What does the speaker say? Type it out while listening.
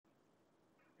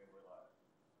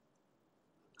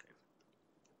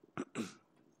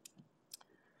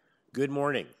Good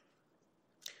morning.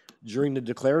 During the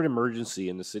declared emergency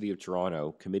in the City of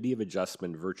Toronto, Committee of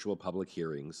Adjustment virtual public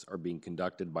hearings are being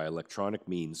conducted by electronic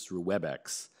means through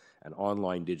WebEx, an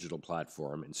online digital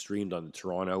platform, and streamed on the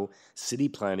Toronto City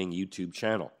Planning YouTube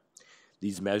channel.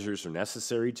 These measures are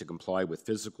necessary to comply with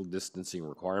physical distancing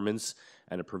requirements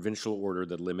and a provincial order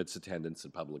that limits attendance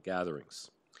at public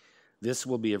gatherings. This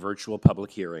will be a virtual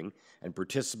public hearing, and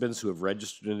participants who have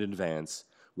registered in advance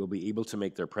will be able to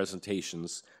make their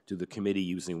presentations to the committee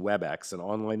using WebEx, an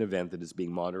online event that is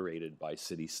being moderated by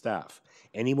city staff.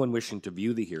 Anyone wishing to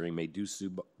view the hearing may do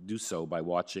so by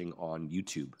watching on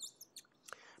YouTube.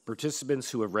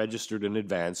 Participants who have registered in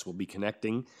advance will be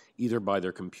connecting either by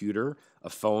their computer, a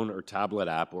phone or tablet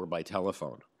app, or by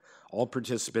telephone. All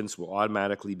participants will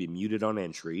automatically be muted on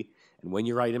entry, and when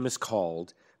your item is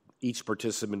called, each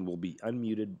participant will be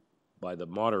unmuted by the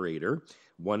moderator,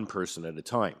 one person at a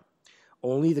time.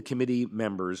 Only the committee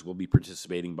members will be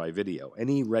participating by video.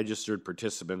 Any registered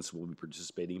participants will be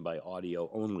participating by audio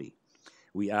only.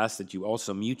 We ask that you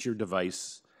also mute your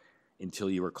device until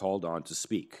you are called on to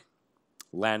speak.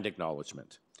 Land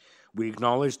acknowledgement. We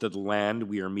acknowledge that the land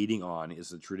we are meeting on is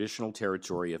the traditional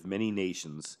territory of many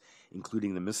nations,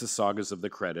 including the Mississaugas of the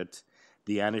Credit,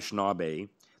 the Anishinaabe,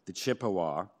 the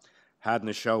Chippewa,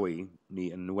 Haudenosaunee,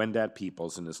 and Wendat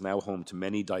peoples, and is now home to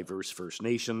many diverse First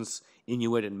Nations,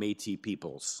 Inuit, and Métis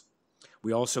peoples.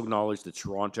 We also acknowledge that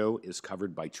Toronto is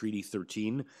covered by Treaty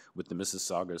 13 with the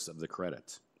Mississaugas of the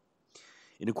Credit.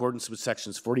 In accordance with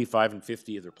Sections 45 and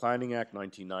 50 of the Planning Act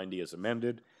 1990 as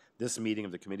amended, this meeting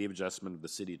of the Committee of Adjustment of the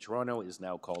City of Toronto is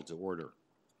now called to order.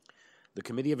 The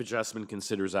Committee of Adjustment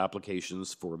considers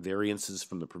applications for variances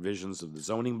from the provisions of the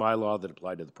zoning bylaw that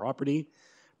apply to the property,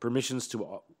 permissions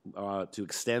to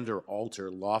extend or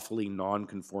alter lawfully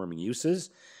non-conforming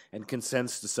uses, and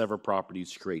consents to sever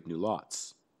properties to create new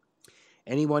lots.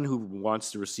 Anyone who wants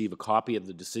to receive a copy of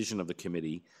the decision of the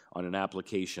committee on an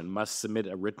application must submit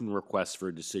a written request for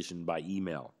a decision by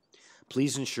email.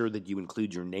 Please ensure that you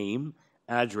include your name,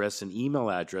 address, and email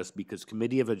address because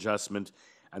Committee of Adjustment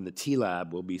and the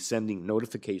TLAB will be sending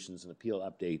notifications and appeal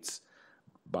updates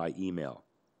by email.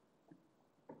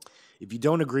 If you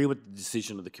don't agree with the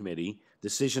decision of the committee,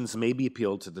 decisions may be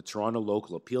appealed to the Toronto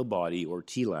Local Appeal Body, or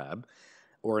TLAB,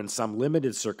 or in some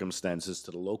limited circumstances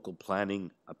to the Local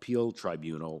Planning Appeal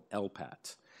Tribunal,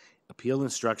 LPAT. Appeal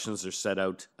instructions are set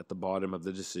out at the bottom of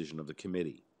the decision of the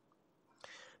committee.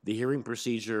 The hearing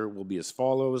procedure will be as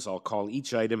follows. I'll call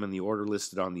each item in the order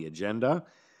listed on the agenda,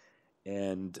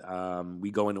 and we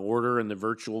go in order in the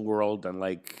virtual world,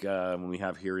 unlike when we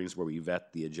have hearings where we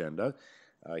vet the agenda.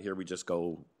 Here we just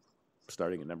go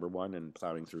starting at number 1 and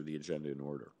plowing through the agenda in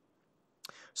order.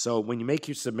 So when you make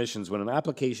your submissions, when an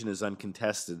application is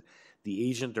uncontested, the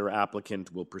agent or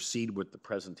applicant will proceed with the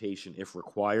presentation if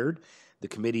required. The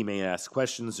committee may ask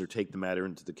questions or take the matter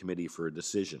into the committee for a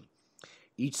decision.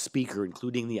 Each speaker,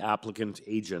 including the applicant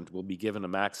agent, will be given a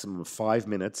maximum of 5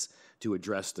 minutes to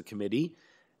address the committee,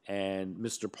 and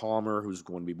Mr. Palmer, who's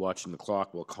going to be watching the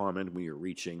clock, will comment when you're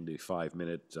reaching the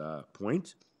 5-minute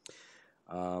point.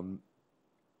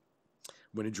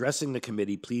 When addressing the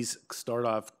committee, please start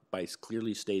off by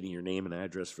clearly stating your name and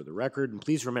address for the record, and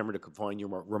please remember to confine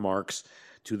your remarks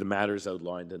to the matters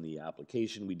outlined in the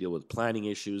application. We deal with planning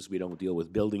issues. We don't deal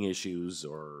with building issues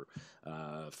or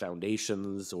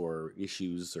foundations or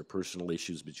issues or personal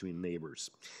issues between neighbors.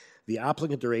 The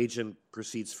applicant or agent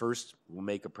proceeds first, will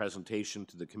make a presentation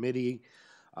to the committee.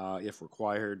 If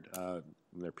required,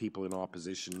 there are people in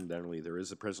opposition, generally there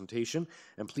is a presentation.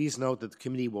 And please note that the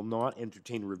committee will not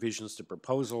entertain revisions to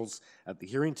proposals. At the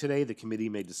hearing today, the committee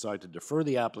may decide to defer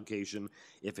the application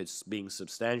if it's being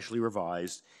substantially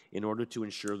revised in order to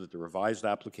ensure that the revised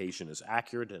application is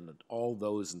accurate and that all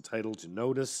those entitled to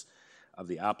notice of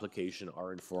the application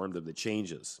are informed of the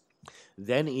changes.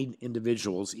 Then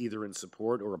individuals either in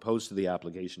support or opposed to the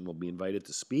application will be invited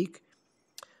to speak.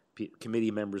 Committee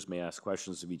members may ask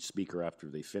questions of each speaker after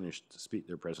they finish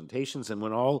their presentations, and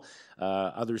when all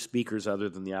other speakers other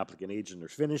than the applicant agent are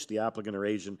finished, the applicant or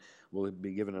agent will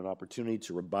be given an opportunity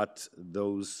to rebut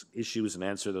those issues and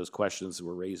answer those questions that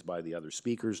were raised by the other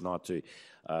speakers, not to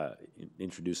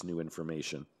introduce new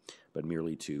information, but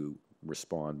merely to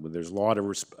respond. When there's a lot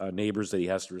of neighbors that he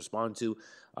has to respond to,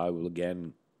 I will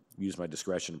again use my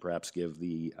discretion and perhaps give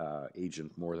the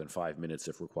agent more than 5 minutes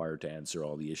if required to answer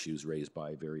all the issues raised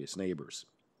by various neighbors.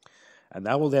 And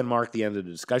that will then mark the end of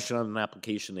the discussion on an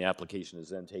application. The application is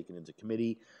then taken into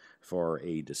committee for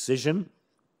a decision.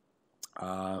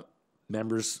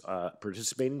 Members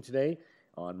participating today,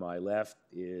 on my left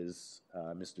is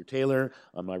Mr. Taylor,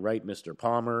 on my right Mr.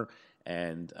 Palmer,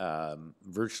 and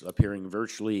appearing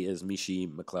virtually is Mishi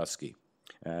McCluskey.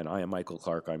 And I am Michael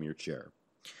Clark. I'm your chair.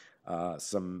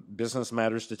 Some business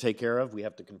matters to take care of. We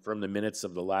have to confirm the minutes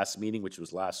of the last meeting, which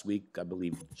was last week, I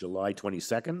believe, July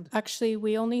 22nd. Actually,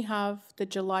 we only have the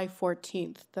July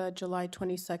 14th. The July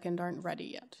 22nd aren't ready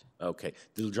yet. Okay.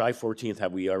 The July 14th,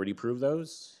 have we already approved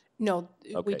those? No,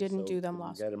 Okay, we didn't so do them can we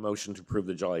last. get a motion to approve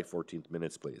the July 14th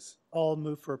minutes, please. I'll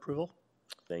move for approval.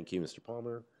 Thank you, Mr.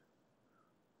 Palmer.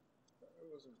 I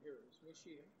wasn't here. Is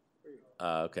Michi here?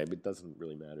 Okay, but it doesn't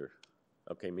really matter.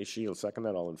 Okay, Michi, you'll second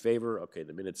that. All in favor? Okay,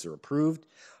 the minutes are approved.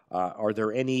 Are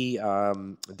there any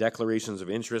declarations of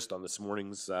interest on this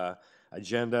morning's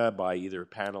agenda by either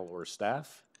panel or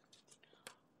staff?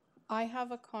 I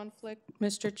have a conflict,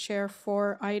 Mr. Chair,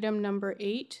 for item number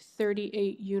 8,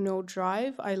 38 Uno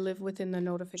Drive. I live within the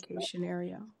notification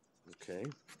area. Okay.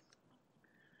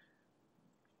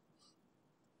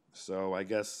 So I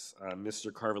guess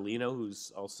Mr. Carvalino,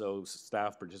 who's also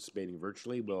staff participating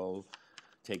virtually, will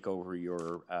take over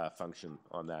your function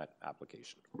on that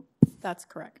application. That's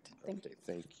correct. Thank you.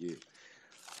 Thank you.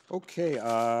 Okay,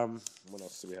 what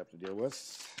else do we have to deal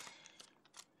with?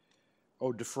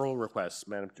 Oh, deferral requests,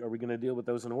 Madam. Are we going to deal with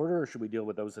those in order, or should we deal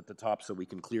with those at the top so we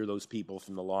can clear those people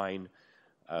from the line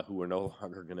who are no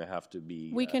longer going to have to be?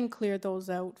 We can clear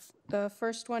those out. The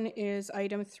first one is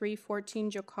item 314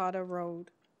 JOCADA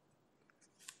Road.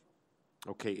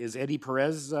 Okay, is Eddie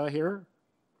Perez here?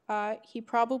 He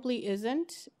probably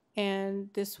isn't, and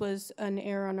this was an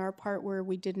error on our part where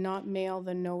we did not mail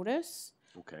the notice.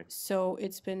 Okay. So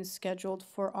it's been scheduled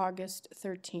for August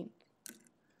 13th.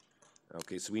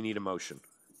 Okay, so we need a motion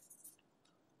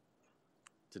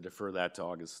to defer that to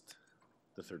August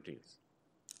the 13th.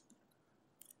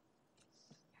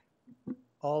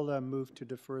 I'll move to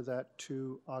defer that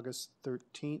to August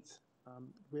 13th.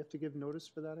 We have to give notice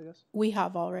for that, I guess? We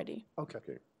have already. Okay.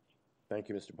 Okay. Thank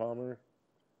you, Mr. Palmer.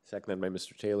 Seconded by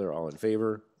Mr. Taylor. All in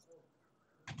favor?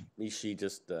 Michi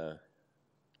just...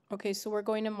 Okay, so we're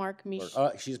going to mark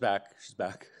Michi. she's back. She's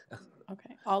back.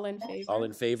 Okay, all in favor? All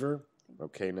in favor?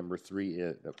 Okay, number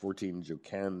 14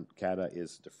 JOCADA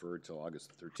is deferred till August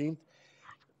the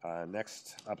 13th.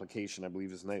 Next application, I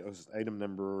believe, is item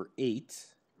number 8,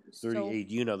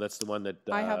 38 Uno. That's the one that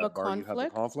I have a Bar, you have a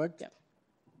conflict? Yep.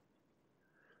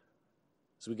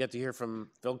 So we get to hear from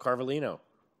Phil Carvalino.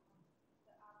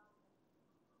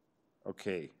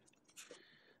 Okay.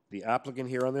 The applicant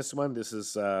here on this one, this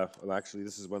is, well, actually,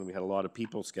 this is one we had a lot of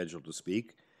people scheduled to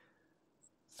speak.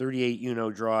 38 Uno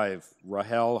Drive,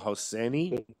 Rahel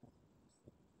Hosseini.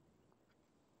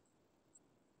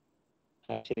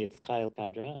 Actually, it's Kyle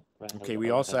Padra. Okay, we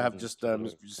also have just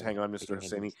hang on, Mr.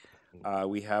 Hosseini.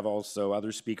 We have also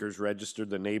other speakers registered,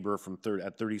 the neighbor from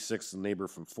at 36, the neighbor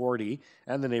from 40,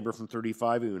 and the neighbor from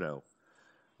 35 Uno.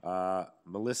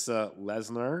 Melissa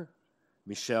Lesnar,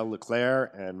 Michelle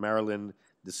Leclerc, and Marilyn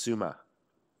DeSuma.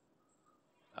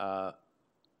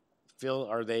 Phil,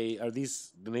 are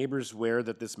these the neighbors aware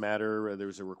that this matter,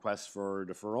 there's a request for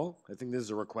deferral? I think this is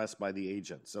a request by the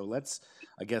agent. So let's,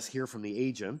 I guess, hear from the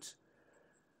agent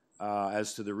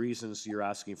as to the reasons you're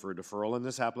asking for a deferral in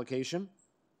this application.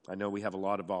 I know we have a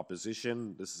lot of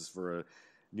opposition. This is for a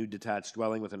new detached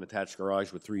dwelling with an attached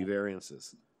garage with 3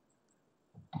 variances.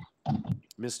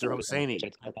 Mr. Hosseini.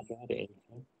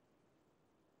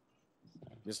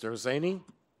 Mr. Hosseini?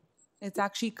 It's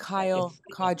actually Kyle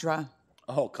Kadra.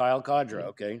 Oh, Kyle Kadra.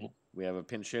 Okay. We have a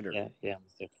pinch hitter. Yeah,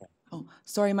 Mr. Chair. Oh,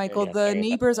 sorry, Michael. Yeah, The sorry.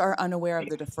 neighbors are unaware of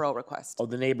the deferral request. Oh,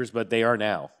 the neighbors, but they are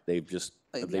now. They've just,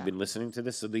 Yeah. they've been listening to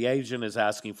this. So the agent is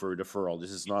asking for a deferral.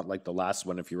 This is not like the last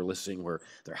one, if you were listening, where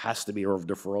there has to be a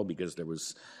deferral because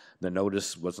the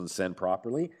notice wasn't sent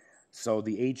properly. So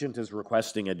the agent is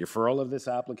requesting a deferral of this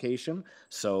application.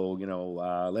 So,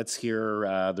 let's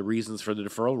hear the reasons for the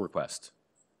deferral request.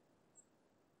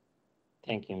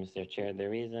 Thank you, Mr. Chair. The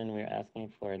reason we're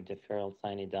asking for a deferral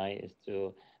sine die is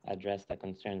to address the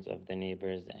concerns of the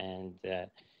neighbors and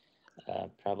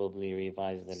probably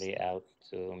revise the layout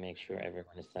to make sure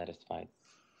everyone is satisfied.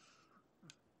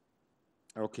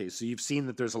 Okay, so you've seen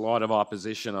that there's a lot of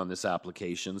opposition on this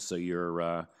application, so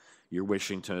you're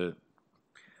wishing to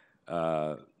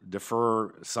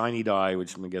defer sine die,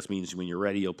 which I guess means when you're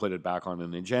ready, you'll put it back on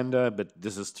an agenda. But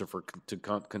this is to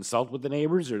consult with the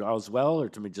neighbors, or as well, or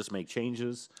to just make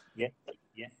changes. Yes.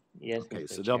 Okay, Mr.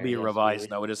 so there'll Chair, be a yes, revised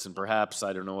notice, and perhaps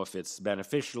I don't know if it's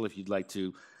beneficial if you'd like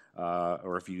to,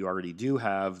 or if you already do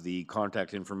have the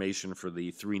contact information for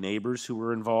the 3 neighbors who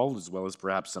were involved, as well as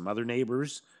perhaps some other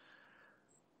neighbors.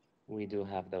 We do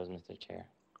have those, Mr. Chair.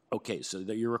 Okay, so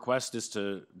your request is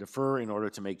to defer in order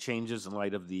to make changes in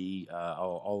light of the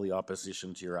all the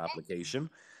opposition to your application.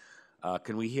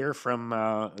 Can we hear from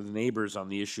the neighbors on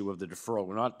the issue of the deferral?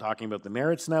 We're not talking about the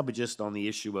merits now, but just on the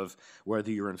issue of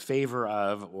whether you're in favor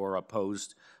of or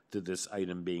opposed to this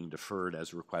item being deferred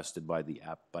as requested by the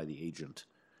agent.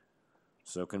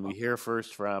 So can we hear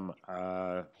first from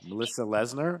Melissa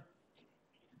Lesner?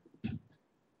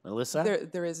 Melissa?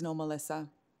 There is no Melissa.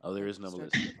 Oh, there is no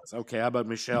Melissa. Okay, how about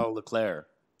Michelle Leclerc?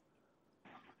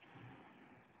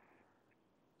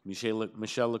 Michelle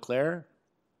Leclerc?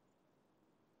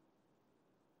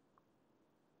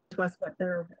 To us what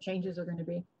their changes are going to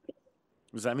be.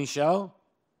 Was that Michelle?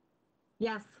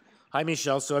 Yes. Hi,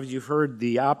 Michelle. So as you've heard,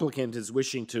 the applicant is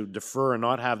wishing to defer and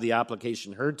not have the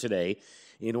application heard today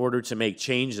in order to make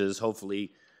changes,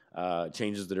 hopefully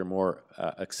changes that are more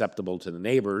acceptable to the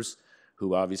neighbors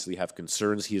who obviously have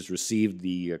concerns. He has received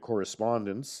the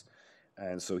correspondence,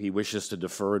 and so he wishes to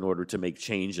defer in order to make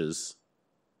changes.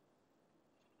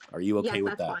 Are you okay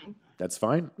with that? Yes, that's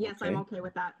fine. That's fine? Yes, okay. I'm okay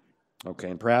with that.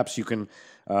 Okay, and perhaps you can,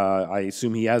 I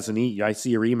assume he has I see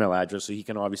your email address, so he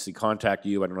can obviously contact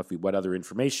you, I don't know if what other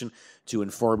information, to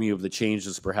inform you of the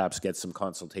changes, perhaps get some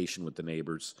consultation with the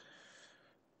neighbors.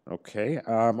 Okay,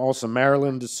 also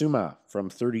Marilyn DeSuma from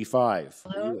 35.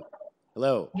 Hello?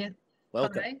 Hello. Yes.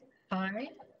 Welcome. Hi.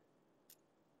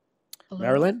 Hello?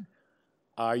 Marilyn,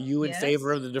 are you in Yes.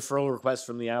 favor of the deferral request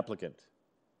from the applicant?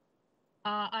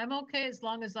 I'm okay as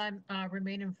long as I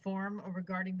remain informed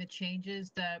regarding the changes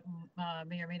that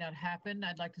may or may not happen.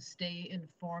 I'd like to stay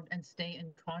informed and stay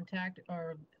in contact,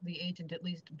 or the agent at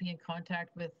least be in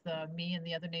contact with me and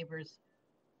the other neighbors.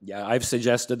 Yeah, I've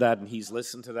suggested that, and he's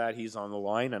listened to that. He's on the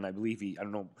line, and I believe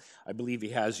he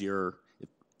has your,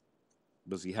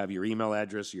 does he have your email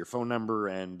address, your phone number,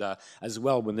 and as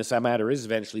well, when this matter is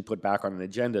eventually put back on an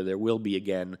agenda, there will be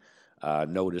again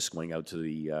notice going out to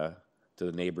the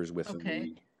neighbors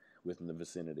within the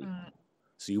vicinity.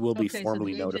 So you will be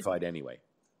formally notified anyway.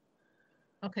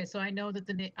 Okay, so I know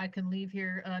that I can leave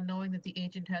here knowing that the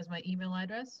agent has my email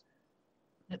address,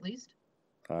 at least.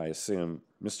 I assume.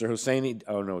 Mr. Hosseini,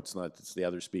 oh no, it's not, it's the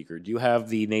other speaker. Do you have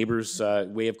the neighbors,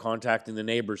 way of contacting the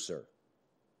neighbors, sir?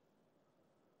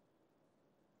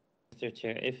 Mr.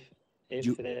 Chair, if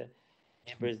the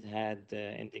neighbors had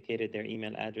indicated their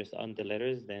email address on the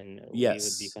letters, then we would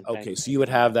be contacting. Okay, so you would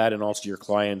have that, and also your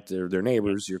client, their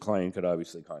neighbors, your client could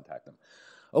obviously contact them.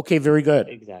 Okay, very good.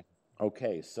 Exactly.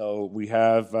 Okay, so we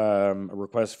have a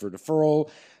request for deferral.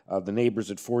 The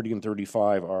neighbors at 40 and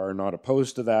 35 are not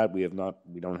opposed to that. We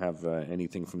don't have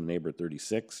anything from the neighbor at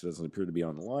 36. Doesn't appear to be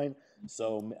on the line.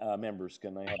 So, members,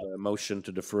 can I have a motion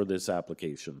to defer this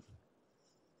application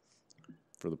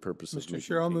for the purpose of Mr.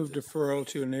 Chair, I'll move deferral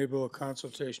to enable a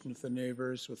consultation with the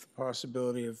neighbors with the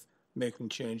possibility of making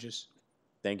changes.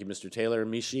 Thank you, Mr. Taylor.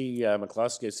 Mishi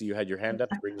McCluskey, I see you had your hand up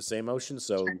to bring the same motion,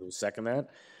 so we'll second that.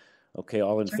 Okay,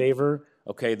 all in favor?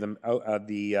 Okay,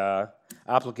 the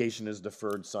application is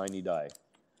deferred, sine die.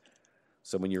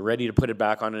 So when you're ready to put it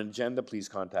back on an agenda, please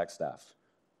contact staff.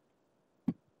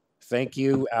 Thank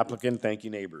you, applicant. Thank you,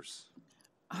 neighbors.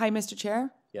 Hi, Mr.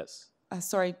 Chair. Yes.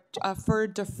 Sorry, for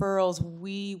deferrals,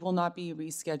 we will not be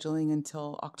rescheduling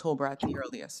until October at the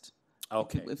earliest.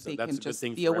 Okay, If so they that's can a good just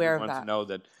thing be for aware of everyone that. to know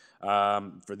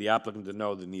that, for the applicant to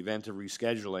know that in the event of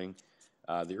rescheduling,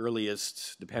 the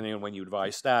earliest, depending on when you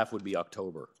advise staff, would be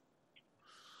October.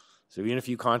 So even if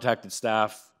you contacted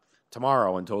staff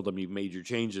tomorrow and told them you've made your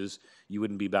changes, you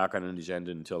wouldn't be back on an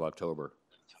agenda until October.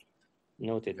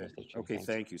 Noted, Mr. Chair. Okay,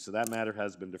 thank you. So that matter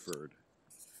has been deferred.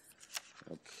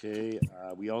 Okay,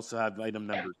 we also have item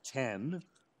number 10.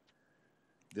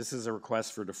 This is a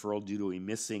request for deferral due to a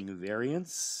missing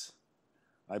variance,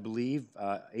 I believe,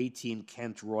 18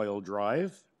 Kent Royal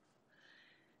Drive.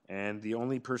 And the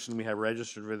only person we have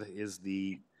registered with is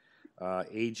the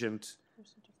agent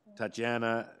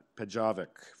Tatjana Pejovic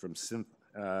from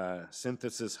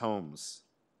Synthesis Homes.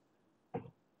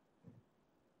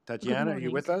 Tatjana, are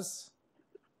you with us?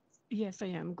 Yes, I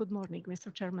am. Good morning,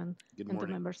 Mr. Chairman Good and the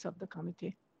morning. members of the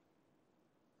committee.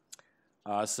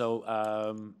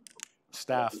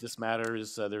 Staff, this matter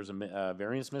is, there's a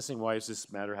variance missing. Why is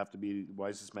this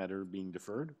matter being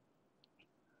deferred?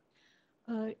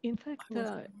 In fact,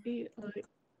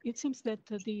 it seems that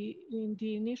in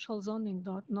the initial zoning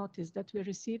notice that we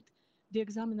received, the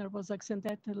examiner was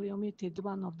accidentally omitted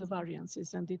one of the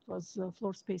variances, and it was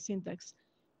floor space index.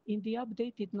 In the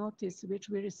updated notice which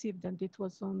we received, and it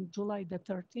was on July the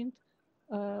 13th,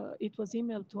 it was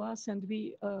emailed to us, and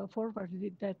we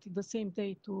forwarded that the same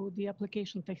day to the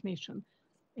application technician.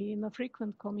 In a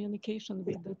frequent communication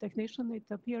with the technician, it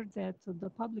appeared that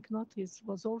the public notice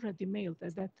was already mailed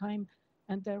at that time,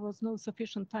 and there was no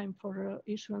sufficient time for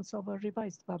issuance of a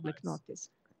revised public notice.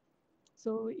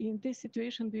 So in this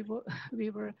situation,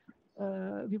 we were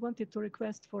we wanted to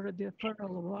request for a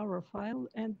deferral of our file,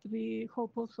 and we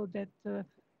hope also that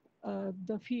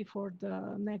the fee for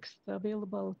the next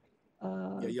available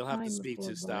Yeah, you'll have to time speak for to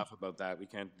the- staff about that. We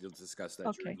can't discuss that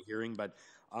during Okay. the hearing, but,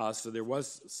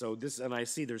 so this, and I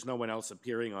see there's no one else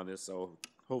appearing on this, so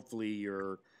hopefully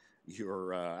your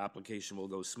application will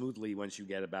go smoothly once you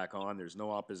get it back on. There's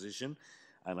no opposition.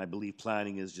 And I believe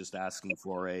planning is just asking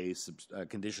for a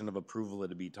condition of approval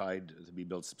to be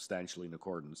built substantially in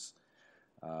accordance.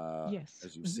 Yes.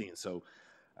 As you've seen. So,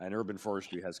 and urban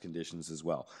forestry has conditions as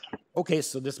well. Okay,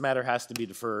 so this matter has to be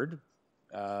deferred.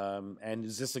 And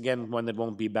is this again one that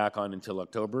won't be back on until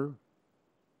October,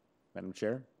 Madam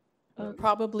Chair?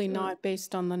 Probably not,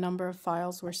 based on the number of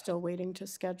files we're still waiting to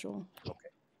schedule.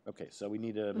 Okay, so we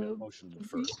need a motion to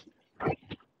defer.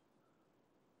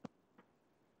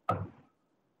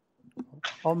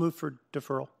 I'll move for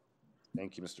deferral.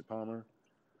 Thank you, Mr. Palmer.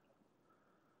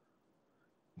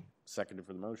 Seconded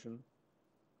for the motion.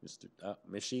 Mr.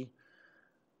 Mishi,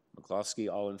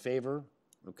 McCloskey, all in favor?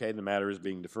 Okay, the matter is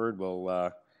being deferred.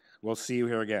 We'll see you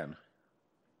here again.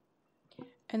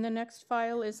 And the next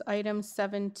file is item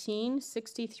 17,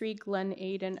 63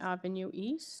 Glenaden Avenue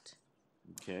East.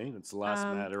 Okay, that's the last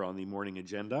matter on the morning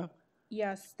agenda.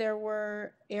 Yes, there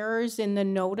were errors in the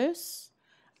notice.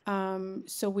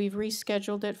 So we've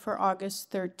rescheduled it for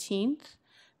August 13th.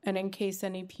 And in case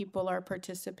any people are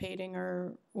participating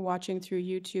or watching through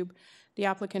YouTube, the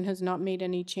applicant has not made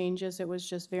any changes. It was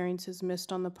just variances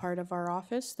missed on the part of our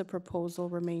office. The proposal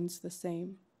remains the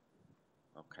same.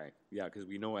 Okay, yeah, because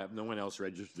we have no one else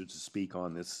registered to speak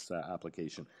on this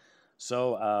application.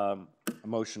 So a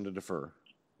motion to defer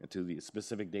to the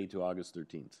specific date to August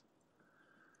 13th.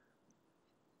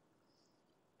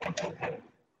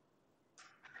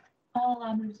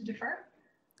 I'll move to defer.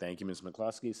 Thank you, Ms.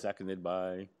 McCloskey, seconded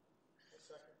by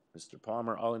Mr.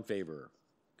 Palmer. All in favor?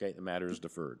 Okay, the matter is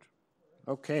deferred.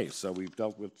 Okay, so we've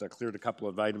dealt with, cleared a couple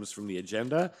of items from the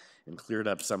agenda and cleared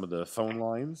up some of the phone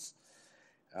lines.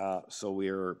 So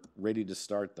we're ready to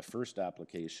start the first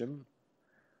application,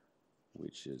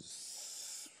 which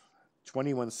is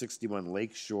 2161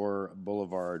 Lakeshore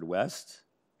Boulevard West.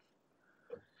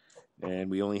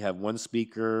 And we only have one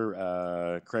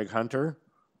speaker, Craig Hunter.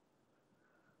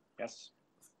 Yes.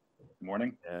 Good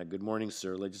morning. Good morning,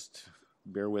 sir. Just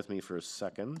bear with me for a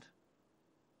second.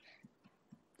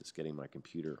 Just getting my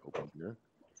computer open here.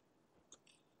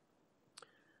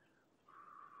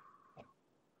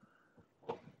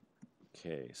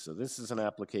 Okay, so this is an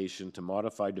application to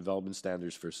modify development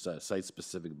standards for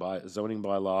site-specific zoning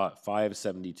bylaw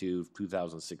 572 of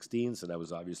 2016. So that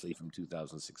was obviously from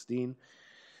 2016.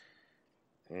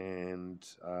 And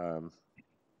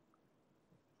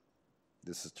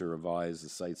this is to revise the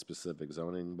site-specific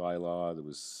zoning bylaw that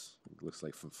was, it looks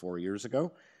like, from 4 years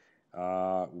ago.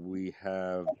 We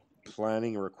have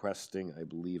planning requesting, I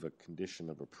believe, a condition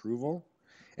of approval.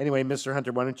 Anyway, Mr.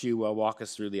 Hunter, why don't you walk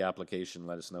us through the application,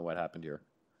 let us know what happened here.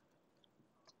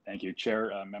 Thank you,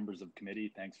 Chair. Members of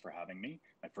committee, thanks for having me.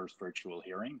 My first virtual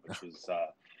hearing, which was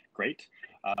great.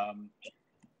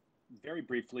 Very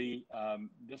briefly,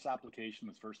 this application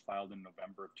was first filed in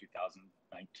November of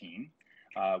 2019.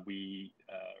 We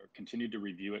continued to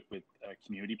review it with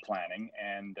community planning,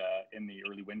 and in the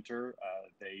early winter,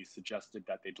 they suggested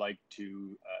that they'd like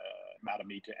to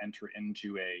Mattamy to enter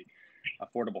into a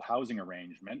affordable housing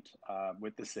arrangement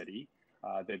with the city.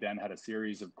 They then had a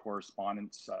series of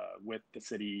correspondence with the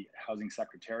city housing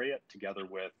secretariat together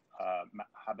with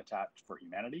Habitat for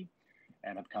Humanity,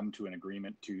 and have come to an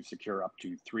agreement to secure up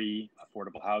to 3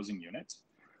 affordable housing units,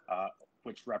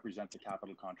 which represents a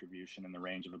capital contribution in the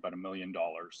range of about $1 million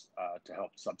to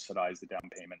help subsidize the down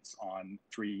payments on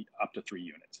up to 3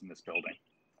 units in this building.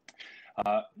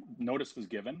 Notice was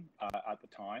given at the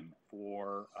time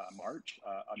for March.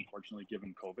 Unfortunately,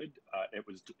 given COVID, it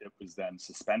was then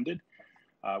suspended.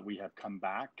 We have come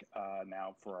back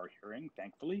now for our hearing,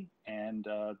 thankfully, and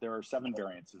there are 7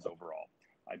 variances overall.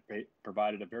 I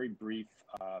provided a very brief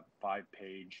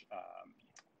 5-page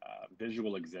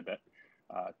visual exhibit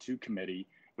to committee,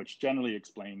 which generally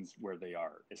explains where they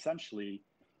are. Essentially,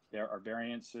 there are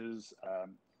variances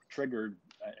triggered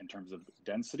in terms of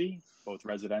density, both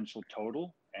residential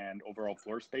total and overall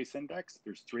floor space index.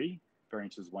 There's 3,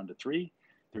 variances 1 to 3.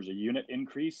 There's a unit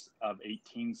increase of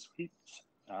 18 suites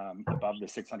above the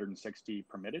 660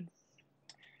 permitted.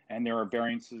 And there are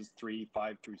variances 3,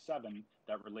 5 through 7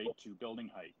 that relate to building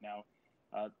height. Now,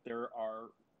 there's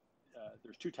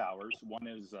 2 towers. One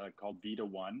is called Vita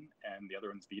 1 and the other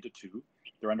one's Vita 2.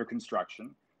 They're under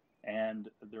construction. And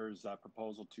there's a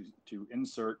proposal to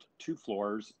insert 2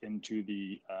 floors into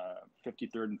the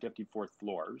 53rd and 54th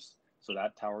floors So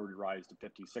that tower would rise to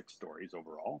 56 stories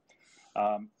overall.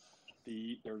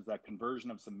 There's a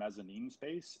conversion of some mezzanine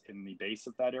space in the base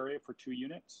of that area for 2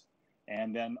 units.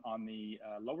 And then on the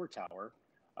lower tower,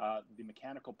 the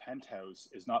mechanical penthouse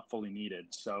is not fully needed.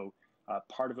 So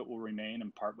part of it will remain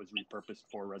and part was repurposed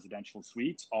for residential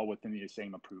suites, all within the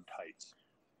same approved heights.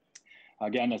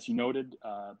 Again, as you noted,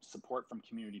 support from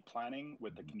community planning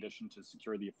with the condition to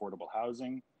secure the affordable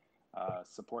housing,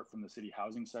 support from the City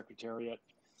Housing Secretariat,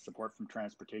 support from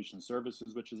Transportation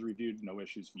Services, which is reviewed, no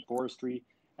issues from Forestry.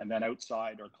 And then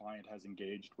outside, our client has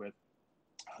engaged with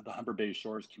the Humber Bay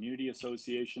Shores Community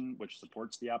Association, which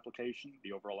supports the application,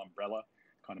 the overall umbrella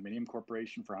condominium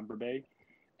corporation for Humber Bay.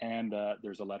 And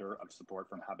there's a letter of support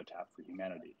from Habitat for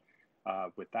Humanity.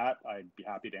 With that, I'd be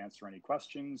happy to answer any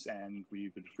questions, and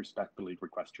we would respectfully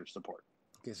request your support.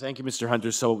 Okay, thank you, Mr.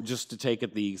 Hunter. So just to take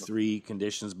it, the 3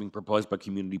 conditions being proposed by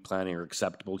community planning are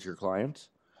acceptable to your client?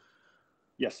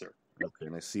 Yes, sir. Okay,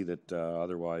 and I see that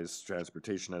otherwise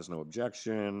transportation has no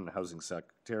objection. Housing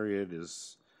Secretariat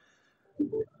is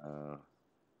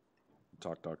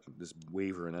talked this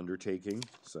waiver and undertaking.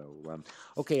 So,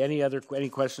 okay, any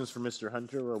questions for Mr.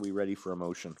 Hunter, or are we ready for a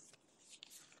motion?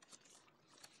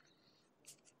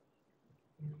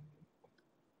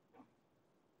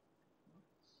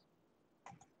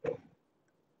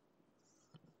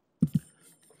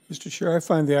 Mr. Chair, I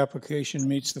find the application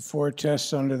meets the 4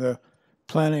 tests under the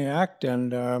Planning Act,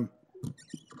 and I'm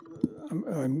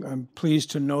pleased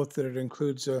to note that it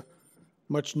includes a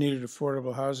much-needed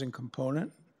affordable housing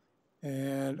component,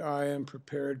 and I am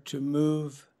prepared to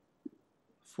move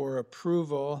for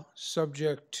approval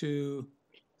subject to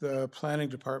the Planning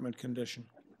Department condition.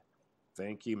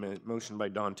 Thank you. Motion by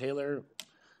Don Taylor.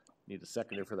 Need a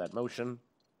seconder for that motion.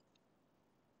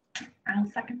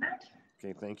 I'll second that.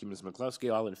 Okay, thank you, Ms.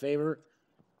 McCluskey. All in favor?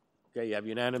 Okay, you have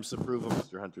unanimous approval,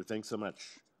 Mr. Hunter. Thanks so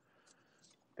much.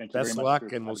 Thank you Best very much. luck,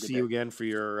 Have and a we'll good see day. you again for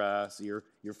your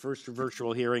first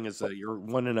virtual hearing. Is you're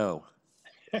 1-0.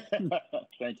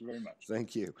 Thank you very much.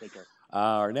 Thank you. Take care.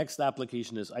 Our next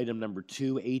application is item number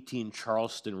 2, 18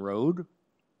 Charleston Road.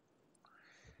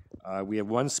 We have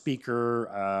 1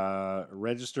 speaker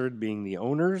registered, being the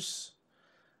owners,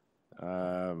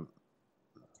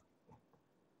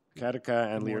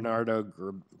 Katika and Leonardo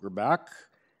Gerbach,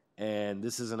 and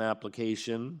this is an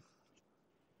application.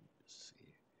 Let's see.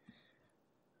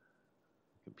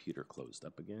 Computer closed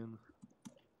up again.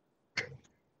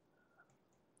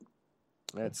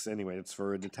 It's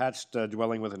for a detached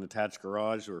dwelling with an attached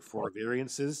garage. There are 4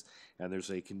 variances, and there's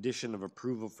a condition of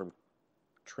approval from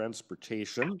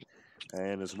Transportation,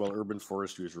 and as well Urban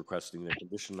Forestry is requesting the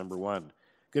condition number 1.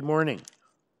 Good morning.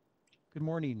 Good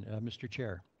morning, Mr.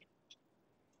 Chair.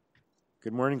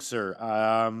 Good morning, sir.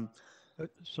 Go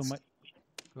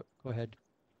ahead.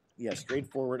 Yeah,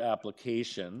 straightforward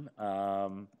application. I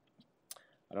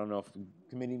don't know if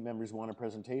committee members want a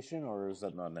presentation, or is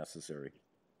that not necessary?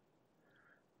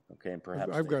 Okay, and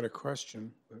perhaps I've got a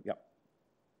question. Yep.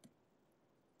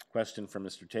 Question from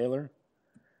Mr. Taylor.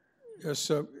 Yes,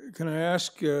 can I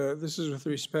ask, this is with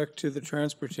respect to the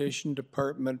Transportation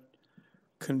Department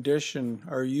condition.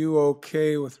 Are you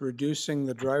okay with reducing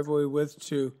the driveway width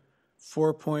to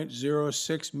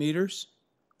 4.06 meters,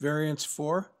 variance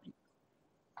 4?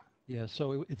 Yeah,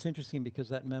 so it's interesting because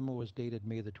that memo was dated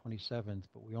May the 27th,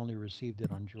 but we only received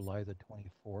it on July the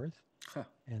 24th. Huh.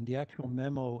 And the actual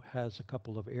memo has a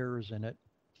couple of errors in it.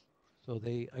 So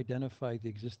they identified the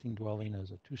existing dwelling as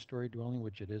a 2-story dwelling,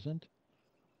 which it isn't.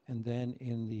 And then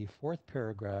in the 4th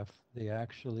paragraph, they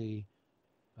actually,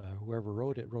 whoever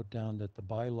wrote down that the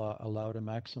bylaw allowed a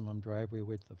maximum driveway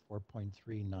width of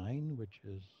 4.39, which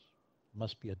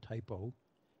must be a typo.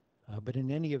 But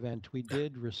in any event, we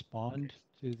did respond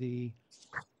to the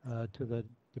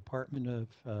Department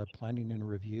of Planning and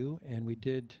Review, and we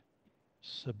did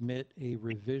submit a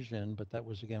revision, but that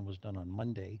was done on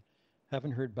Monday.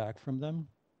 Haven't heard back from them.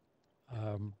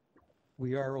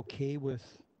 We are okay with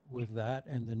that,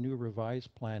 and the new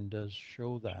revised plan does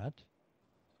show that.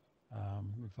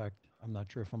 In fact, I'm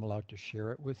not sure if I'm allowed to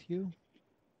share it with you.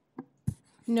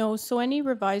 No, so any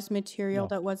revised material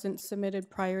that wasn't submitted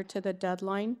prior to the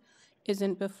deadline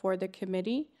isn't before the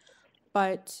committee,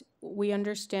 but we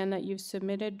understand that you've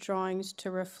submitted drawings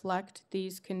to reflect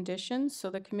these conditions, so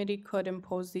the committee could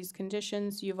impose these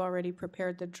conditions. You've already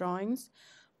prepared the drawings,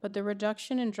 but the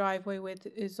reduction in driveway width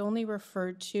is only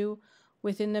referred to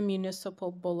within the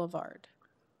municipal boulevard.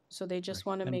 So they just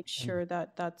want to make sure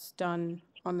that that's done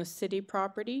on the city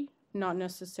property, not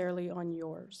necessarily on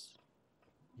yours.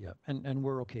 Yeah, and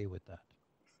we're okay with that.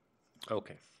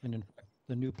 Okay. And in fact,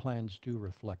 the new plans do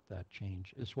reflect that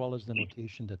change, as well as the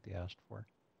notation that they asked for.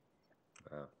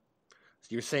 So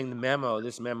you're saying the memo,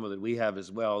 this memo that we have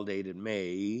as well, dated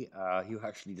May, you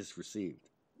actually just received?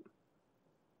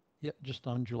 Yeah, just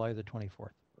on July the 24th.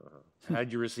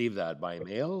 How'd you receive that? By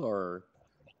mail or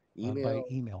email? By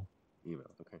email.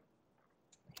 Email, okay.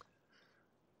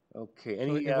 Okay, So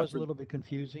any... it was a little bit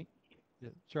confusing. Yeah,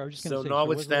 sorry, I was just going to So say. So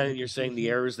notwithstanding, you're saying the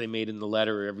errors they made in the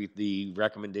letter, the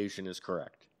recommendation is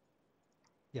correct?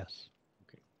 Yes.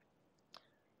 Okay.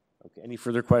 Okay, any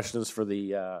further questions for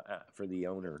the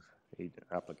owner,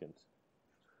 applicant?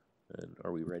 And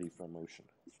are we ready for a motion?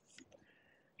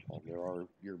 Well, there are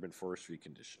urban forestry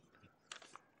condition.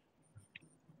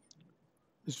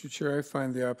 Mr. Chair, I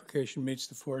find the application meets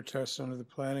the 4 tests under the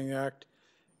Planning Act,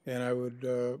 and I would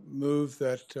move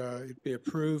that it be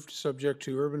approved subject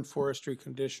to urban forestry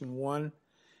condition 1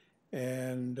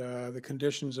 and the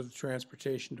conditions of the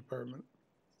Transportation Department.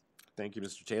 Thank you,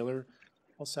 Mr. Taylor.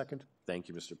 I'll second. Thank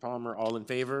you, Mr. Palmer. All in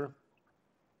favor?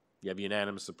 You have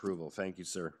unanimous approval. Thank you,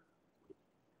 sir.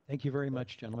 Thank you very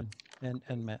much, gentlemen and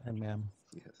ma'am.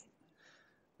 Yes.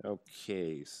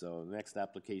 Okay, so the next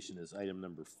application is item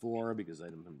number 4 because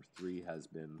item number 3 has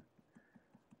been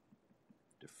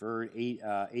deferred.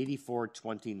 84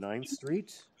 29th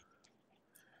Street.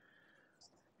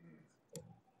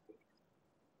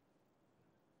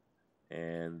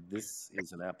 And this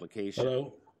is an application.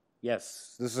 Hello.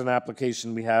 Yes, this is an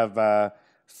application. We have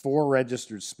 4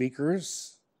 registered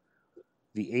speakers.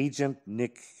 The agent,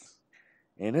 Nick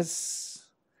Ennis,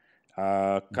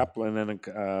 couple, and then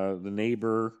the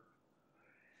neighbor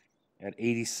at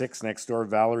 86 next door,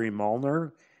 Valerie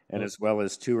Molnar, and as well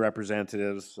as 2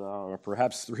 representatives, or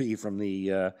perhaps 3 from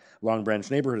the Long Branch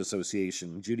Neighborhood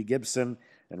Association, Judy Gibson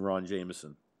and Ron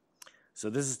Jameson. So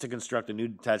this is to construct a new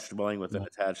detached dwelling with an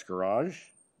attached garage.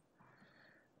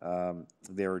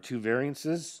 There are 2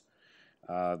 variances.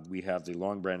 We have the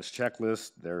Long Branch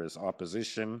checklist. There is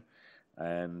opposition,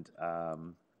 and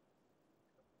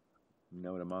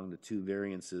note among the 2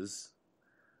 variances,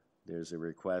 there's a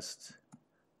request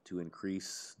to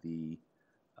increase the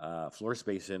floor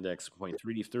space index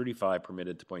 0.335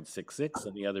 permitted to 0.66,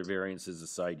 and the other variance is the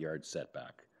side yard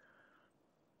setback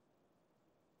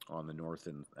on the north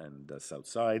and south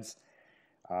sides.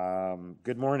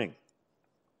 Good morning.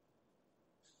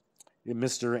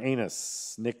 Mr.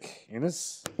 Ennis, Nick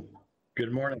Ennis.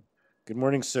 Good morning. Good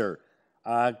morning, sir.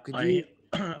 Could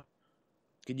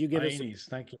you give us...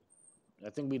 Thank you. I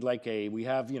think we'd like we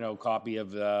have, copy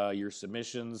of your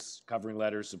submissions, covering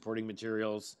letters, supporting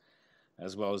materials,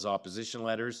 as well as opposition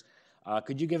letters.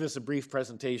 Could you give us a brief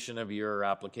presentation of your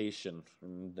application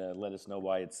and let us know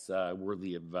why it's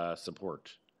worthy of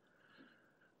support?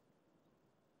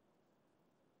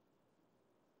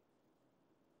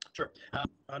 Sure.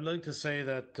 I'd like to say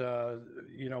that,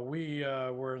 we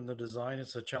were in the design.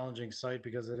 It's a challenging site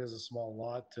because it is a small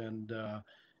lot and,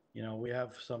 we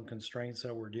have some constraints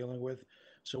that we're dealing with.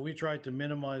 So we tried to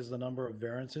minimize the number of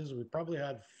variances. We probably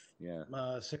had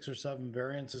 6 or 7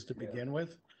 variances to begin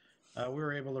with. We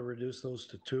were able to reduce those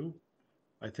to 2.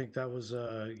 I think that was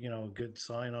a good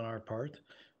sign on our part.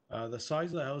 The size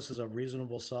of the house is a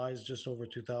reasonable size, just over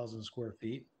 2,000 square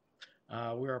feet.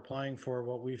 We are applying for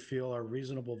what we feel are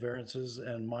reasonable variances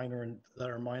and that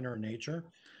are minor in nature.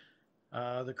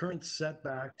 The current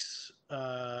setbacks,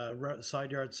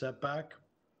 side yard setback,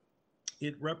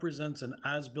 it represents an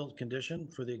as-built condition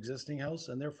for the existing house,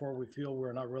 and therefore we feel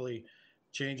we're not really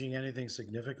changing anything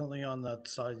significantly on that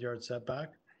side yard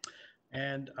setback.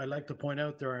 And I'd like to point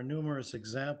out there are numerous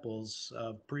examples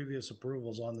of previous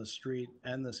approvals on the street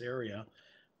and this area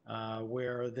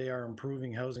where they are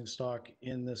improving housing stock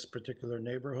in this particular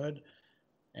neighborhood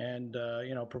and,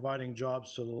 providing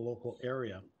jobs to the local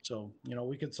area. So,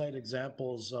 we could cite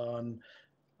examples on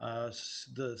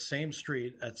the same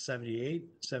street at 78,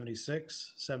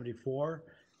 76, 74,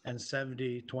 and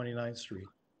 70 29th Street.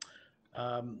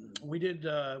 We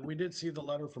did see the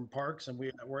letter from Parks, and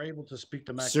we were able to speak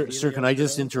to Max. Sir, can I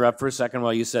just interrupt for a second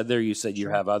while you said there? You said you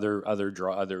have other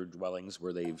dwellings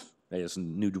where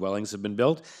new dwellings have been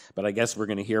built, but I guess we're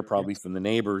going to hear probably from the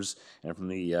neighbors and from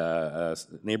the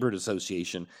neighborhood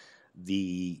association.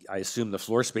 I assume the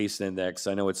floor space index,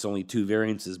 I know it's only 2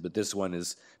 variances, but this one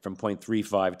is from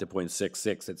 0.35 to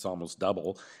 0.66. It's almost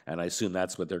double, and I assume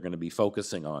that's what they're going to be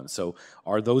focusing on. So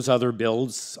are those other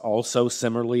builds also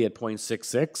similarly at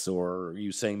 0.66, or are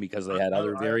you saying because they had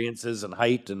other variances and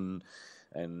height and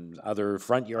other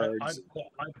front yards?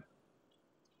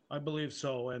 I believe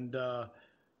so, and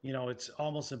it's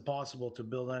almost impossible to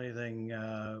build anything.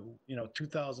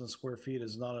 2,000 square feet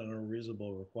is not an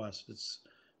unreasonable request. It's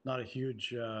not a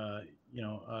huge,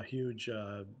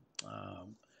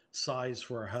 size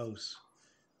for a house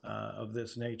of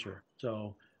this nature.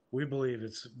 So we believe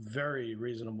it's very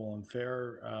reasonable and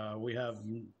fair. We have,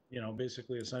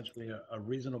 basically essentially a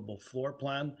reasonable floor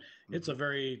plan. It's a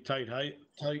very tight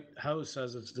house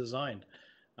as it's designed.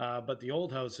 But the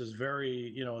old house is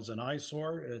very, it's an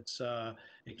eyesore.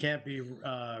 It can't be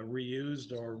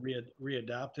reused or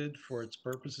readapted for its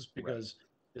purposes because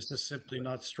it's just simply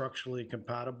not structurally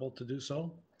compatible to do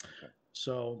so. Okay.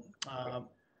 So,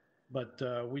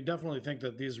 but we definitely think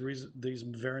that these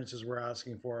variances we're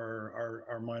asking for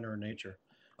are minor in nature.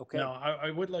 Okay. Now,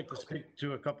 I would like to speak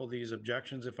to a couple of these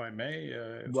objections, if I may.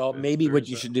 Well, maybe what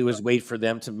you should do is wait for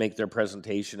them to make their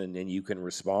presentation and then you can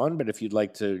respond. But if you'd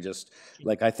like to just,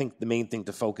 like, I think the main thing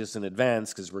to focus in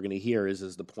advance, because we're going to hear is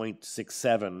the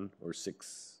 0.67 or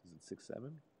 6, is it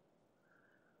 6.7?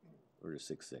 Or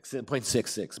 6.6?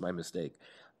 0.66, my mistake.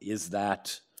 Is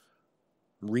that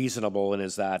reasonable, and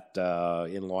is that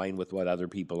in line with what other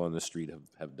people on the street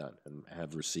have done and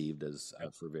have received as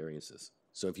for variances?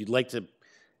 So if you'd like to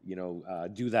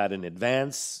do that in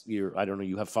advance. I don't know,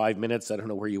 you have 5 minutes. I don't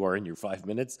know where you are in your 5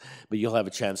 minutes, but you'll have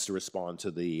a chance to respond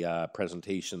to the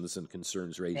presentations and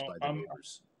concerns raised by the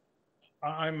neighbors.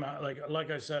 I'm like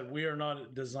I said, we are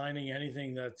not designing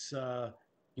anything that's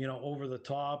over the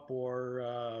top,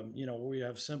 or we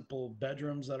have simple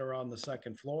bedrooms that are on the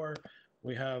second floor.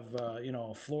 We have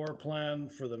a floor plan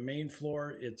for the main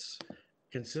floor. It's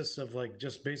consists of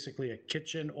just basically a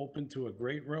kitchen open to a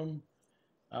great room.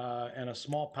 And a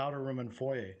small powder room and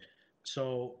foyer.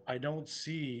 So I don't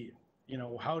see,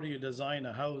 how do you design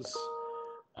a house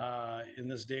in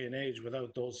this day and age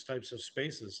without those types of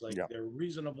spaces? They're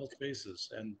reasonable spaces,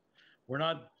 and we're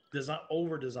not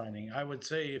over designing. I would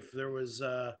say if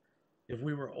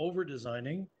we were over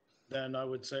designing, then I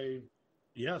would say,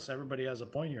 yes, everybody has a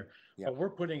point here. But we're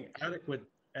putting adequate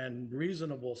and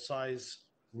reasonable size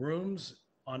rooms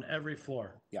on every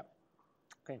floor. Yeah.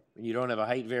 Okay. And you don't have a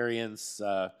height variance.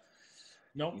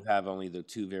 No. You have only the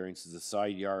 2 variances, the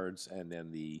side yards and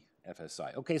then the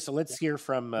FSI. Okay, so let's hear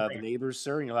from the neighbors,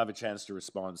 sir, and you'll have a chance to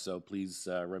respond. So please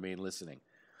remain listening.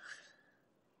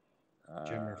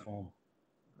 Jim or phone.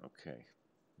 Okay.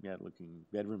 Yeah,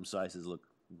 bedroom sizes look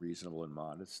reasonable and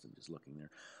modest. I'm just looking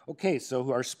there. Okay,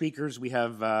 so our speakers, we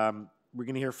have, we're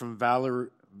going to hear from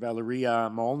Valeria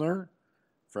Molnar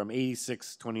from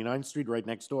 8629th Street, right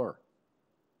next door.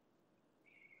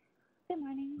 Good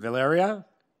morning. Valeria?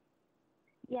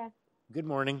 Yes. Good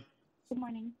morning. Good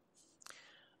morning.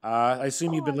 I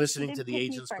assume you've been listening you to didn't the pick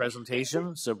me agent's first.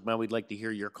 presentation, so now we'd like to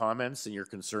hear your comments and your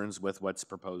concerns with what's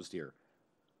proposed here.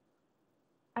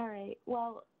 All right.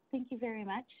 Well, thank you very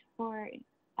much for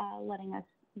letting us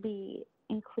be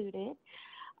included.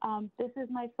 This is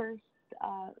my first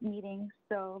meeting,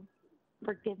 so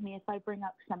forgive me if I bring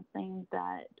up something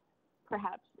that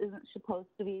perhaps isn't supposed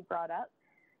to be brought up.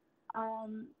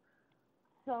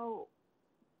 So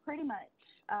pretty much,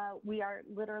 we are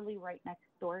literally right next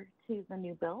door to the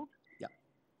new build. Yeah.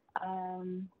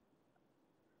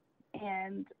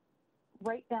 And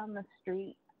right down the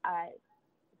street at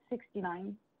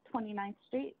 29th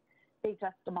Street, they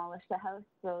just demolished the house.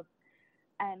 So,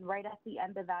 and right at the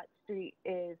end of that street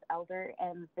is Elder,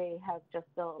 and they have just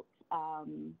built,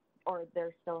 or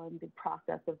they're still in the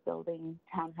process of building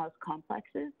townhouse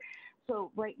complexes.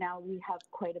 So right now we have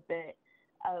quite a bit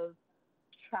of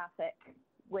traffic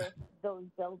with those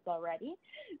builds already.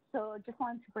 So just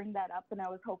wanted to bring that up, and I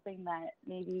was hoping that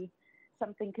maybe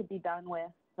something could be done with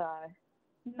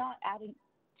not adding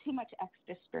too much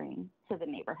extra strain to the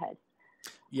neighborhood.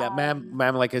 Yeah,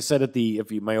 ma'am, like I said at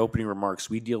my opening remarks,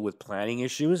 we deal with planning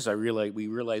issues. We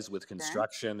realize with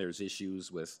construction, there's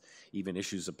issues with even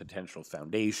issues of potential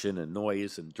foundation and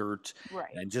noise and dirt.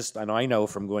 Right. And I know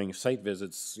from going site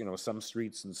visits, some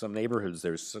streets and some neighborhoods,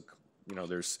 there's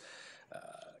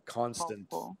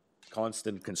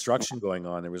constant construction going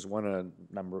on. There was one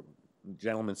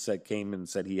gentleman came and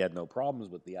said he had no problems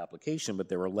with the application, but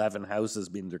there were 11 houses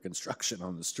being under construction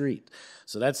on the street.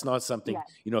 So that's not something,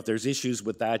 if there's issues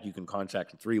with that, you can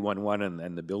contact 311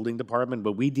 and the building department,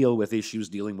 but we deal with issues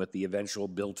dealing with the eventual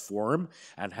built form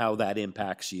and how that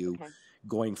impacts you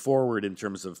going forward in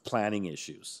terms of planning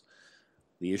issues.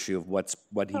 The issue of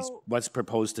what's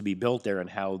proposed to be built there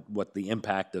and what the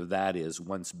impact of that is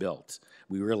once built.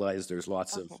 We realize there's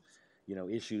lots of,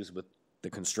 issues with the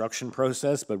construction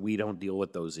process, but we don't deal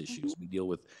with those issues. We deal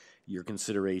with your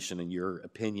consideration and your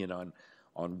opinion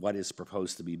on what is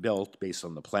proposed to be built based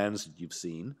on the plans that you've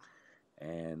seen.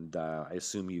 And I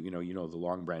assume the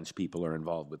Long Branch people are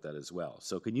involved with that as well.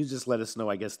 So can you just let us know,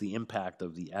 I guess, the impact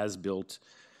of the as-built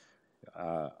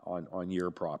on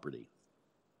your property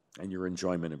and your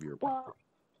enjoyment of your property?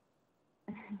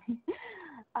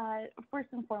 First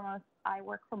and foremost, I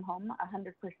work from home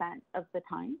 100% of the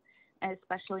time, and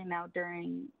especially now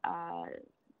during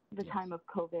the time of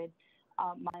COVID.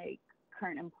 My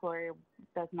current employer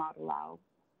does not allow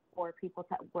for people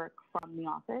to work from the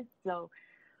office. So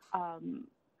I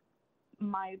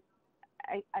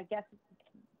guess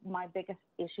my biggest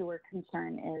issue or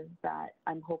concern is that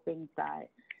I'm hoping that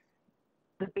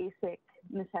the basic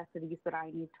necessities that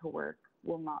I need to work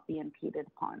will not be impeded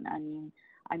upon. I mean,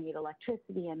 I need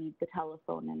electricity, I need the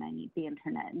telephone, and I need the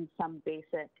internet, and some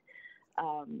basic.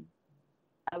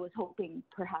 I was hoping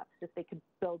perhaps if they could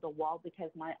build a wall,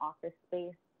 because my office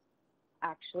space,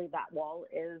 actually that wall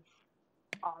is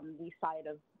on the side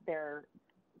of their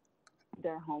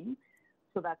home.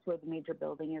 So that's where the major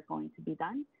building is going to be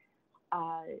done.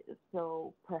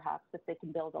 So perhaps if they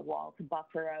can build a wall to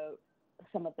buffer out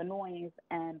some of the noise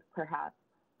and perhaps,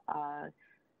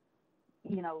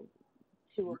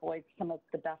 to avoid some of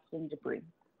the dust and debris.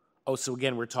 Oh, so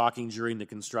again, we're talking during the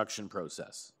construction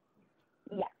process.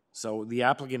 Yes. So the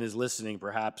applicant is listening.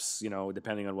 Perhaps,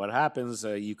 depending on what happens,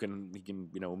 he can,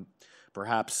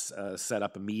 perhaps set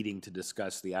up a meeting to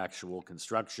discuss the actual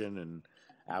construction and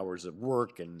hours of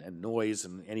work and noise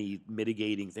and any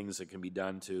mitigating things that can be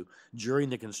done during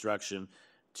the construction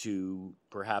to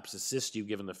perhaps assist you,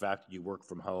 given the fact that you work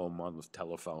from home on the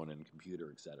telephone and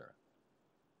computer, et cetera.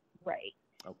 Right.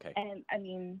 Okay. And I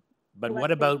mean, but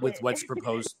what about with what's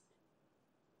proposed?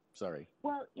 Sorry.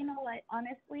 Well, you know what?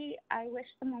 Honestly, I wish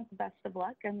them all the best of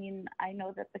luck. I mean, I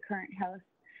know that the current house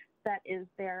that is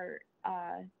there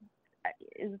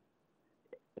is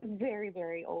very,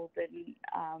 very old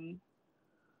and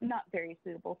not very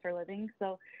suitable for living.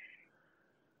 So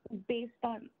based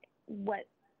on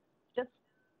just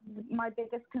my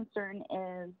biggest concern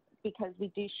is because we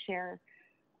do share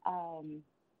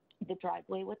the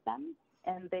driveway with them,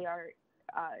 and they are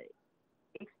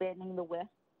expanding the width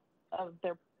of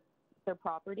their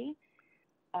property,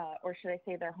 or should I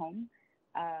say their home.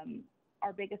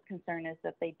 Our biggest concern is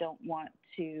that they don't want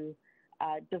to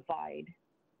divide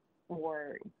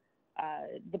or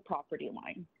the property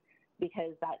line,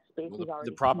 because that space is already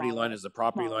the property small, line is the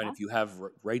property line. enough. If you have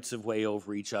rights of way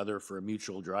over each other for a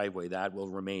mutual driveway, that will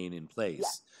remain in place.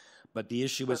 Yes. But the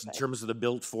issue is, in terms of the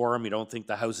built form, you don't think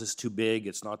the house is too big,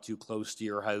 it's not too close to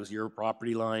your house, your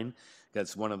property line.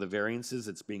 That's one of the variances.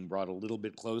 It's being brought a little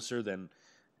bit closer than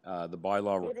the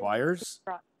bylaw requires.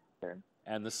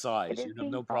 And the size. You have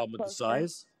no problem with the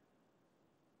size?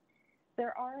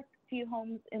 There are a few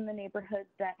homes in the neighborhood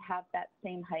that have that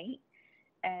same height,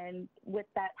 and with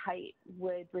that height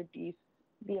would reduce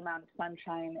the amount of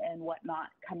sunshine and whatnot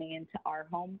coming into our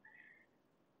home.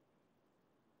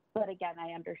 But again,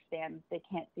 I understand they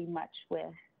can't do much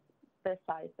with the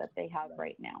size that they have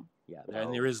right now. Yeah,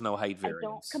 and there is no height variance. I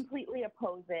don't completely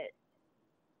oppose it.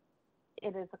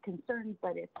 It is a concern,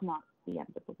 but it's not the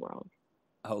end of the world.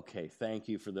 Okay, thank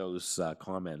you for those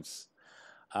comments.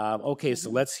 Okay,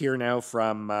 so let's hear now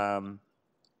from,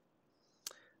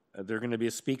 they're going to be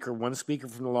one speaker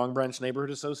from the Long Branch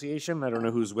Neighborhood Association. I don't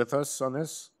know who's with us on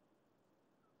this.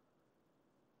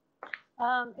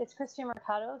 It's Christine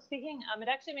Mercado speaking. It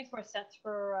actually makes more sense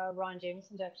for Ron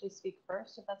Jameson to actually speak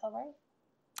first, if that's all right.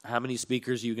 How many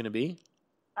speakers are you going to be?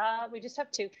 We just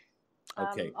have two.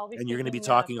 Okay, and you're going to be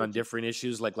talking on different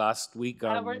issues like last week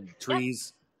on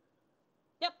trees?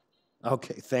 Yep.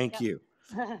 Okay, thank you.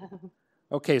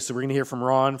 Okay, so we're going to hear from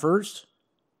Ron first.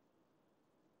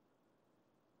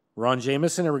 Ron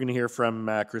Jameson, or we're going to hear from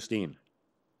Christine?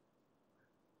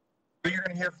 You're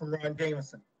going to hear from Ron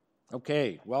Jameson.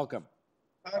 Okay, welcome.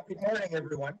 Good morning,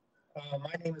 everyone.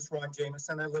 My name is Ron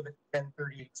Jameson. I live at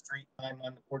 1038th Street. I'm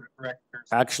on the board of directors.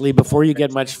 Actually, before you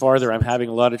get much farther, I'm having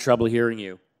a lot of trouble hearing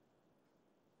you.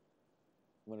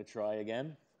 Want to try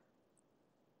again?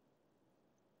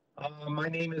 My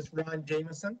name is Ron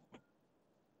Jameson.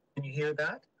 Can you hear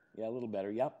that? Yeah, a little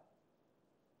better. Yep.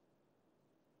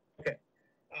 Okay.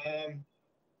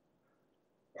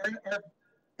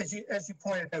 As you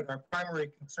pointed out, our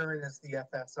primary concern is the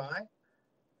FSI.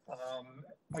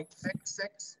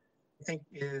 0.66, I think,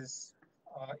 is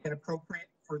inappropriate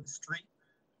for the street.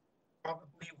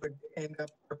 Probably would end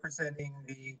up representing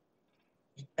the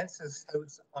densest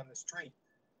house on the street,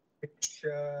 which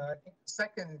I think the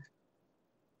second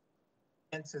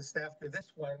densest after this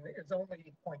one is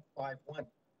only 0.51.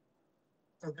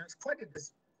 So there's quite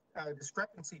a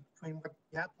discrepancy between what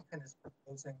the applicant is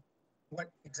proposing and what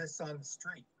exists on the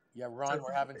street. Yeah, Ron, so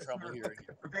we're having trouble hearing you.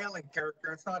 The prevailing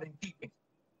character, it's not in keeping.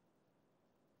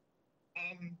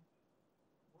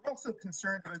 We're also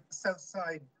concerned with the south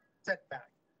side setback.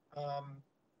 I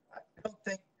don't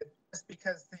think that just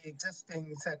because the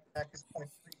existing setback is 0.3.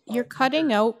 You're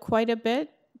cutting out quite a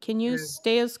bit. can you Is-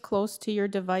 stay as close to your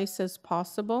device as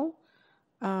possible?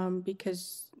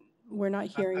 Because we're not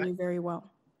hearing you very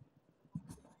well.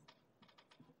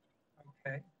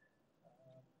 Okay.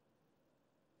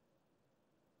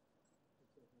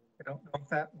 I don't know if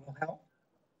that will help.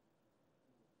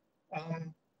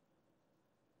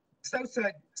 South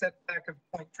side setback of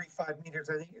 0.35 meters,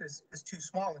 I think is too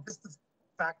small. And just the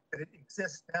fact that it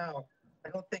exists now, I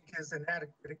don't think is an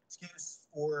adequate excuse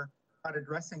for not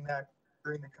addressing that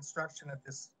during the construction of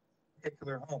this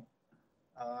particular home.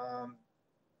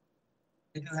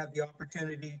 We do have the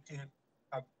opportunity to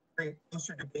bring it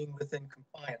closer to being within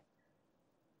compliance.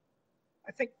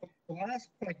 I think the last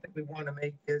point that we want to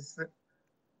make is that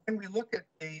when we look at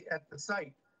the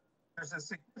site, there's a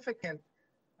significant,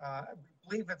 I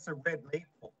believe it's a red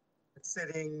maple that's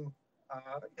sitting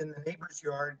in the neighbor's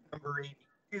yard, number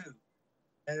 82.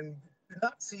 And do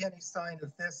not see any sign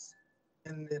of this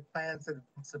in the plans that have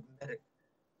been submitted.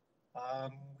 We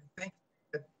think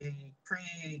that the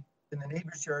tree in the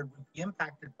neighbor's yard would be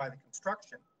impacted by the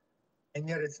construction, and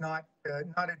yet it's not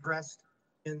addressed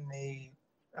in the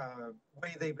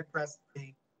way they've addressed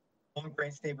the Long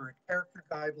Branch neighborhood character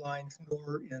guidelines,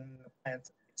 nor in the plans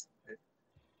that they submitted.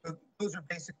 So those are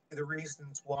basically the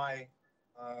reasons why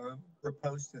we're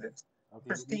opposed to this. Okay.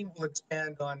 Christine will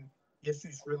expand on the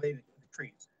issues related to the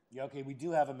trees. Yeah, okay, we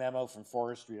do have a memo from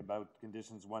forestry about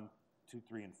conditions 1, 2,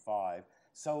 3, and 5.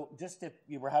 So just if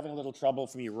you were having a little trouble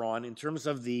from you, Ron, in terms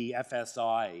of the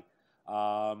FSI,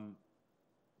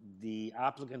 the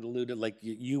applicant alluded, like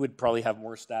you would probably have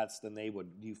more stats than they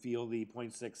would. Do you feel the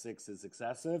 0.66 is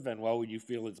excessive, and what would you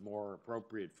feel is more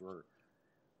appropriate for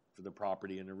the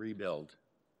property in a rebuild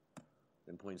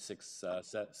than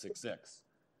 0.666?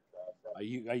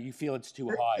 You feel it's too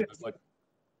high, but what?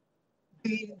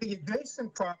 The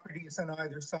adjacent properties on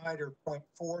either side are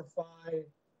 0.45,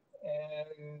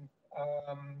 and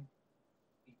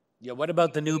yeah, what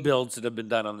about the new builds that have been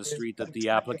done on the street that the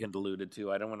applicant alluded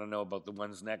to? I don't want to know about the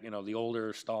ones next, the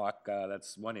older stock,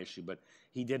 that's one issue, but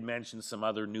he did mention some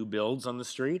other new builds on the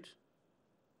street.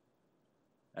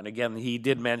 And again, he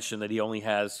did mention that he only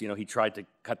has, he tried to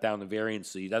cut down the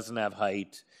variance, so he doesn't have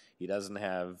height, he doesn't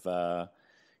have,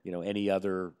 any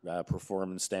other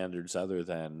performance standards other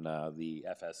than the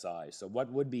FSI. So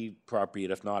what would be appropriate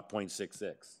if not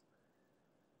 0.66?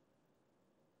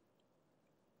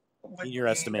 In your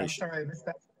estimation. I'm sorry, I missed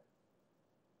that.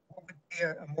 What would be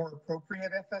a more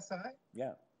appropriate FSI?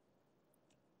 Yeah.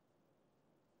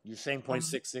 You're saying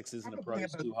 0.66 isn't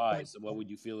appropriate, too high, so what would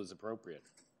you feel is appropriate?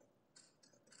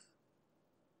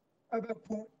 About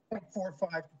 0.45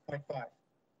 to 0.5.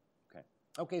 Okay.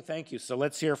 Okay, thank you. So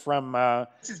let's hear from...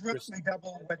 Which is roughly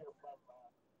double what...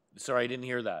 Sorry, I didn't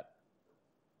hear that.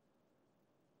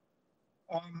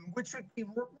 Which would be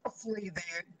roughly the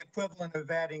equivalent of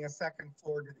adding a second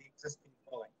floor to the existing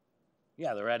dwelling.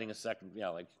 Yeah, they're adding a second,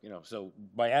 so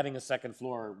by adding a second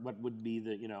floor, what would be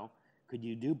the, could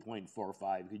you do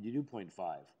 0.45? Could you do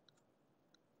 0.5?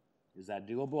 Is that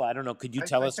doable? I don't know. Could you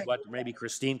tell us what, maybe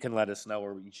Christine can let us know,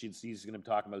 or she's going to be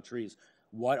talking about trees.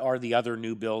 What are the other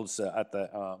new builds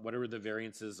what are the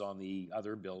variances on the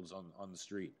other builds on the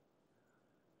street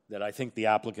that I think the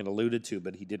applicant alluded to,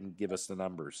 but he didn't give us the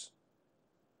numbers?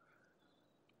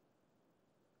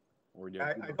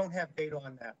 I don't have data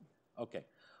on that. Okay.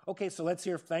 Okay, so let's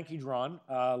hear, thank you, Ron.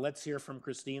 Let's hear from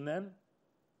Christine then.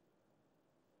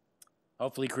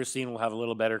 Hopefully Christine will have a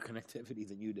little better connectivity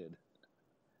than you did.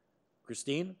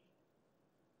 Christine?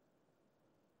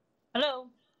 Hello.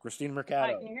 Christine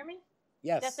Mercado. Hi, can you hear me?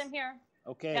 Yes. Yes, I'm here.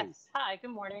 Okay. Yes. Hi, good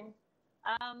morning.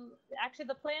 Actually,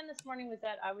 the plan this morning was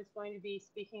that I was going to be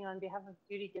speaking on behalf of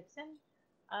Judy Gibson.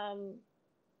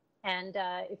 And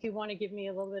if you want to give me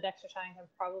a little bit extra time, I can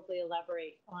probably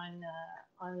elaborate on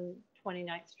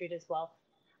 29th Street as well.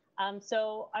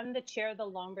 So I'm the chair of the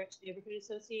Long Branch Neighborhood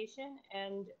Association,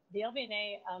 and the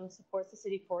LVNA supports the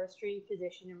city forestry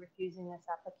position in refusing this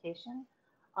application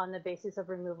on the basis of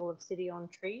removal of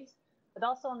city-owned trees, but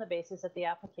also on the basis that the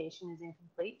application is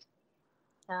incomplete,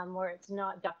 where it's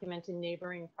not documented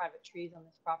neighboring private trees on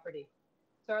this property.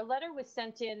 So our letter was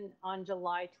sent in on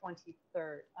July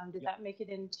 23rd. Did that make it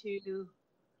into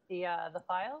the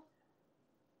file?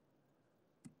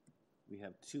 We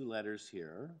have two letters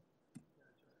here.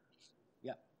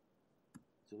 Yeah.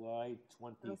 July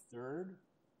 23rd.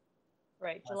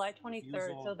 Right, July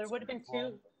 23rd. So there would have been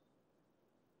two.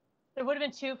 There would have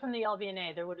been two from the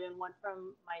LVNA. There would have been one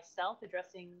from myself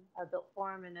addressing a built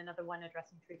form and another one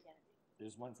addressing tree canopy.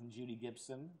 There's one from Judy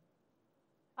Gibson.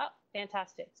 Oh,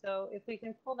 fantastic. So if we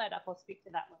can pull that up, I'll speak to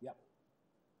that one. Yep.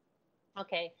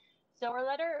 Okay. So our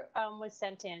letter was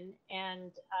sent in,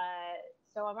 and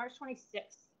so on March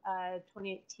 26th,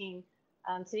 2018,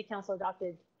 City Council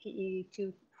adopted PE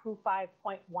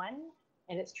 225.1,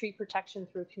 and it's tree protection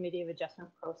through Committee of Adjustment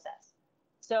process.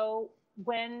 So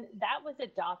when that was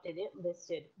adopted, it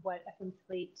listed what a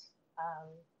complete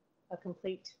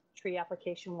tree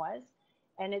application was.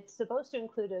 And it's supposed to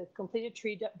include a completed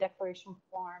tree declaration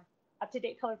form,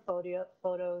 up-to-date color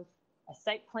photos, a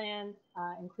site plan,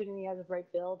 including the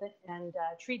as-of-right build, and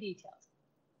tree details.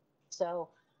 So,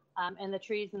 and the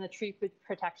trees in the tree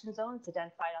protection zones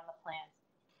identified on the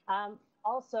plans.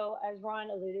 Also, as Ron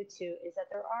alluded to, is that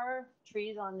there are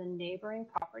trees on the neighboring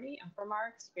property, and from our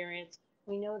experience,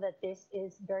 we know that this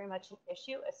is very much an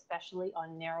issue, especially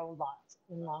on narrow lots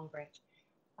in Long Branch.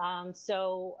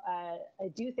 So I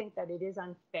do think that it is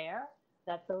unfair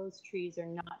that those trees are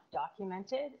not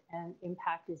documented and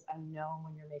impact is unknown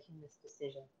when you're making this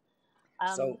decision.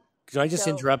 So can I just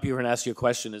interrupt you and ask you a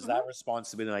question? Is that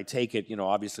responsibility, and I take it, you know,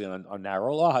 obviously on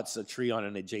narrow lots, a tree on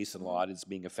an adjacent lot is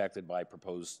being affected by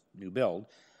proposed new build.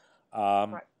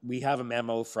 We have a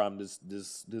memo from do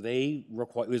they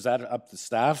require, is that up to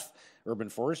staff, urban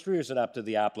forestry, or is it up to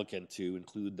the applicant to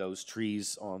include those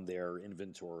trees on their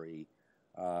inventory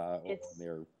or on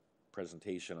their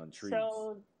presentation on trees?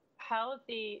 So how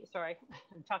the, sorry,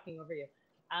 I'm talking over you.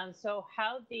 So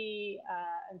how the,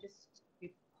 you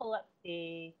pull up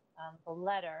the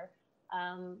letter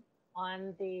on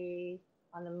the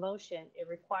motion, it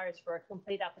requires for a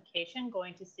complete application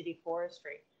going to city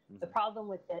forestry. The problem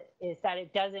with it is that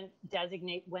it doesn't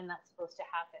designate when that's supposed to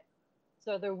happen.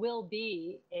 So there will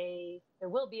be a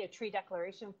tree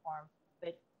declaration form,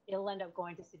 but it'll end up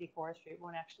going to city forestry. It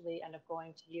won't actually end up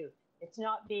going to you. It's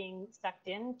not being sucked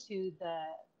into the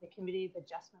Committee of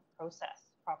Adjustment process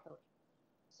properly.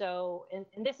 So, and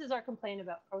this is our complaint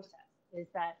about process, is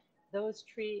that those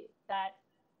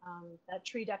that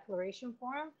tree declaration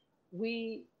form,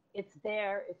 it's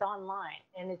there, it's online,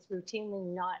 and it's routinely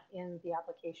not in the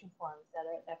application forms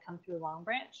that come through Long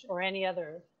Branch or any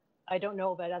other. I don't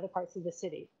know about other parts of the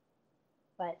city,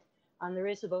 but there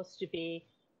is supposed to be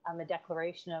a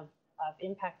declaration of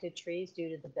impacted trees due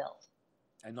to the build.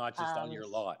 And not just on your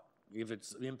lot. If it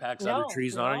impacts other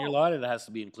trees not on your lot, it has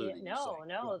to be included.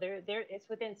 It's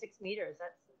within 6 meters.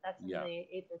 That's in the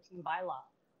 813 bylaw.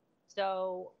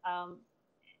 So,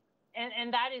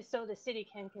 and that is so the city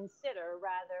can consider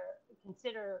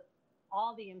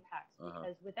all the impacts,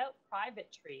 because without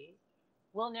private trees,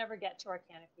 we'll never get to our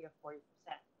canopy of 40%.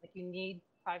 Like, you need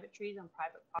private trees on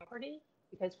private property,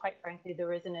 because quite frankly,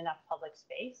 there isn't enough public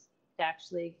space to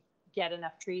actually get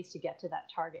enough trees to get to that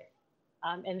target.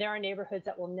 And there are neighborhoods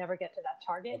that will never get to that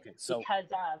target because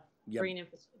of green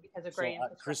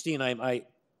infrastructure. Christine,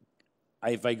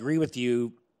 if I agree with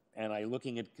you, and I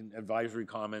looking at advisory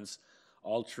comments,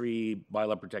 all tree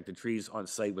bylaw protected trees on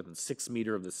site within 6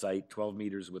 meters of the site, 12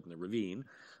 meters within the ravine,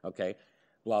 okay,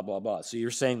 blah, blah, blah. So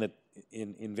you're saying that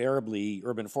invariably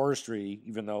urban forestry,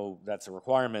 even though that's a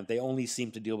requirement, they only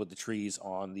seem to deal with the trees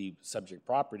on the subject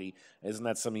property. Isn't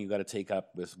that something you've got to take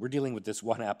up with? We're dealing with this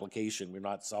one application. We're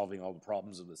not solving all the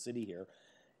problems of the city here.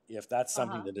 If that's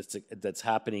something that's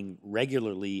happening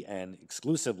regularly and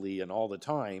exclusively and all the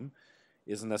time,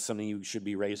 isn't that something you should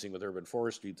be raising with urban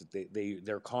forestry, that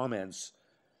their comments,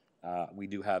 we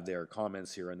do have their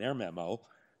comments here in their memo,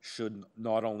 should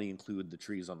not only include the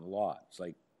trees on the lot? It's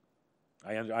like,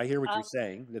 I hear what you're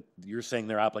saying, that you're saying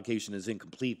their application is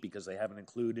incomplete because they haven't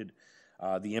included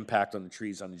the impact on the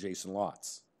trees on adjacent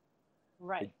lots.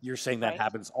 Right. You're saying that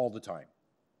happens all the time.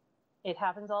 It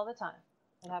happens all the time.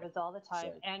 It happens all the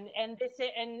time. And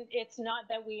it's not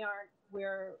that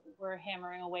we're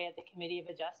hammering away at the Committee of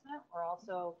Adjustment. We're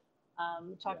also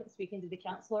speaking to the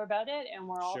councillor about it, and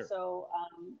we're also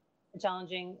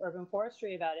challenging urban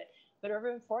forestry about it. But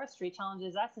urban forestry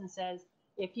challenges us and says,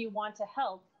 if you want to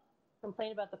help,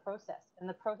 complain about the process. And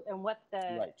what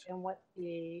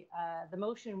the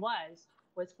motion was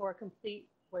for a complete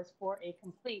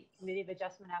Committee of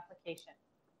Adjustment application.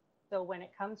 So when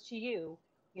it comes to you,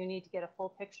 you need to get a full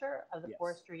picture of the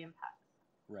forestry impacts.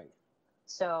 Right.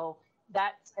 So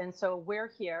we're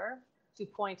here to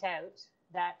point out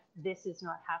that this is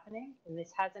not happening, and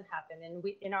this hasn't happened. And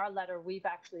in our letter, we've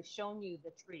actually shown you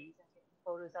the trees and taken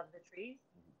photos of the trees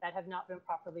that have not been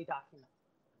properly documented.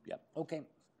 Yep.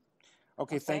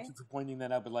 Okay, thank you for pointing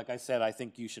that out. But like I said, I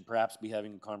think you should perhaps be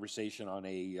having a conversation on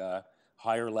a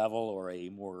higher level or a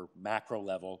more macro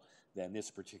level than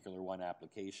this particular one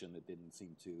application that didn't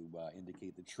seem to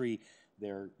indicate the tree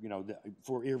there. You know,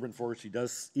 for urban forestry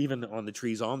does, even on the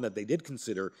trees on that they did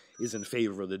consider, is in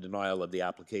favor of the denial of the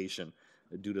application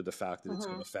due to the fact that it's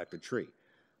going to affect a tree.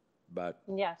 But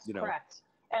yes, correct.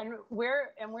 And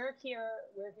we're here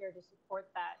to support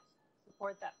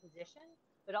that position.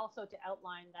 but also to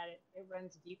outline that it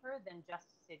runs deeper than just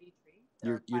city trees.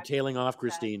 There are You're private tailing off,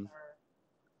 trees that Christine.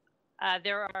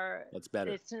 there are. That's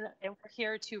better. And we're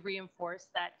here to reinforce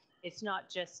that it's not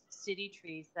just city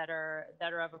trees that are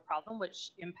of a problem,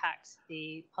 which impacts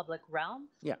the public realm.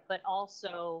 Yeah. But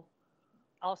also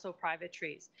private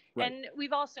trees. Right. And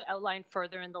we've also outlined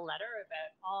further in the letter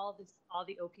about all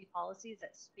the OP policies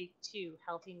that speak to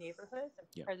healthy neighborhoods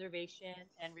and preservation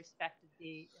and respect of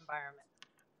the environment.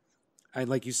 And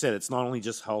like you said, it's not only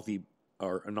just healthy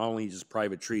or not only just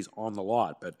private trees on the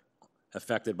lot, but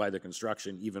affected by the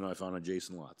construction, even if on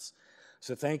adjacent lots.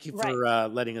 So thank you for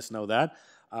letting us know that.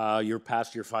 You're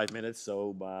past your 5 minutes,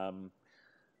 so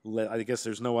I guess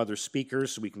there's no other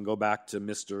speakers, so we can go back to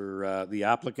Mr. The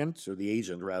applicant, or the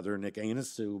agent rather, Nick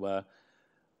Anus, to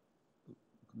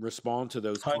respond to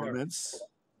those comments,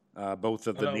 both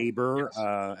of the neighbor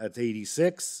at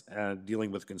 86,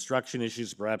 dealing with construction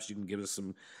issues. Perhaps you can give us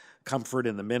some comfort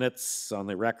in the minutes on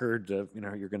the record.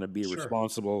 You're going to be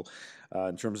responsible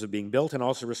in terms of being built, and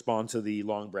also respond to the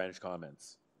Long Branch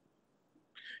comments.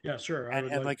 Yeah, sure.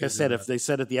 And like I said, if they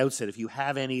said at the outset, if you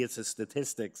have any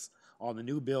statistics on the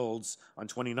new builds on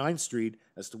 29th Street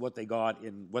as to what they got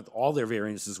in what all their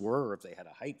variances were, or if they had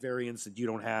a height variance that you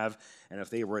don't have, and if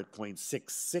they were at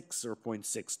 0.66 or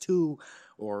 0.62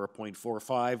 or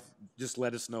 0.45, just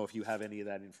let us know if you have any of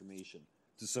that information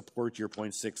to support your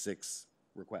 0.66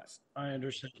 request. I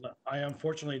understand. I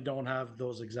unfortunately don't have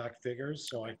those exact figures,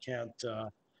 so I can't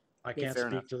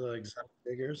speak to the exact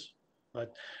figures.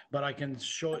 But I can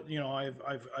show it.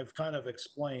 I've kind of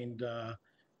explained.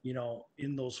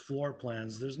 In those floor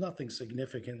plans, there's nothing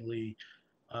significantly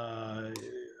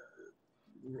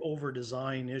over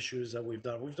design issues that we've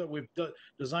done. We've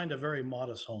designed a very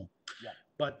modest home. Yeah.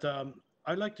 But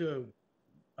I'd like to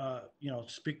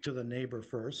speak to the neighbor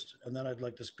first, and then I'd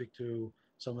like to speak to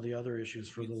some of the other issues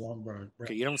for the Long Branch.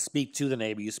 Okay, you don't speak to the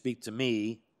neighbor, you speak to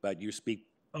me, but you speak.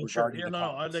 Oh, sure. Yeah,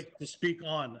 no, I'd like to speak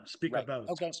about.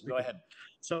 Okay, go ahead.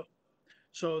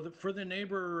 So for the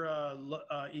neighbor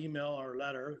email or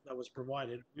letter that was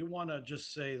provided, we want to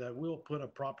just say that we'll put a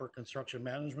proper construction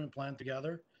management plan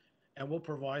together, and we'll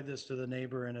provide this to the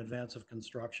neighbor in advance of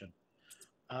construction.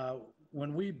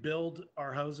 When we build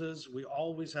our houses, we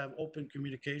always have open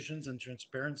communications and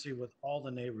transparency with all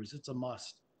the neighbors. It's a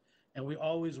must. And we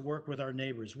always work with our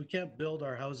neighbors. We can't build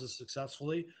our houses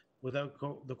successfully without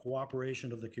the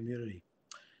cooperation of the community.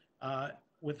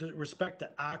 With respect to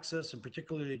access, and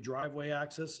particularly driveway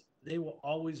access, they will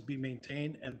always be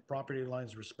maintained and property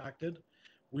lines respected.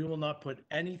 We will not put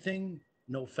anything,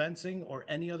 no fencing or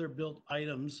any other built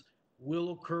items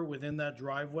will occur within that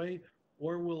driveway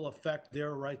or will affect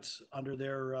their rights under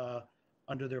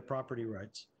their property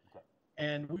rights. Okay.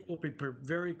 And we will be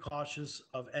very cautious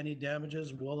of any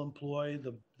damages. We'll employ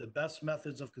the best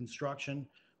methods of construction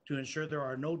to ensure there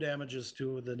are no damages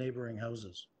to the neighboring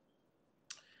houses.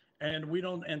 And we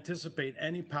don't anticipate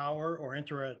any power or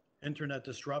internet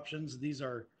disruptions. These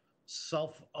are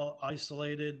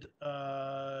self-isolated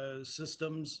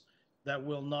systems that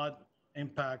will not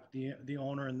impact the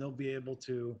owner, and they'll be able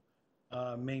to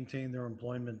maintain their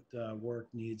employment work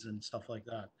needs and stuff like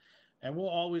that. And we'll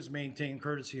always maintain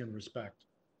courtesy and respect.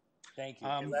 Thank you.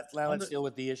 Let's deal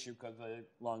with the issue of the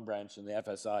Long Branch and the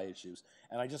FSI issues.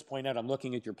 And I just point out, I'm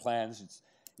looking at your plans. It's,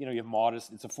 you have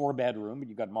modest, it's a 4-bedroom, but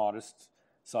you've got modest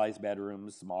size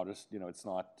bedrooms, modest, it's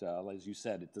not, as you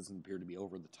said, it doesn't appear to be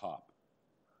over the top.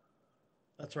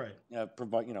 That's right. On a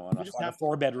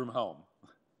 4-bedroom home.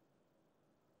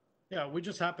 Yeah, we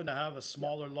just happen to have a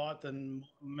smaller lot than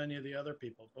many of the other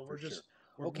people, but we're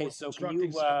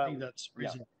constructing something that's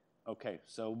reasonable. Yeah. Okay,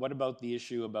 so what about the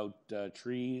issue about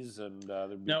trees and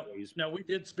Now, we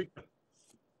did speak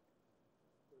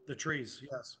the trees,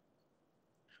 yes.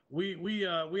 We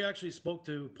actually spoke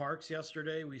to Parks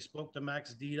yesterday. We spoke to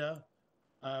Max Dita.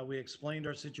 We explained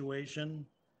our situation.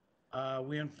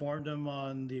 We informed him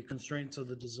on the constraints of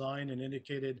the design and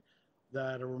indicated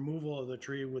that a removal of the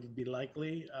tree would be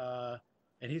likely.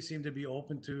 And he seemed to be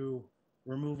open to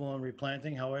removal and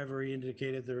replanting. However, he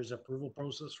indicated there is an approval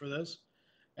process for this.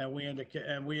 And we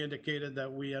indicated that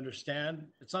we understand.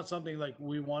 It's not something like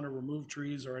we want to remove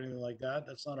trees or anything like that.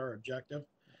 That's not our objective.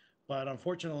 But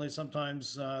unfortunately,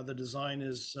 sometimes the design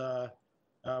is,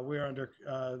 we're under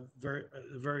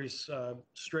very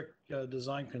strict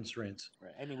design constraints.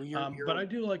 Right. I mean, but I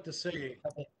do like to say,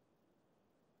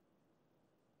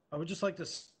 I would just like to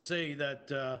say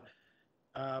that,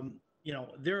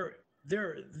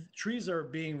 trees are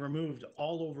being removed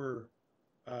all over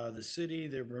the city.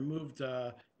 They're removed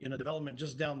in a development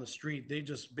just down the street. They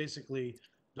just basically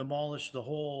demolished the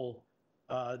whole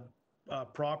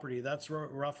property. That's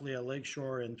roughly a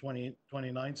lakeshore in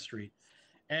 29th Street.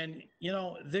 And, you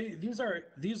know, these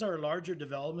are larger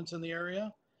developments in the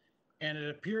area. And it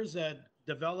appears that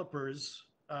developers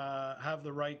have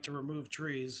the right to remove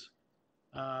trees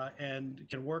and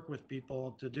can work with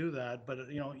people to do that. But,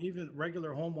 you know, even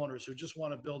regular homeowners who just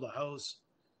want to build a house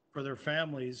for their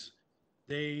families,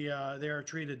 they are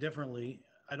treated differently.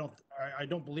 I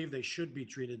don't believe they should be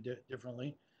treated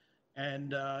differently.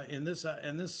 And in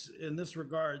this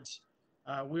regards,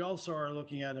 we also are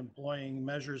looking at employing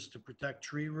measures to protect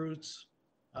tree roots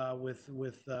with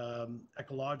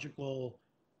ecological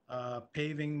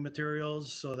paving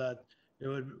materials, so that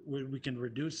we can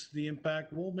reduce the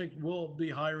impact. We'll be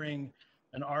hiring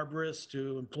an arborist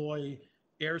to employ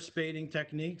air spading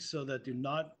techniques so that do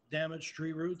not damage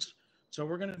tree roots. So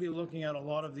we're going to be looking at a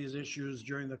lot of these issues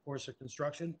during the course of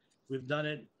construction. We've done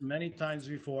it many times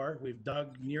before. We've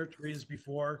dug near trees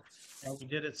before, and we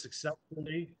did it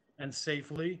successfully and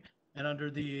safely, and under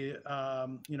the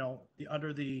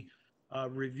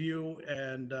review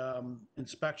and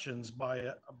inspections by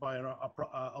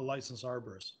a licensed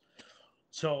arborist.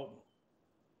 So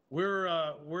we're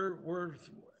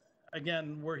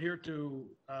here to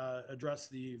address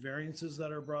the variances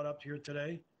that are brought up here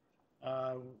today.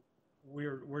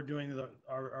 We're doing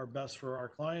our best for our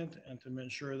client and to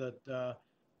ensure that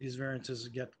these variances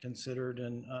get considered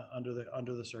and under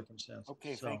the circumstances.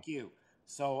 Okay, thank you.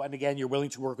 So, and again, you're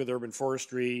willing to work with urban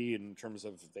forestry in terms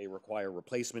of if they require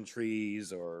replacement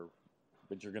trees,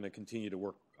 but you're going to continue to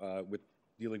work with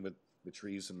dealing with the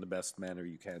trees in the best manner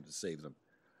you can to save them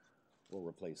or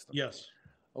replace them. Yes.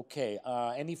 Okay,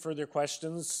 any further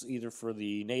questions, either for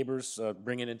the neighbors?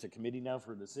 Bring it into committee now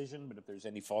for a decision, but if there's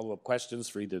any follow-up questions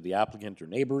for either the applicant or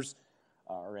neighbors,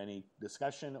 or any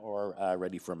discussion, or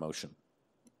ready for a motion.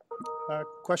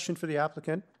 Question for the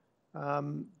applicant.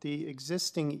 The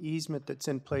existing easement that's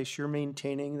in place, you're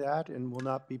maintaining that and will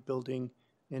not be building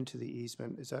into the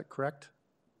easement. Is that correct?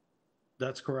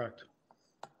 That's correct.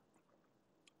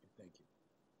 Thank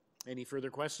you. Any further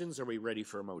questions? Are we ready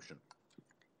for a motion?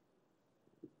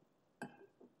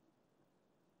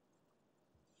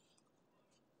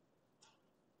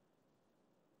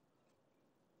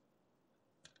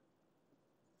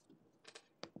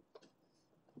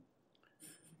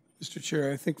 Mr.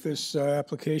 Chair, I think this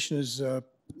application is sort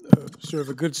of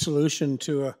a good solution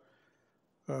to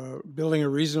building a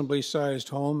reasonably sized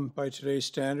home by today's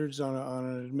standards on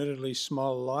an admittedly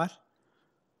small lot.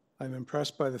 I'm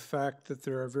impressed by the fact that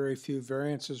there are very few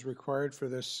variances required for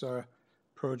this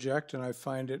project, and I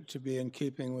find it to be in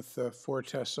keeping with the 4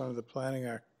 tests under the Planning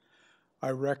Act.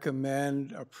 I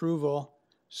recommend approval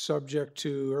subject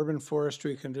to urban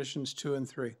forestry conditions 2 and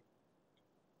 3.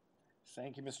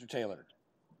 Thank you, Mr. Taylor.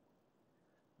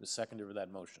 The seconder of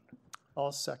that motion.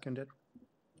 I'll second it.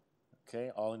 Okay,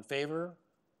 all in favor?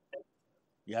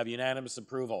 You have unanimous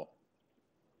approval.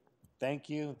 Thank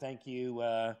you,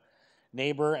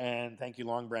 neighbor, and thank you,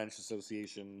 Long Branch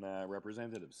Association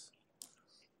representatives.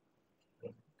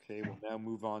 Okay, we'll now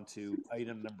move on to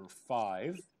item number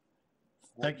 5.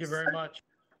 Thank you very much.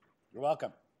 You're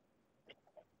welcome.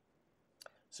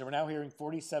 So we're now hearing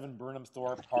 47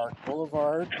 Burnhamthorpe Park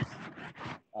Boulevard.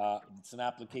 It's an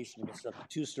application to construct a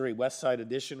 2-story west side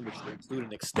addition, which will include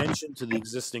an extension to the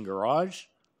existing garage.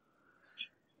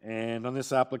 And on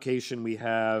this application, we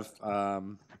have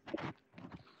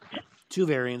 2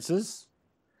 variances.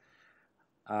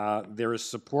 There is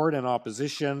support and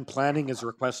opposition. Planning is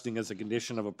requesting as a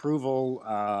condition of approval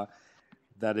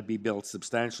that it be built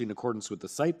substantially in accordance with the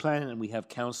site plan, and we have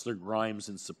Councillor Grimes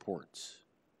in support.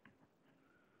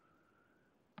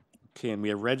 Okay, and we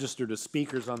have registered as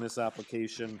speakers on this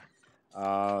application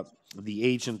the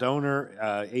agent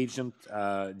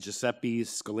Giuseppe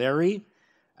Scoleri,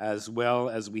 as well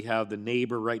as we have the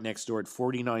neighbor right next door at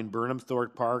 49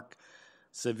 Burnhamthorpe Park,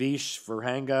 Savish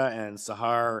Verhanga and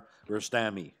Sahar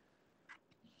Rostami.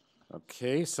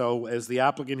 Okay, so as the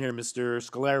applicant here, Mr.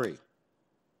 Scoleri.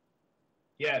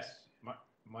 Yes,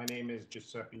 my name is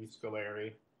Giuseppe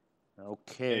Scoleri.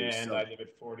 Okay. And I live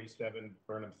at 47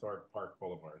 Burnhamthorpe Park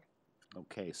Boulevard.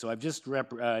 Okay, so I've just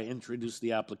introduced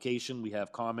the application. We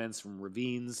have comments from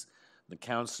Ravines, the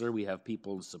councillor. We have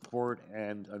people in support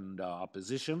and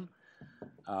opposition.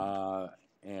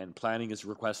 And planning is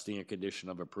requesting a condition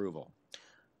of approval.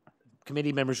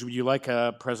 Committee members, would you like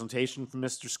a presentation from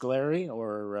Mr. Scoleri,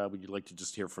 or would you like to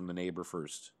just hear from the neighbor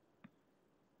first?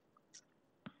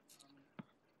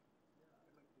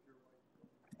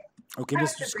 Okay,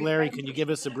 Mr. Scoleri, can you give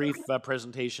us a brief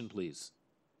presentation, please?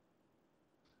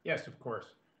 Yes, of course.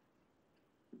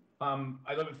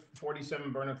 I live at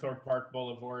 47 Burnhamthorpe Park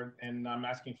Boulevard, and I'm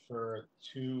asking for a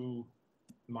 2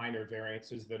 minor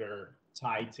variances that are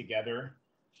tied together.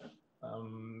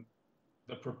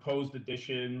 The proposed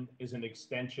addition is an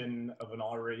extension of an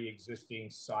already existing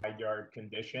side yard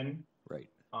condition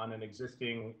on an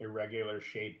existing irregular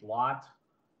shaped lot.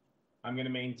 I'm going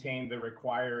to maintain the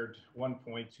required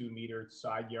 1.2 meter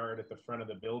side yard at the front of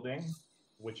the building,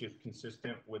 which is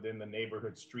consistent within the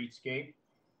neighborhood streetscape.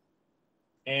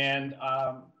 And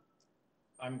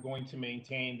I'm going to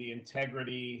maintain the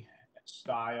integrity,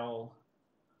 style,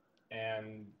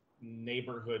 and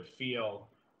neighborhood feel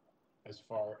as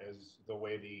far as the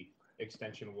way the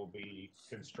extension will be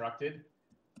constructed.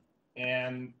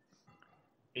 And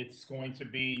it's going to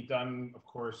be done, of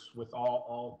course, with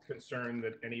all concern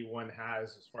that anyone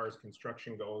has as far as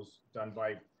construction goes, done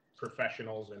by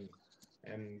professionals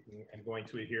and going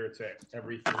to adhere to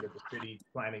everything that the city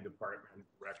planning department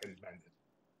recommended.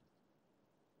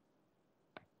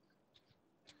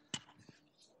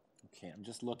 Okay, I'm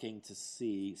just looking to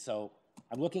see. So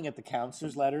I'm looking at the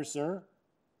counselor's letter, sir.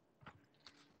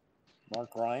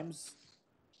 Mark Rhymes.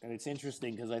 And it's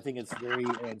interesting because I think it's very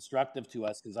instructive to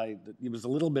us because it was a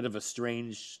little bit of a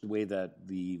strange way that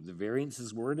the variance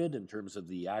is worded in terms of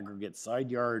the aggregate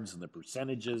side yards and the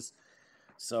percentages.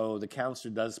 So the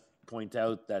counselor does point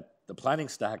out that the planning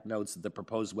stack notes that the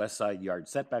proposed west side yard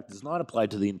setback does not apply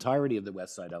to the entirety of the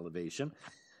west side elevation,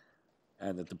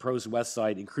 and that the proposed west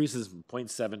side increases from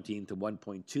 0.17 to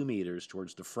 1.2 meters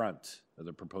towards the front of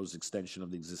the proposed extension of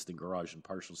the existing garage and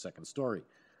partial second story.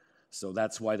 So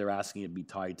that's why they're asking it to be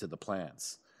tied to the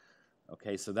plans.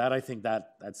 Okay, so that I think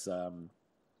that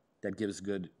gives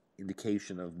good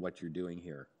indication of what you're doing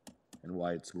here and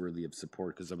why it's worthy of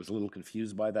support, because I was a little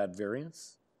confused by that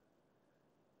variance.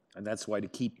 And that's why, to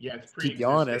keep you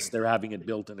honest, they're having it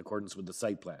built in accordance with the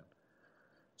site plan.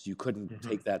 So you couldn't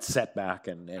take that setback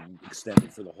and extend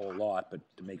it for the whole lot, but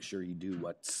to make sure you do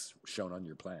what's shown on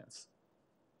your plans.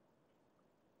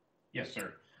 Yes,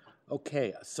 sir.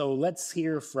 Okay, so let's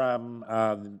hear from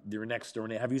your next door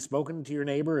neighbor. Have you spoken to your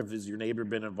neighbor? Has your neighbor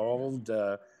been involved?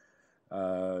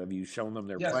 Have you shown them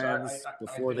their plans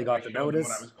before they got the notice?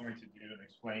 What I was going to do and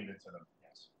explained it to them,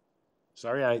 yes.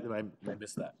 Sorry, I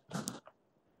missed that.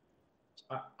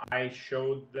 I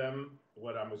showed them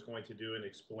what I was going to do and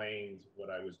explained what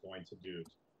I was going to do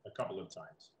a couple of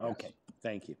times. Okay,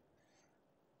 thank you.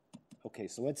 Okay,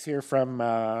 so let's hear from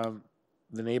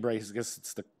the neighbor. I guess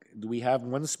it's do we have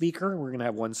one speaker? We're going to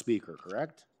have one speaker,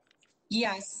 correct?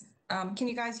 Yes. Can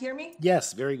you guys hear me?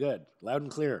 Yes, very good. Loud and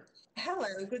clear.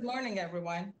 Hello. Good morning,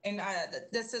 everyone. And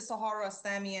this is Sahara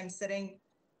Astami. I'm sitting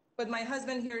with my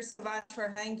husband here, Savat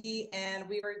Farhangi, and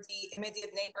we were the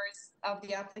immediate neighbors of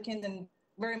the applicant, and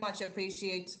very much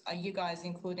appreciate you guys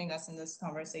including us in this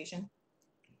conversation.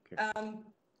 Okay.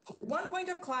 One point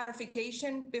of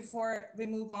clarification before we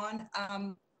move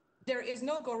on. There is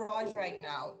no garage right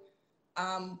now.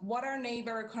 What our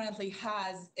neighbor currently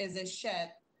has is a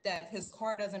shed that his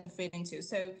car doesn't fit into.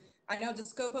 So I know the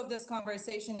scope of this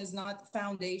conversation is not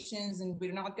foundations, and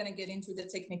we're not going to get into the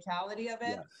technicality of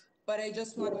it, but I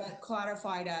just want to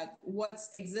clarify that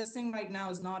what's existing right now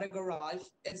is not a garage.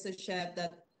 It's a shed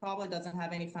that probably doesn't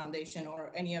have any foundation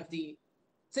or any of the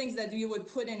things that you would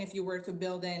put in if you were to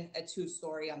build in a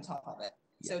two-story on top of it.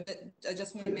 So I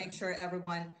just want to make sure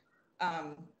everyone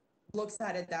looks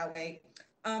at it that way.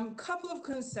 Couple of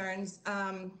concerns.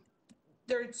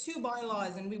 There are two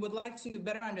bylaws, and we would like to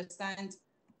better understand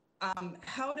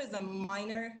how does a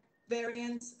minor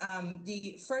variance.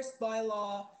 The first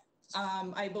bylaw,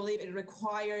 I believe it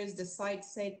requires the side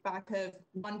setback of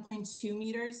 1.2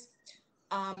 meters.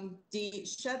 The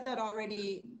shed that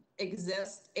already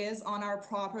exists is on our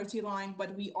property line,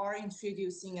 but we are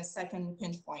introducing a second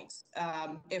pinch point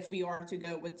if we are to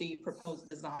go with the proposed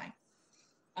design.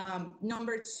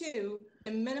 Number two,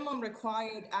 the minimum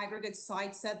required aggregate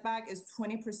side setback is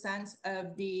 20%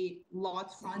 of the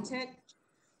lot frontage.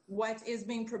 What is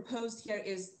being proposed here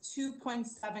is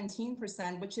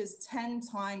 2.17%, which is 10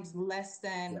 times less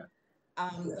than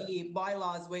the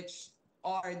bylaws, which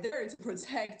are there to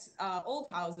protect old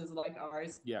houses like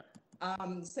ours.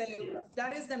 So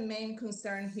that is the main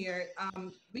concern here.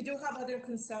 We do have other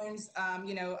concerns.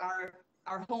 You know,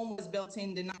 our home was built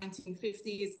in the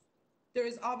 1950s. There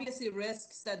is obviously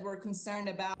risks that we're concerned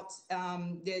about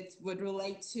that would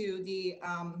relate to the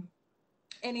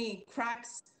any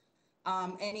cracks,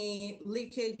 any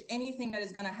leakage, anything that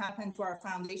is going to happen to our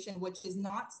foundation, which is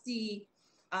not the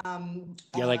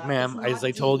like, ma'am, as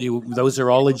I told you, those are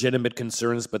all legitimate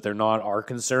concerns, but they're not our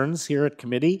concerns here at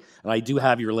committee. And I do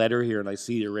have your letter here, and I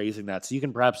see you're raising that. So you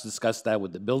can perhaps discuss that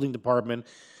with the building department,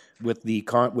 with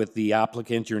the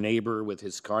applicant, your neighbor, with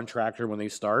his contractor when they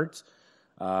start.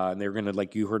 And they're going to,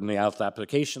 like you heard in the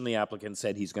application, the applicant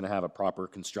said he's going to have a proper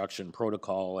construction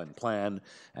protocol and plan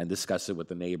and discuss it with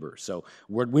the neighbor. So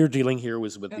what we're dealing here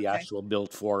was with the actual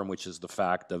built form, which is the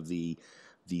fact of the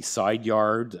side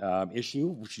yard issue,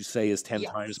 which you say is 10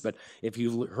 times. But if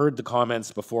you heard the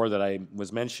comments before that I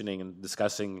was mentioning and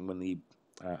discussing when the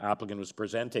applicant was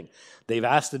presenting, they've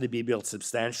asked it to be built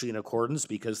substantially in accordance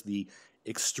because the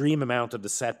extreme amount of the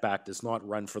setback does not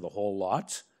run for the whole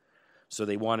lot. So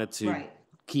they wanted to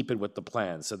keep it with the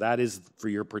plan. So that is for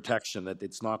your protection, that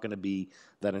it's not going to be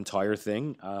that entire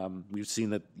thing. We've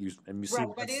seen that, and you've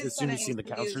seen, as soon as you've seen the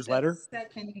councillor's letter.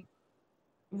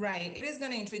 Right, it is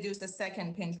going to introduce the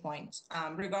second pinch point,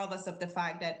 regardless of the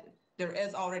fact that there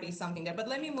is already something there. But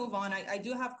let me move on. I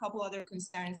do have a couple other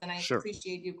concerns, and I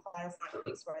appreciate you clarifying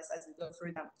these for us as we go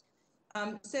through them.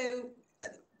 So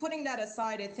putting that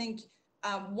aside, I think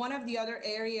one of the other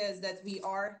areas that we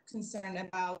are concerned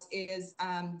about is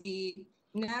the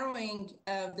narrowing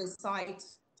of the site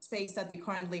space that we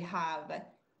currently have.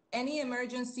 Any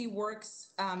emergency works,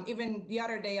 even the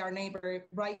other day, our neighbor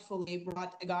rightfully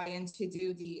brought a guy in to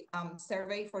do the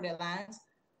survey for the land.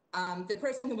 The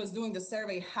person who was doing the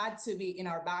survey had to be in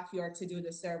our backyard to do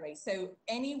the survey. So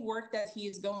any work that he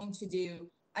is going to do,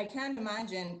 I can't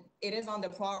imagine it is on the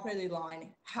property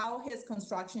line, how his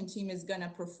construction team is going to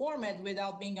perform it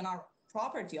without being on our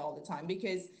property all the time,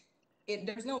 because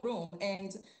there's no room.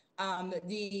 And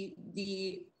the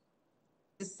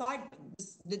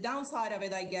downside of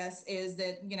it, I guess, is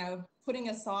that, you know, putting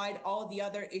aside all the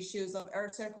other issues of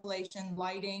air circulation,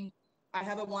 lighting, I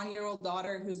have a 1-year-old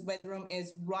daughter whose bedroom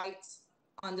is right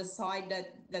on the side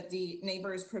that the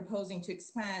neighbor is proposing to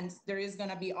expand. There is going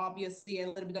to be obviously a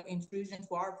little bit of intrusion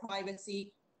to our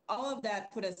privacy. All of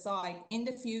that put aside, in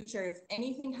the future, if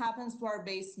anything happens to our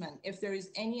basement, if there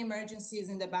is any emergencies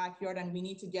in the backyard and we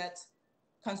need to get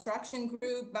construction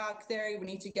crew back there, we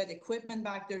need to get equipment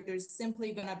back there, there's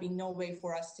simply going to be no way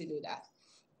for us to do that.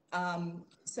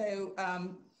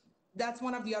 That's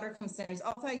one of the other concerns.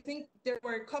 Also, I think there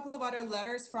were a couple of other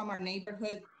letters from our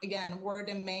neighborhood, again, we're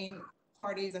the main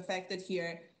parties affected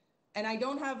here. And I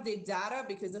don't have the data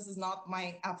because this is not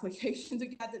my application to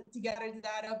gather the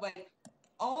data, but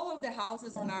all of the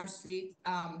houses on our street,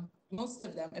 most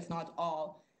of them, if not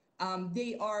all,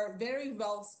 they are very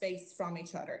well spaced from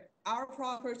each other. Our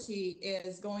property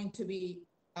is going to be,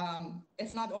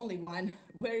 if not only one,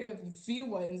 very few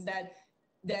ones that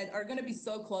are going to be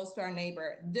so close to our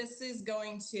neighbor. This is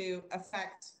going to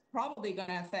probably going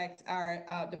to affect our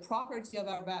the property of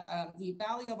our the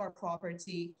value of our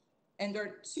property. And there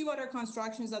are 2 other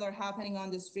constructions that are happening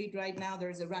on the street right now.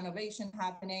 There's a renovation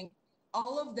happening.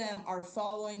 All of them are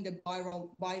following the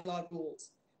bylaw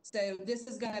rules. So this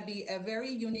is going to be a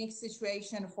very unique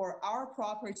situation for our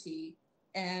property.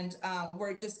 And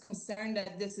we're just concerned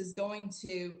that this is going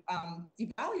to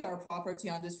devalue our property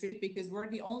on the street because we're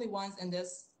the only ones in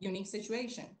this unique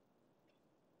situation.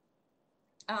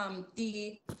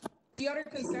 The other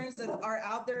concerns that are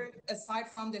out there, aside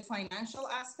from the financial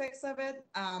aspects of it,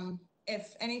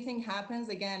 if anything happens,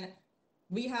 again,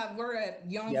 we're a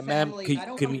young family.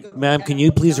 Ma'am, can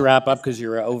you please wrap up because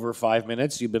you're over 5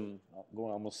 minutes? You've been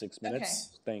going almost 6 minutes.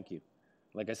 Okay. Thank you.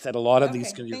 Like I said, a lot of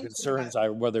these your concerns,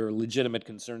 whether legitimate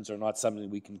concerns or not, something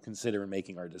we can consider in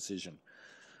making our decision.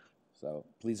 So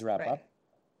please wrap up.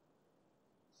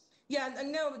 Yeah,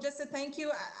 no, just a thank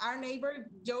you. Our neighbor,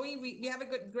 Joey, we have a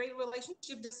great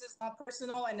relationship. This is not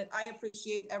personal, and I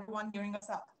appreciate everyone hearing us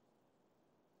out.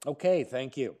 Okay,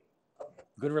 thank you.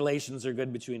 Good relations are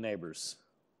good between neighbors.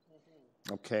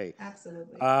 Okay.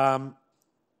 Absolutely.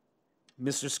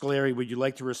 Mr. Scolari, would you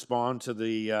like to respond to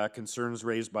the concerns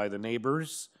raised by the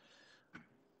neighbors?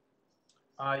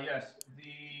 Yes,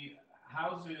 the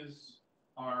houses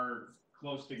are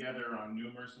close together on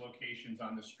numerous locations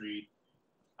on the street.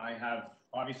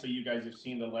 Obviously you guys have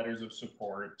seen the letters of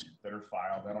support that are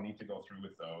filed. I don't need to go through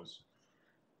with those.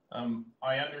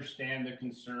 I understand the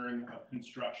concern of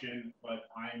construction, but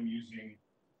I'm using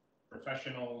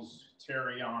professionals,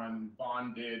 Terrion,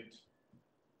 bonded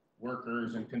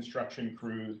workers and construction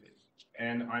crews,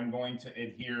 and I'm going to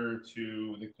adhere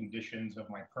to the conditions of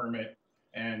my permit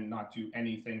and not do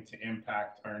anything to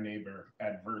impact our neighbor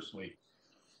adversely.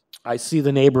 I see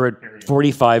the neighbor at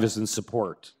 45 is in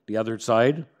support. The other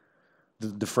side,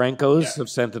 the Francos have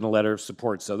sent in a letter of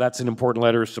support. So that's an important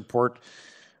letter of support.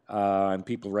 And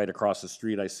people right across the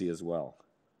street I see as well.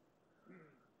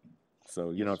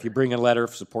 So, you know, if you bring a letter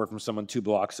of support from someone 2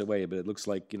 blocks away, but it looks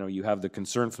like, you know, you have the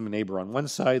concern from the neighbor on one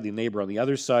side, the neighbor on the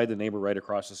other side, the neighbor right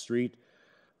across the street.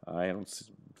 I don't see,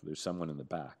 there's someone in the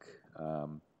back.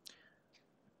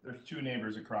 There's two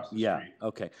neighbors across the Yeah, street.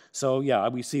 okay. So, yeah,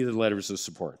 we see the letters of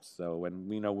support. So, and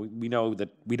we know that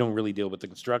we don't really deal with the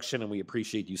construction, and we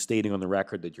appreciate you stating on the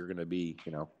record that you're going to be,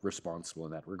 responsible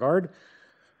in that regard.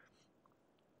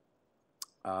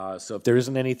 So if there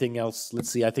isn't anything else, let's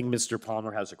see, I think Mr.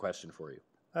 Palmer has a question for you.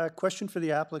 Question for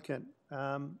the applicant.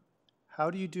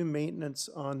 How do you do maintenance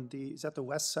on is that the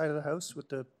west side of the house with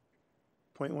the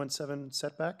 0.17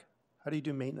 setback? How do you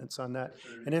do maintenance on that?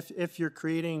 And if you're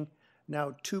creating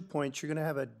now 2 points, you're going to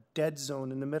have a dead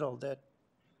zone in the middle that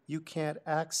you can't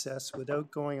access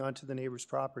without going onto the neighbor's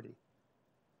property.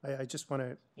 I just want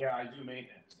to... Yeah, I do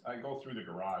maintenance. I go through the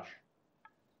garage.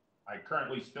 I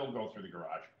currently still go through the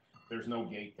garage. There's no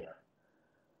gate there.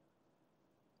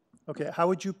 Okay, how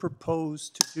would you propose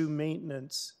to do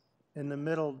maintenance in the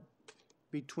middle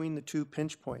between the 2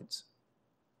 pinch points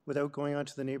without going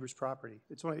onto the neighbor's property?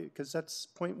 It's only because that's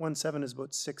 0.17 is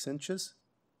about 6 inches.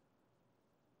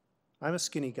 I'm a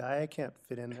skinny guy. I can't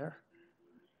fit in there.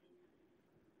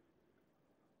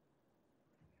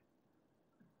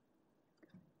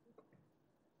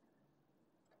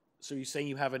 So you're saying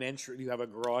you have an entry, you have a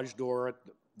garage door at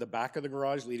the back of the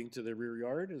garage leading to the rear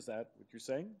yard? Is that what you're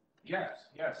saying? Yes,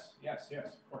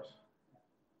 of course.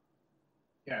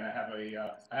 Yeah, and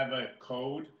I have a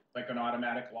code, like an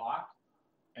automatic lock,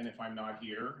 and if I'm not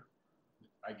here,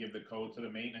 I give the code to the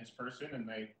maintenance person, and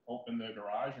they open the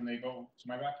garage, and they go to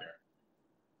my backyard.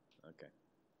 Okay.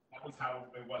 That was how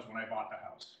it was when I bought the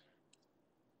house.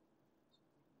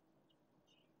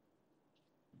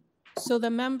 So the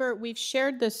member, we've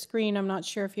shared the screen, I'm not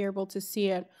sure if you're able to see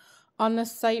it. On the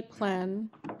site plan,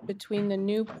 between the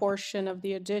new portion of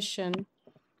the addition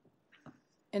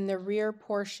and the rear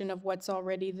portion of what's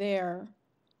already there,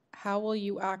 how will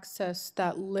you access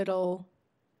that little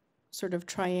sort of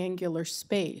triangular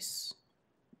space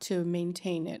to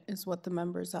maintain it, is what the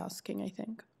member's asking, I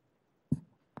think.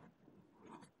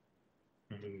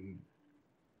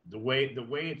 The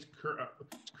way it's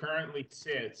currently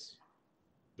sits,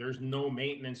 there's no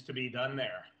maintenance to be done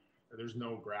there. There's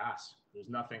no grass. There's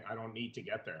nothing. I don't need to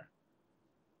get there.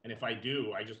 And if I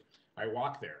do, I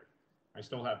walk there. I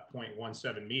still have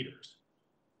 0.17 meters.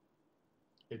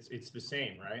 It's the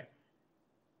same, right?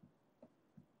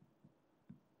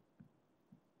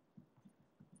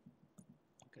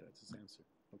 Okay, that's his answer.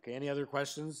 Okay, any other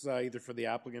questions, either for the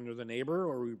applicant or the neighbor,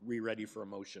 or are we ready for a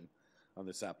motion on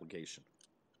this application?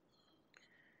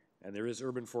 And there is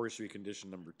urban forestry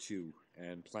condition number 2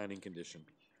 and planning condition.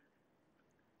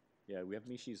 Yeah, we have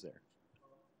Mishi's there.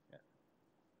 Yeah.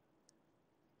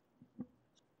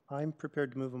 I'm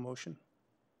prepared to move a motion.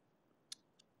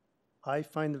 I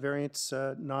find the variance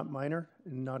not minor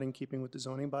and not in keeping with the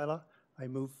zoning bylaw. I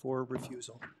move for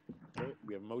refusal. Okay,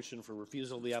 we have a motion for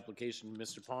refusal of the application.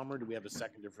 Mr. Palmer, do we have a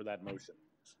seconder for that motion?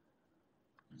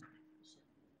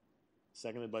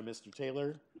 Seconded by Mr.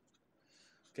 Taylor.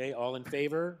 Okay, all in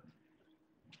favor?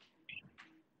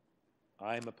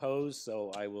 I'm opposed,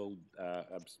 so I will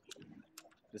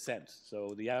dissent.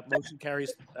 So the motion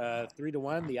carries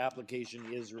 3-1. The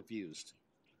application is refused.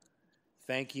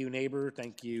 Thank you, neighbor.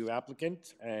 Thank you,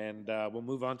 applicant. And we'll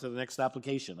move on to the next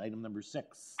application, item number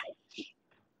 6.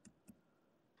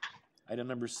 Item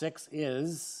number 6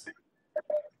 is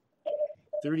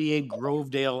 38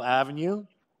 Grovedale Avenue.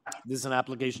 This is an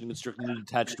application to construct a new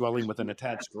detached dwelling with an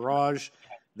attached garage.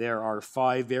 There are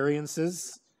 5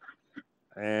 variances.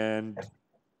 And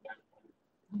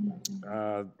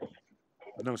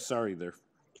no, sorry,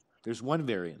 there's 1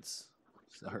 variance.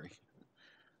 Sorry.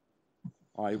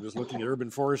 I was looking at urban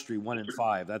forestry 1 and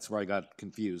 5. That's where I got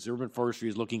confused. Urban forestry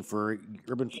is looking for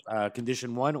urban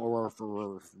condition 1 or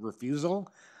for refusal.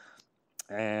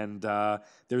 And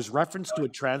there's reference to a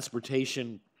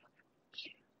transportation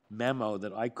memo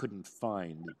that I couldn't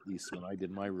find, at least when I did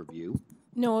my review.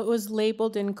 No, it was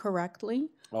labeled incorrectly.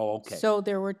 Oh, okay. So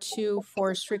there were 2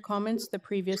 forestry comments, the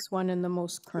previous one and the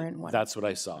most current one. That's what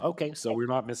I saw. Okay, so we're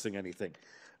not missing anything.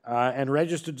 And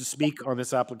registered to speak on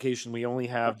this application, we only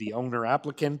have the owner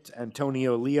applicant,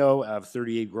 Antonio Leo of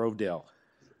 38 Grovedale.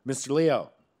 Mr.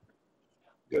 Leo.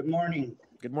 Good morning.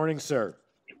 Good morning, sir.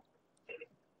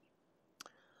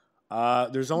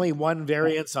 There's only 1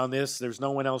 variance on this. There's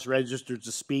no one else registered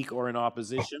to speak or in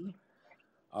opposition.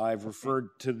 I've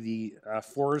referred to the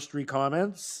forestry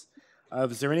comments.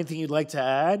 Is there anything you'd like to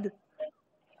add?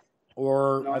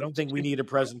 Or I don't think we need a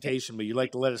presentation, but you'd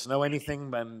like to let us know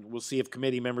anything, and we'll see if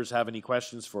committee members have any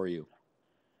questions for you.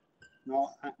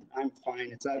 No, I'm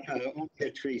fine. It's I won't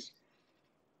get trees.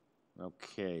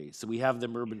 Okay, so we have the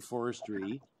urban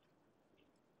forestry.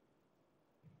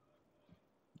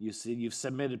 You see, you've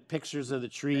submitted pictures of the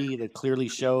tree that clearly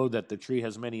show that the tree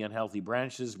has many unhealthy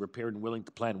branches. Prepared and willing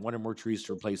to plant one or more trees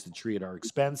to replace the tree at our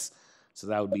expense. So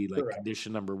that would be like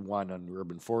condition number 1 on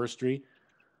urban forestry.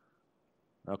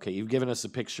 Okay, you've given us a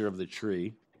picture of the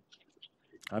tree.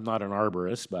 I'm not an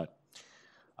arborist, but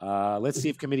let's see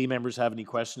if committee members have any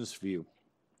questions for you.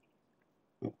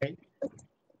 Okay.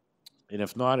 And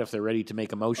if not, if they're ready to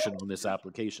make a motion on this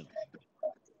application.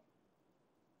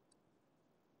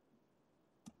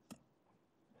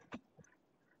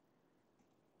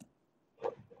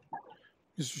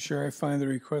 Mr. Chair, I find the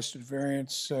requested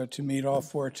variance to meet all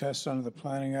 4 tests under the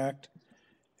Planning Act,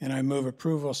 and I move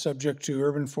approval subject to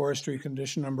urban forestry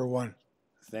condition number 1.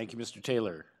 Thank you, Mr.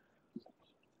 Taylor.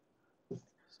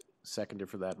 Seconder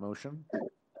for that motion.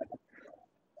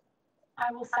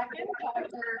 I will second.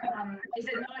 Is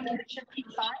it not condition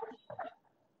 5?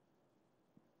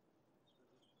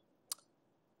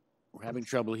 We're having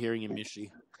trouble hearing you, Mishi.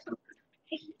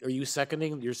 Are you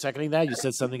seconding? You're seconding that? You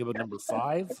said something about number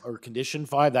 5 or condition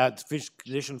 5. That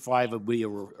condition 5 would be a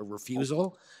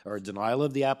refusal or a denial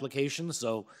of the application.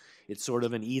 So it's sort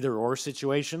of an either or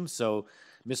situation. So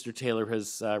Mr. Taylor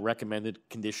has recommended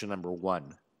condition number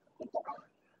 1.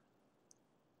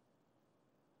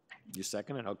 You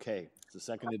second it? Okay. So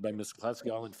seconded by Ms. Kletzky.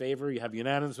 All in favor? You have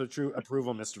unanimous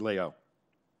approval, Mr. Leo.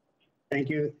 Thank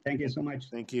you. Thank you so much.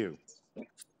 Thank you.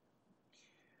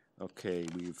 Okay,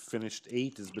 we've finished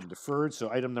 8, has been deferred. So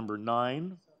item number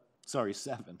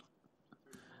 7.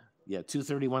 Yeah,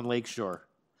 231 Lakeshore.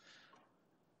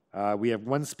 We have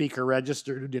 1 speaker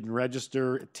registered who didn't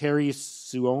register, Terry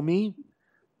Suomi.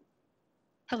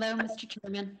 Hello, Mr.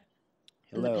 Chairman.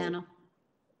 Hello. And the panel.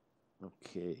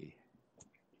 Okay.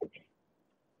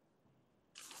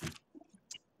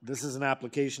 This is an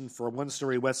application for a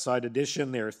 1-story west side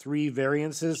addition. There are 3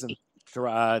 variances, and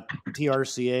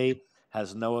TRCA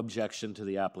has no objection to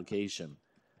the application.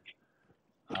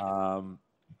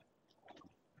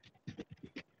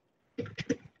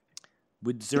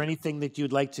 Is there anything that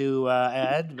you'd like to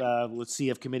add? Let's see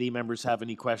if committee members have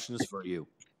any questions for you.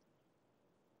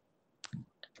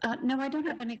 No, I don't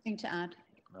have anything to add.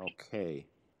 Okay.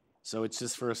 So it's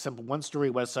just for a simple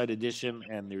 1-story west side addition,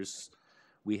 and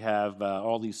we have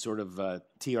all these sort of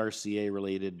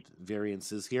TRCA-related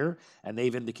variances here, and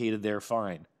they've indicated they're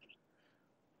fine.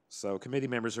 So committee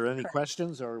members, are there any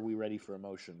questions, or are we ready for a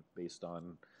motion based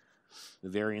on the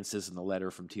variances in the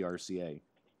letter from TRCA?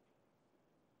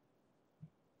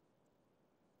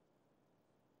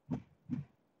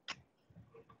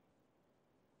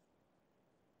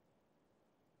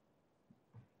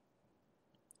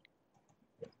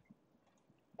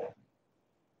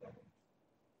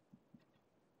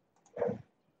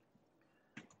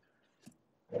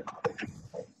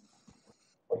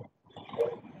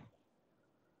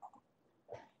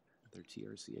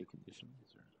 TRCA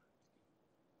conditions? Or?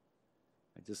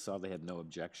 I just saw they had no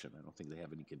objection. I don't think they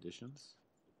have any conditions.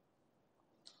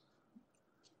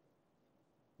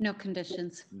 No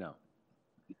conditions. No.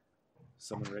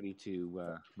 Someone ready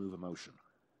to move a motion?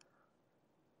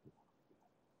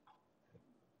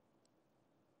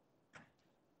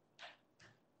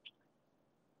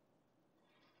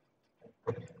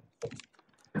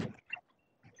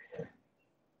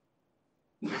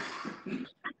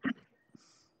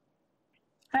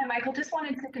 Hi, Michael. Just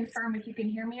wanted to confirm if you can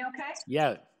hear me okay?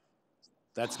 Yeah,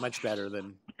 that's much better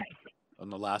than on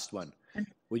the last one.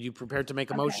 Would you prepare to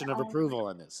make a motion of approval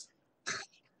on this?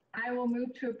 I will move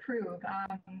to approve.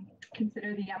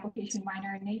 Consider the application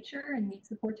minor in nature and meets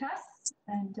the 4 tests.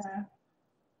 And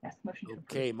yes, motion to approve.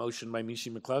 Okay, motion by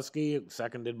Mishi McCluskey,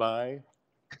 seconded by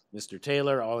Mr.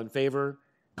 Taylor. All in favor?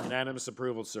 Unanimous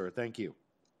approval, sir. Thank you.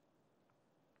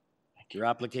 Your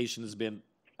application has been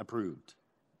approved.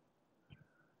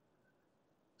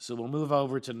 So we'll move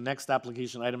over to the next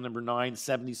application, item number 9,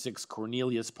 76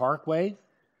 Cornelius Parkway.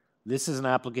 This is an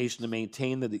application to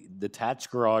maintain the detached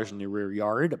garage in the rear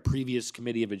yard. A previous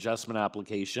committee of adjustment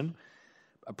application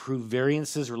approved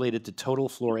variances related to total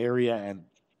floor area and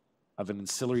of an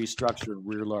ancillary structure and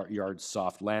rear yard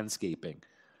soft landscaping.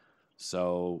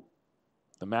 So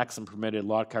the maximum permitted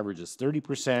lot coverage is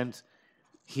 30%.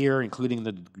 Here, including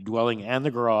the dwelling and the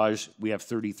garage, we have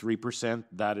 33%.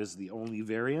 That is the only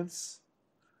variance.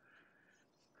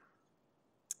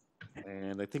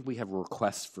 And I think we have a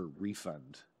request for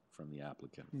refund from the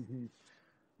applicant. Mm-hmm.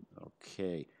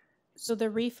 Okay. So the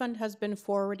refund has been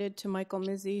forwarded to Michael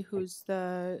Mizzi, who's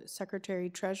the Secretary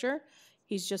Treasurer.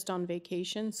 He's just on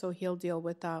vacation, so he'll deal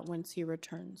with that once he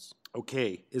returns.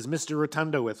 Okay. Is Mr.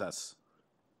 Rotundo with us?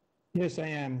 Yes, I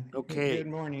am. Okay. Good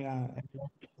morning.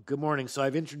 Good morning. So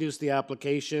I've introduced the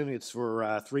application. It's for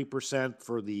 3%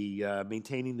 for the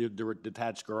maintaining the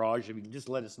detached garage. If you can just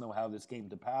let us know how this came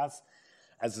to pass.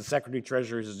 As the Secretary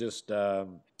Treasurer has just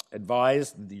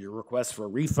advised, the request for a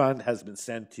refund has been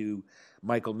sent to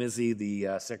Michael Mizzi,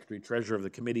 the Secretary Treasurer of the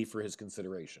committee, for his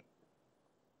consideration.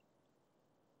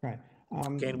 Right.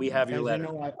 Can we have your as letter?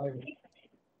 You know,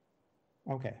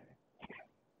 okay.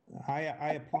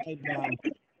 I applied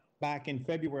back in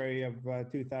February of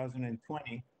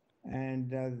 2020,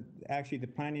 and actually the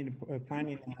planning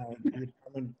department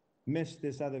missed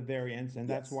this other variance, and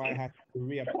that's why I had to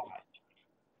reapply.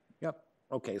 Yep.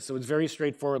 Okay, so it's very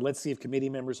straightforward. Let's see if committee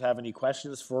members have any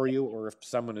questions for you, or if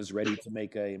someone is ready to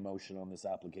make a motion on this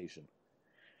application.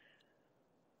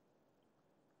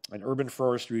 And Urban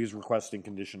Forestry is requesting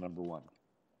condition number 1.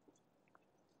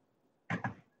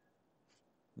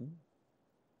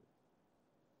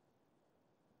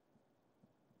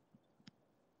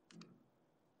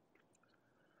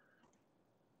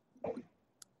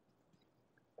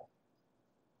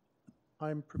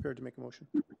 I'm prepared to make a motion.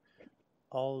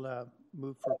 I'll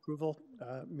move for approval.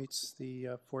 Meets the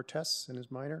 4 tests and is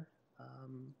minor,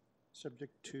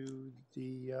 subject to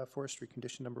the forestry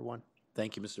condition number 1.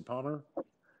 Thank you, Mr. Palmer.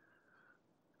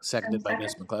 Seconded by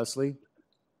Ms. McCluskey.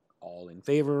 All in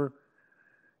favor?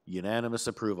 Unanimous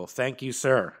approval. Thank you,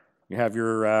 sir. You have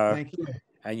your... Thank you.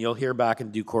 And you'll hear back in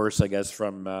due course, I guess,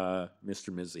 from Mr.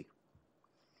 Mizzi.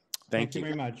 Thank you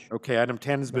very much. Okay, item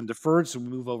 10 has been deferred, so we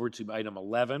move over to item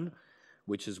 11,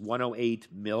 which is 108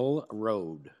 Mill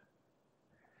Road.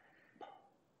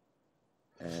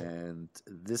 And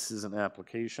this is an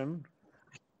application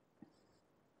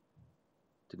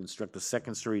to construct a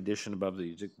second-story addition above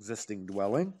the existing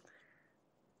dwelling.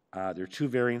 There are 2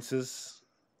 variances,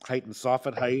 height and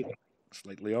soffit height,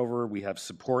 slightly over. We have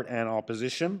support and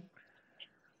opposition.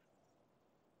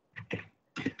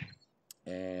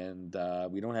 And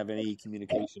we don't have any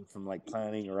communication from like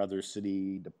planning or other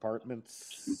city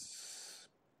departments.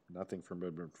 Nothing from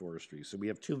urban forestry. So we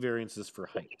have 2 variances for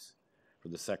height for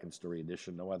the second-story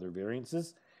addition. No other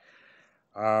variances.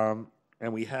 And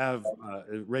we have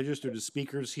registered as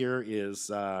speakers here is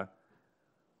Zdravko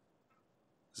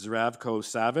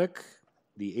Savic,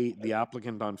 the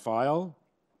applicant on file,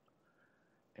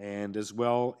 and as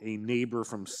well a neighbor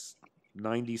from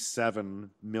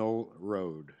 97 Mill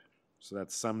Road. So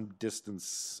that's some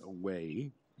distance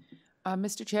away.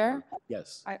 Mr. Chair?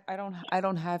 Yes. I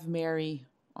don't have Mary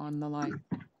on the line.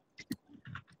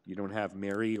 You don't have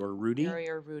Mary or Rudy? Mary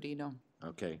or Rudy, no.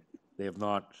 Okay. They have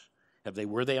not,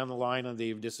 were they on the line and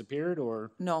they've disappeared,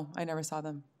 or? No, I never saw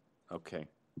them. Okay.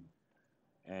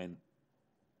 And,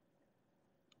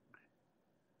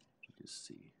 let's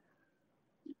see.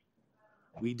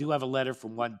 We do have a letter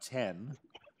from 110.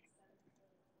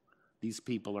 These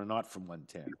people are not from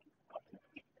 110.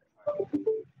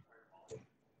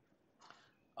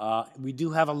 We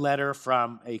do have a letter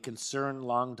from a concerned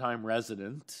longtime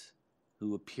resident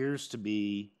who appears to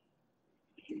be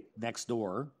next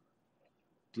door,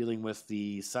 dealing with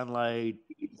the sunlight,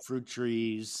 fruit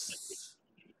trees,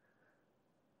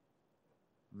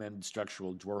 amended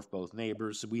structural dwarf both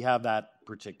neighbors. So we have that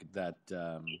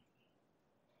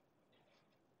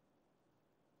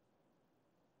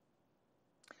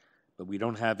but we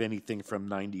don't have anything from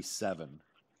 97.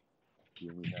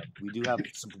 We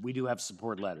do have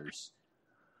support letters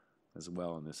as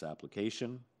well in this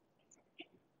application.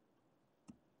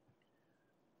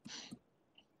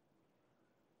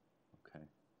 Okay.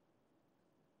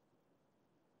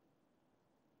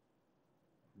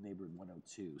 Neighbor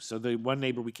 102. So the one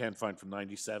neighbor we can't find from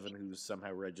 97 who's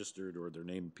somehow registered or their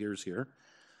name appears here.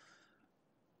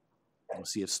 We'll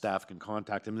see if staff can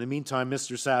contact him. In the meantime,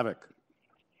 Mr. Savic.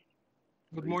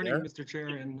 Good morning, Mr. Chair,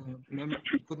 and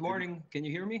good morning. Can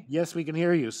you hear me? Yes, we can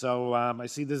hear you. So I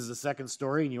see this is a second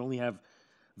story, and you only have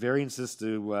variances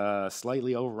to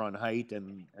slightly over on height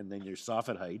and then your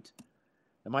soffit height.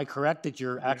 Am I correct that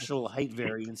your actual height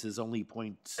variance is only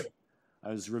I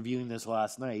was reviewing this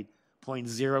last night,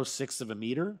 0.06 of a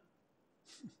meter?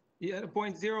 Yeah,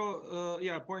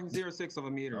 0.06 of a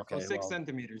meter, Okay, so 6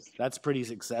 centimeters. That's pretty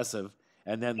excessive.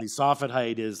 And then the soffit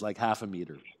height is like half a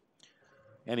meter.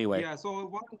 Anyway. Yeah.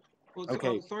 So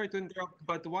okay. Sorry to interrupt,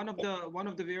 but one of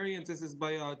the variances is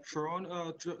by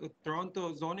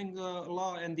Toronto zoning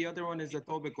law, and the other one is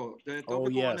Etobicoke. The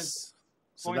Etobicoke one is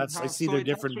so I see they're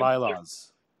different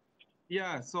bylaws.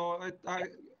 Yeah. So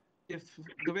if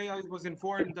the way I was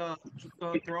informed, the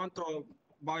Toronto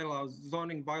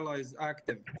zoning bylaw is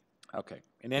active. Okay.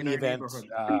 In any event,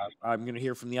 I'm going to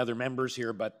hear from the other members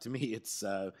here, but to me, it's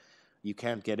you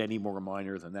can't get any more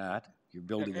minor than that. You're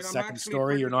building a second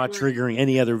story. You're not triggering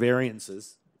any other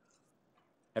variances.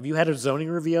 Have you had a zoning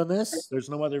review on this? There's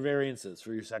no other variances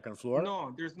for your second floor?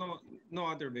 No, there's no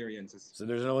other variances. So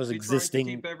there's no We existing...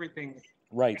 try to keep everything.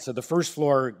 Right, so the first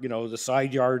floor, you know, the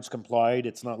side yards complied.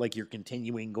 It's not like you're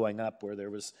continuing going up where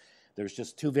there's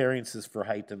just 2 variances for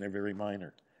height and they're very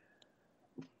minor.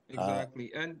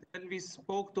 Exactly. And we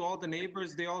spoke to all the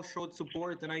neighbors. They all showed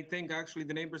support. And I think actually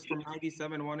the neighbors from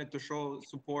 97 wanted to show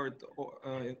support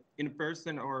in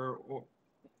person or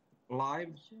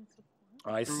live.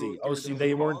 I see. Oh, see,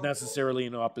 they weren't necessarily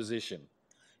in opposition.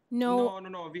 No.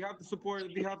 We have the support.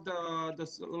 We have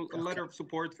the letter of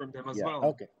support from them as well.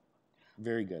 Okay.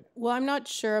 Very good. Well, I'm not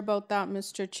sure about that,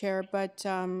 Mr. Chair, but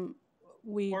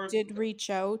we did reach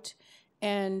out,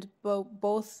 and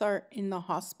both are in the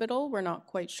hospital. We're not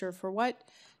quite sure for what,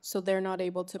 so they're not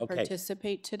able to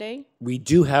participate today. We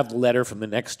do have the letter from the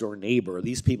next door neighbor.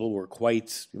 These people were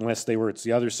quite, unless they were, it's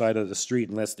the other side of the street,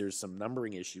 unless there's some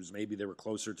numbering issues, maybe they were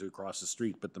closer to across the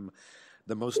street, but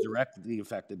the most directly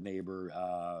affected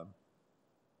neighbor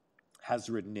has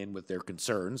written in with their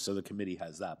concerns, so the committee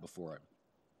has that before it.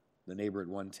 The neighbor at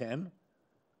 110,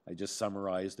 I just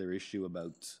summarized their issue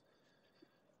about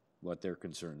what their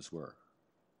concerns were.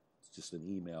 It's just an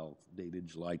email dated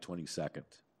July 22nd.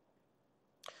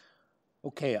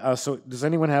 Okay, so does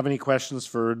anyone have any questions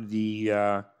for the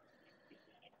Mr.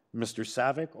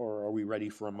 Savick, or are we ready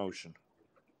for a motion?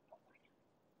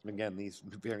 Again, these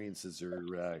variances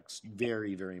are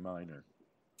very, very minor.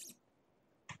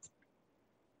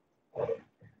 It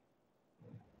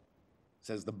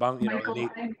says the bunk, you know, Michael,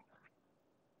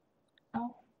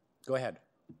 go ahead.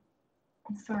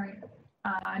 I'm sorry.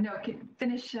 No,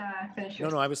 finish.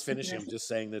 No, I was finishing. I'm just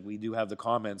saying that we do have the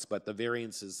comments, but the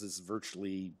variances is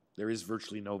virtually, there is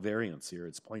virtually no variance here.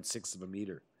 It's 0.6 of a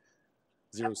meter,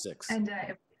 0.6. And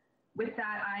with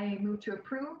that, I move to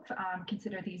approve.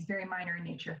 Consider these very minor in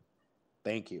nature.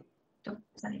 Thank you. Don't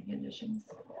set any conditions.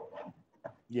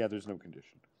 Yeah, there's no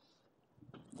condition.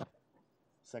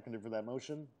 Seconder for that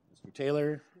motion, Mr.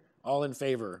 Taylor. All in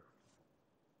favor?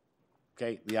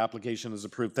 Okay, the application is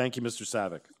approved. Thank you, Mr.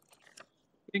 Savick.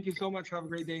 Thank you so much. Have a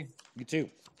great day. You too.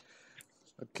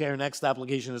 Okay, our next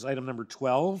application is item number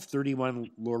 12,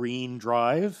 31 Lorene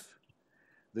Drive.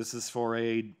 This is for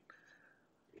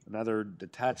another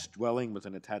detached dwelling with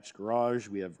an attached garage.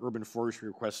 We have Urban Forestry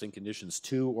requesting conditions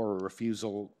 2 or a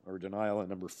refusal or denial at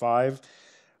number 5.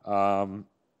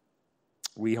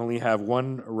 We only have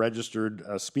one registered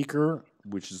speaker,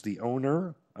 which is the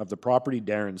owner of the property,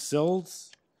 Darren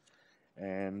Sills.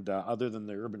 And other than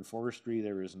the Urban Forestry,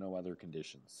 there is no other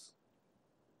conditions.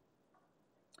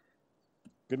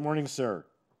 Good morning, sir.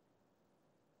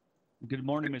 Good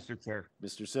morning, Mr. Chair.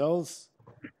 Mr. Sills?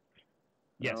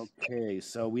 Yes. Okay,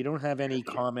 so we don't have any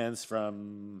comments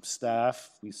from staff.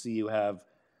 We see you have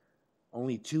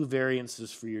only 2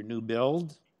 variances for your new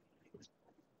build.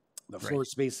 The floor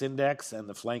space index and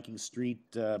the flanking street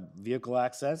vehicle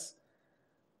access.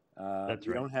 That's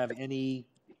we right. don't have any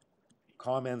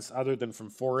comments other than from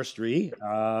forestry.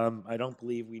 I don't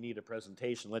believe we need a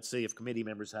presentation. Let's see if committee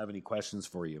members have any questions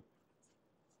for you.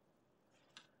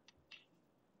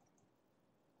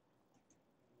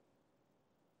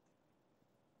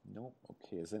 No?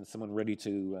 Okay, is then someone ready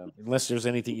to, unless there's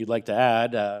anything you'd like to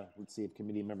add, let's see if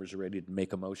committee members are ready to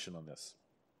make a motion on this.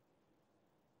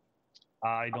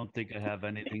 I don't think I have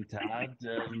anything to add.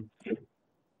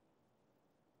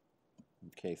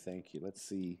 Okay, thank you. Let's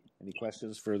see. Any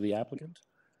questions for the applicant?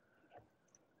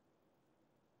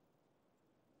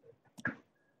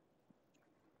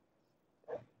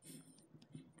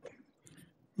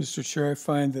 Mr. Chair, I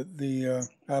find that the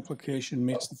application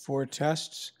meets the 4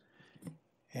 tests,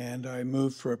 and I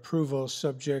move for approval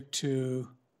subject to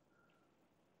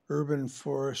urban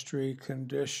forestry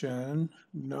condition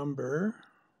number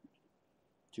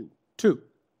 2.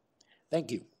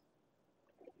 Thank you.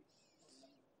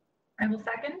 I will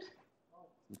second.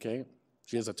 Okay.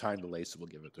 She has a time delay, so we'll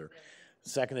give it to her.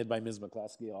 Seconded by Ms.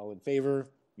 McCluskey. All in favor?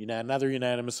 Another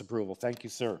unanimous approval. Thank you,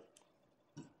 sir.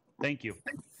 Thank you.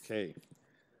 Okay.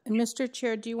 And Mr.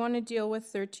 Chair, do you want to deal with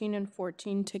 13 and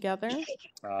 14 together?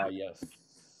 Yes.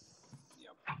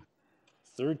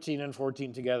 13 and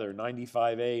 14 together,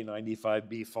 95A,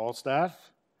 95B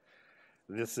Falstaff.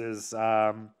 This is,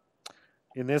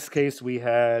 in this case, we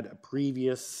had a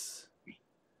previous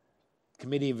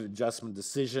Committee of Adjustment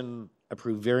decision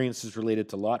approved variances related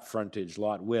to lot frontage,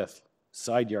 lot width,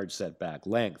 side yard setback,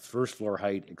 length, first floor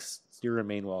height, exterior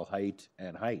main wall height,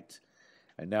 and height.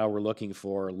 And now we're looking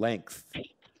for length.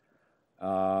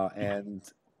 And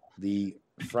the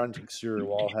front exterior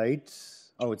wall height.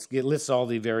 Oh, it lists all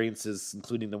the variances,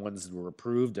 including the ones that were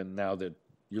approved, and now that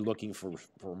you're looking for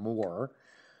more.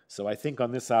 So I think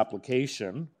on this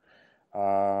application,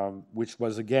 which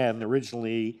was, again,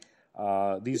 originally,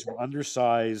 these were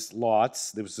undersized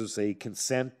lots. This was a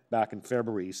consent back in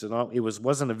February. So now it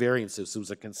wasn't a variance, it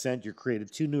was a consent. You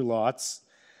created 2 new lots.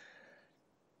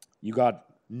 You got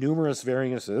numerous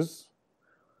variances,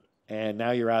 and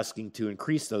now you're asking to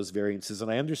increase those variances.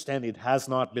 And I understand it has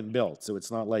not been built, so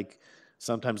it's not like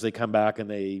sometimes they come back and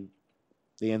they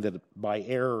ended by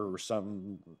error or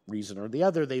some reason or the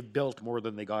other, they've built more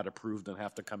than they got approved and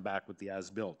have to come back with the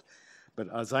as-built. But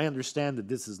as I understand that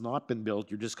this has not been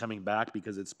built, you're just coming back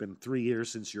because it's been 3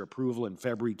 years since your approval in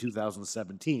February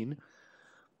 2017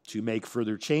 to make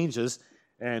further changes.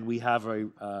 And we have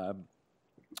a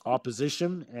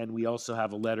opposition, and we also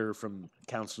have a letter from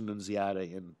Councilor Nunziata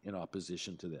in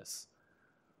opposition to this.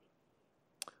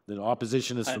 The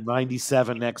opposition is from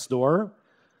 97 next door.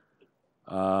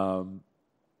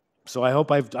 So I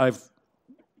hope I've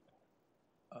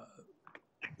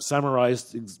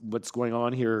summarized what's going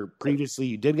on here. Previously,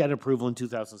 you did get approval in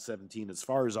 2017. As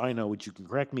far as I know, which you can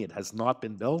correct me, it has not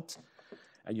been built,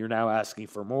 and you're now asking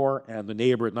for more. And the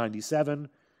neighbor at 97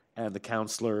 and the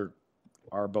councillor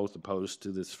are both opposed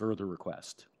to this further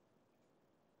request.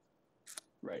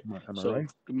 Right. Am I So, right?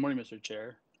 good morning, Mr.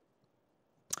 Chair.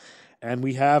 And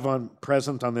we have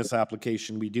present on this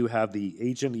application, we do have the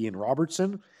agent, Ian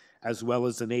Robertson, as well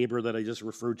as the neighbor that I just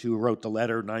referred to who wrote the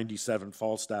letter, 97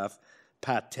 Falstaff,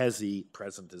 Pat Tezzi,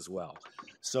 present as well.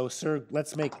 So, sir, why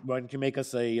don't you make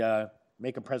us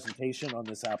make a presentation on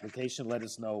this application? Let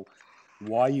us know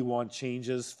why you want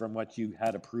changes from what you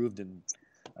had approved, and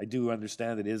I do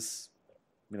understand it is,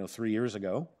 3 years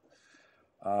ago,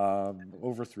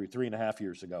 over 3.5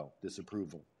 years ago, this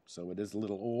approval. So it is a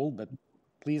little old, but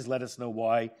please let us know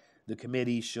why the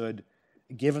committee should,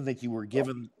 given that you were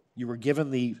given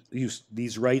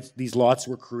these rights, these lots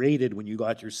were created when you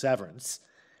got your severance,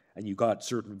 and you got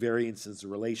certain variances of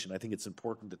relation. I think it's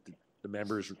important that the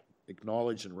members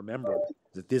acknowledge and remember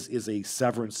that this is a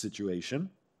severance situation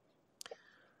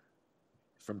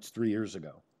from 3 years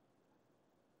ago.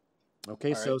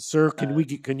 Okay, so sir,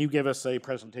 can you give us a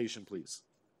presentation, please?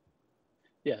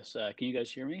 Yes, can you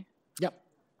guys hear me? Yep.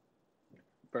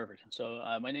 Perfect. So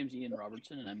my name is Ian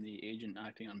Robertson, and I'm the agent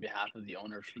acting on behalf of the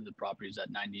owners for the properties at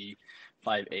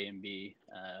 95A and B,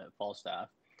 Falstaff.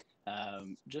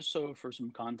 Just so for some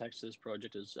context, this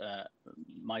project is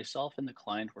myself and the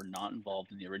client were not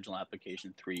involved in the original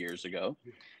application 3 years ago.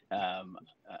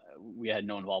 We had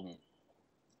no involvement.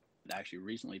 Actually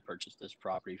recently purchased this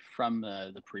property from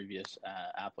the previous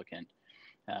applicant,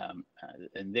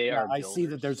 and they are I builders. see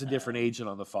that there's a different agent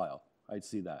on the file. I'd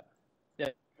see that. Yeah.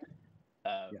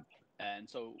 And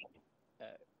so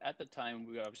at the time,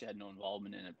 we obviously had no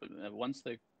involvement in it, but once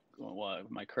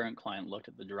my current client looked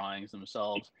at the drawings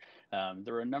themselves,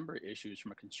 there were a number of issues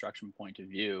from a construction point of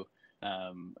view.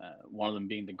 One of them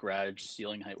being the garage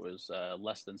ceiling height was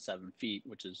less than 7 feet,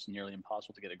 which is nearly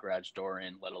impossible to get a garage door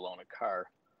in, let alone a car.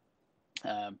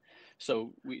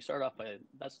 So we start off by,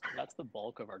 that's the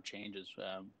bulk of our changes,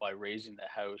 by raising the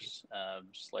house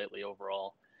slightly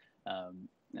overall.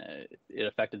 It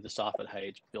affected the soffit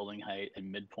height, building height,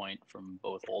 and midpoint from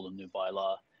both old and new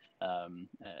bylaw,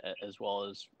 as well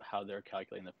as how they're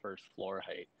calculating the first floor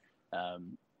height.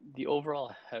 The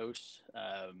overall house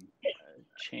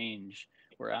change,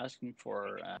 we're asking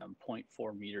for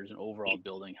 0.4 meters in overall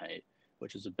building height,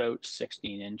 which is about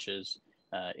 16 inches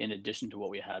in addition to what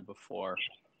we had before.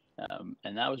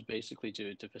 And that was basically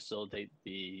to facilitate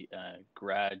the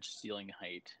garage ceiling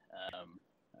height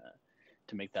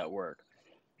to make that work.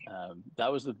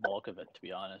 That was the bulk of it, to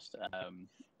be honest.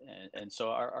 And so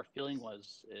our feeling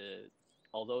was,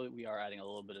 although we are adding a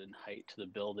little bit in height to the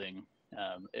building,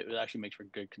 it actually makes for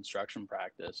good construction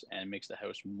practice and makes the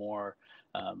house more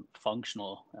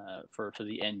functional for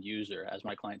the end user, as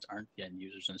my clients aren't the end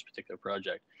users in this particular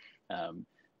project.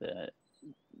 The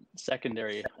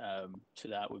secondary to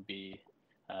that would be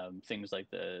things like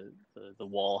the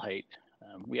wall height.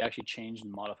 We actually changed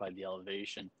and modified the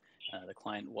elevation. The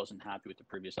client wasn't happy with the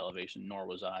previous elevation, nor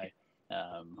was I.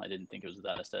 I didn't think it was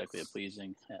that aesthetically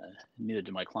pleasing, neither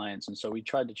did my clients. And so we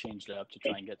tried to change it up to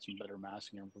try and get some better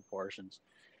massing and proportions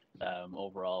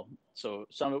overall. So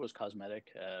some of it was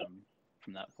cosmetic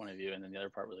from that point of view. And then the other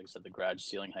part was, like I said, the garage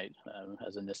ceiling height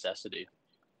as a necessity.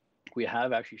 We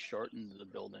have actually shortened the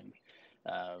building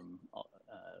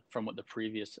from what the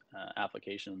previous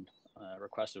application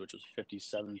requested, which was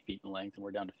 57 feet in length, and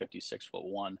we're down to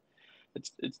 56'1".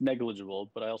 It's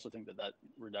negligible, but I also think that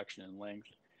reduction in length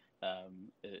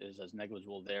is as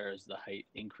negligible there as the height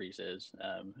increase is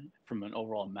from an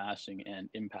overall massing and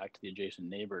impact to the adjacent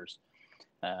neighbors.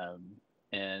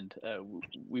 And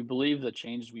we believe the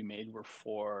changes we made were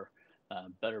for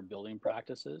better building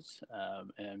practices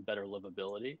and better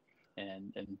livability,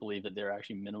 and believe that they're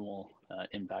actually minimal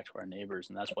impact to our neighbors.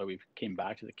 And that's why we came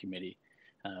back to the committee.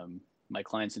 My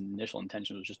client's initial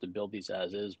intention was just to build these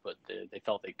as is, but they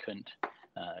felt they couldn't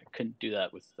do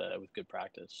that with good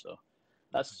practice. So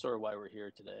that's sort of why we're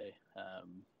here today.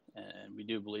 And we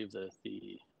do believe that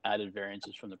the added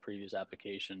variances from the previous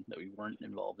application that we weren't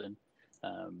involved in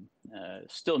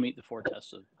still meet the 4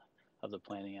 tests of the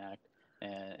Planning Act,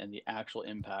 and the actual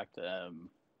impact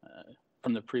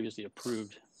from the previously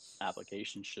approved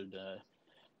application shouldn't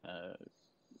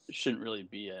really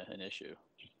be an issue.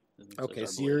 Okay,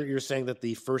 so you're saying that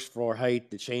the first floor height,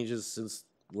 the changes since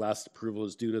last approval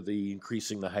is due to the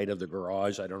increasing the height of the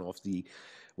garage. I don't know if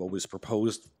what was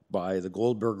proposed by the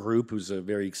Goldberg Group, who's a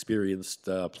very experienced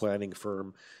planning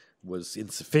firm, was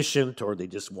insufficient, or they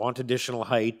just want additional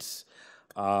heights.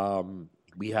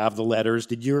 We have the letters.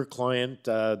 Did your client,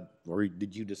 or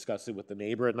did you discuss it with the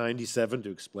neighbor at 97 to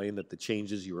explain that the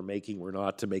changes you were making were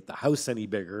not to make the house any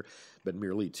bigger, but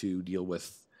merely to deal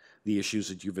with the issues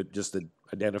that you've just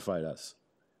identified us?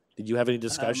 Did you have any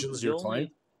discussions with your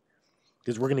client?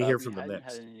 Because we're going to hear from them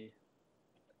next.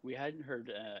 We hadn't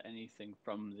heard anything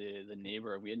from the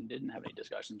neighbor. We didn't have any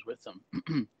discussions with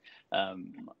them.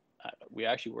 We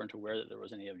actually weren't aware that there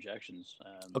was any objections.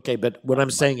 Okay, but what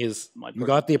I'm saying is you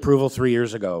got the approval 3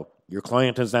 years ago. Your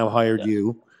client has now hired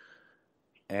you,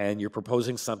 and you're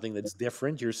proposing something that's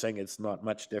different. You're saying it's not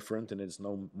much different and it's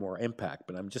no more impact.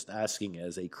 But I'm just asking,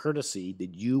 as a courtesy,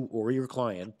 did you or your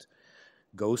client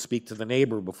go speak to the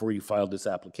neighbor before you filed this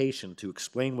application to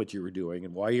explain what you were doing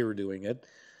and why you were doing it?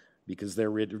 Because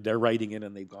they're writing in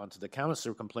and they've gone to the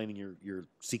council complaining you're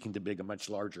seeking to build a much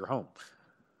larger home.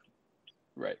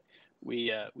 Right.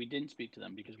 We didn't speak to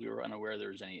them because we were unaware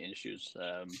there was any issues.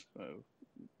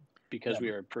 Because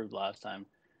we were approved last time,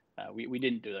 we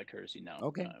didn't do that courtesy. No.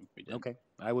 Okay. We didn't. Okay.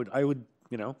 I would,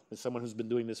 as someone who's been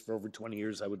doing this for over 20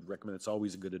 years, I would recommend it's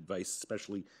always a good advice,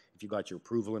 especially if you got your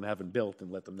approval and haven't built,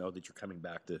 and let them know that you're coming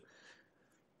back to,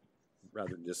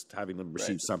 rather than just having them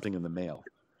receive something in the mail.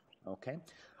 Okay.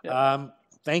 Yeah.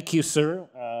 Thank you, sir.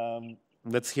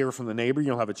 Let's hear from the neighbor.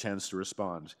 You'll have a chance to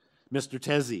respond. Mr.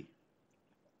 Tezzi.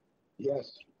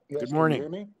 Yes. Good morning.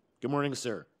 Can you hear me? Good morning,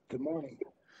 sir. Good morning.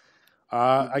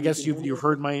 I guess you've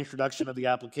heard my introduction of the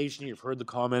application. You've heard the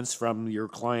comments from your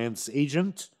client's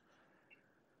agent.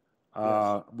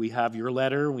 We have your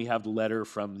letter. We have the letter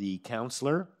from the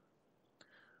counselor.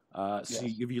 So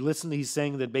if you listen, he's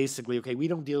saying that basically, okay, we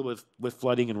don't deal with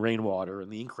flooding and rainwater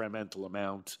and the incremental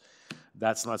amount.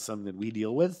 That's not something that we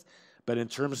deal with. But in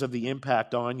terms of the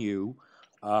impact on you,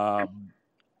 I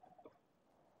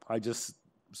just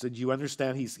said, you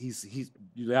understand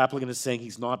the applicant is saying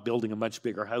he's not building a much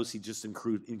bigger house. He's just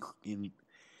improving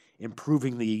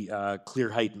the clear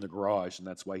height in the garage, and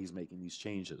that's why he's making these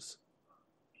changes.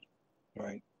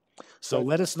 Right. So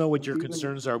let us know what your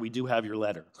concerns are. We do have your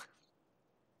letter.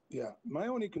 Yeah, my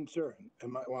only concern,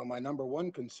 and my number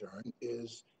one concern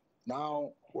is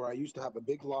now where I used to have a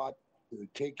big lot to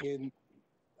take in,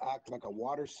 act like a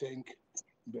water sink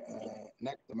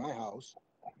next to my house,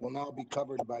 will now be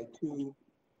covered by 2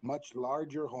 much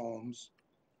larger homes,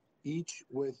 each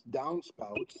with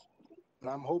downspouts. And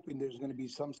I'm hoping there's going to be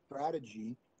some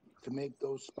strategy to make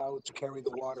those spouts carry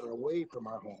the water away from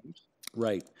our homes.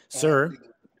 Right. Sir,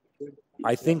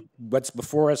 I think what's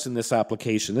before us in this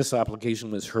application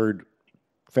was heard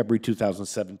February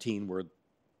 2017, where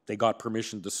they got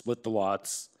permission to split the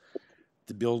lots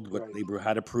to build what they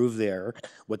had approved there.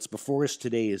 What's before us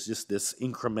today is just this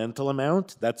incremental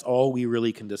amount. That's all we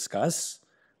really can discuss.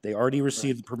 They already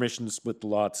received the permission to split the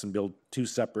lots and build 2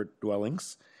 separate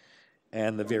dwellings,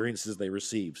 and the variances they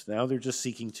received. Now they're just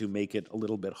seeking to make it a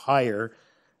little bit higher,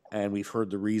 and we've heard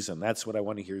the reason. That's what I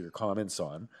want to hear your comments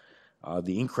on.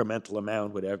 The incremental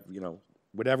amount,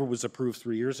 whatever was approved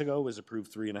 3 years ago was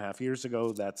approved 3.5 years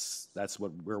ago. That's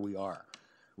where we are.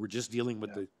 We're just dealing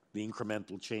with the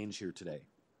incremental change here today.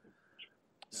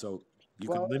 So you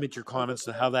can limit your comments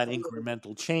to how that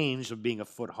incremental change of being a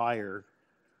foot higher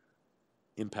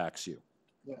impacts you.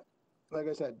 Yeah, like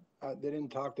I said, they didn't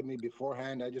talk to me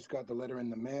beforehand. I just got the letter in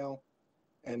the mail,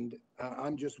 and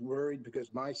I'm just worried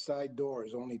because my side door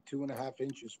is only 2.5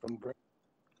 inches from ground,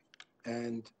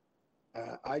 and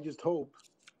I just hope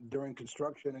during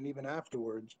construction and even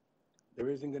afterwards there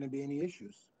isn't going to be any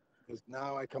issues, because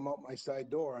now I come out my side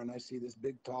door and I see this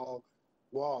big tall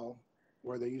wall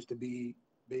where there used to be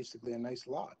basically a nice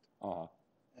lot.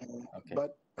 Okay.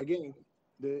 But again,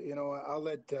 I'll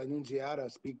let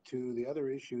Nunziata speak to the other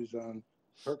issues on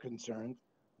her concerns,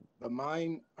 but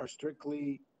mine are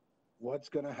strictly what's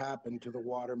going to happen to the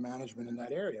water management in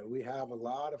that area. We have a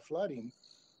lot of flooding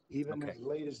even as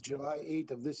late as July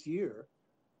 8th of this year.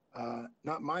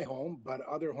 Not my home, but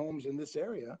other homes in this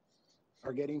area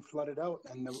are getting flooded out.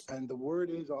 And the word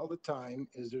is all the time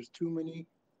is there's too many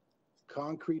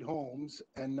concrete homes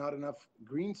and not enough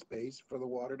green space for the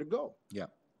water to go. Yeah.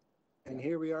 And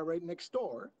here we are right next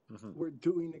door. We're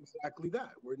doing exactly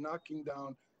that. We're knocking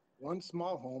down one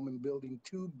small home and building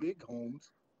two big homes,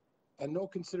 and no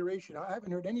consideration. I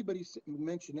haven't heard anybody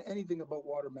mention anything about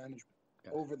water management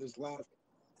over this last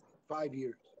 5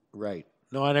 years. Right.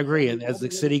 No, I agree. And as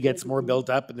the city gets more built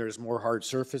up and there's more hard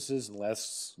surfaces and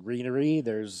less greenery,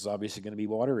 there's obviously going to be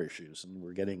water issues. And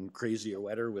we're getting crazier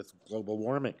weather with global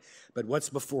warming. But what's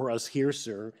before us here,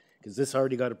 sir, because this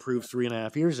already got approved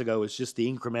 3.5 years ago, is just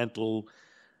the incremental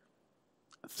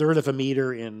third of a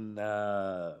meter in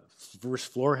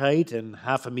first floor height and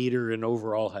half a meter in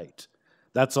overall height.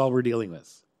 That's all we're dealing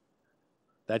with.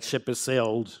 That ship has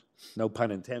sailed, no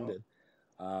pun intended,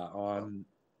 on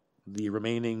the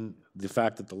remaining, the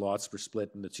fact that the lots were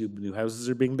split and the two new houses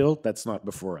are being built. That's not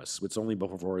before us. What's only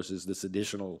before us is this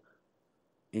additional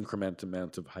increment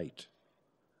amount of height.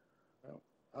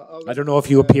 I don't know if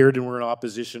you appeared and were in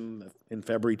opposition in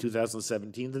February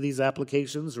 2017 to these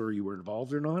applications, or you were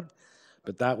involved or not,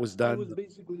 but that was done. I was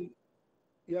basically,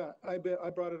 yeah, I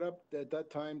brought it up at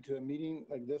that time to a meeting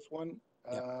like this one,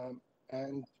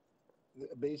 and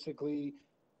basically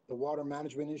the water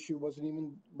management issue wasn't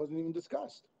even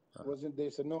discussed. They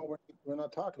said no, we're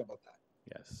not talking about that.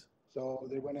 Yes. So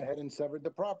they went ahead and severed the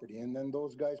property, and then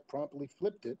those guys promptly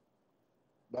flipped it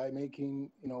by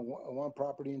making one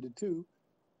property into two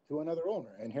to another owner.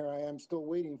 And here I am still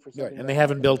waiting for something. Right. And they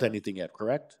haven't built anything yet,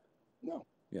 correct? No.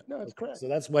 Yeah. No, that's correct. So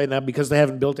that's why now, because they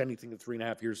haven't built anything in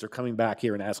 3.5 years, they're coming back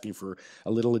here and asking for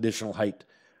a little additional height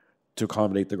to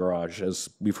accommodate the garage, as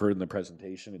we've heard in the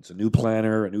presentation. It's a new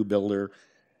planner, a new builder.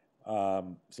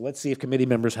 So let's see if committee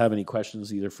members have any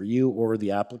questions either for you or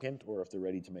the applicant, or if they're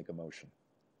ready to make a motion.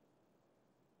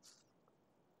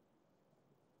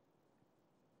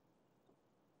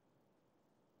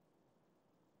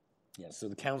 Yeah, so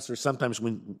the counselor sometimes,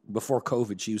 before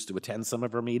COVID, she used to attend some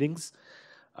of our meetings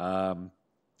and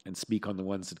speak on the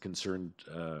ones that concerned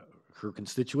her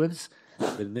constituents.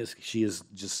 But in this, she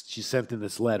sent in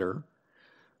this letter,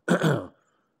 and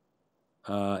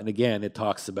again, it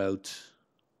talks about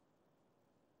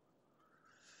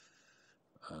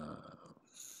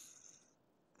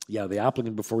the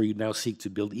applicant before you now seek to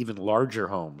build even larger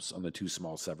homes on the two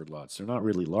small severed lots. They're not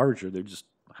really larger; they're just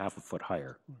half a foot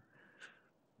higher,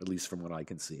 at least from what I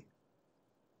can see.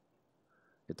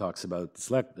 It talks about the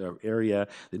select area.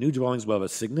 The new dwellings will have a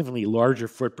significantly larger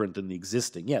footprint than the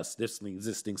existing. Yes, this is the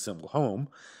existing single home,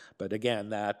 but again,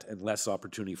 that and less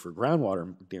opportunity for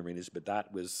groundwater drainage. But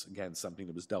that was, again, something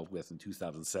that was dealt with in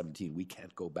 2017. We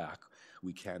can't go back.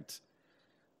 We can't.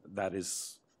 That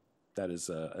is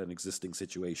an existing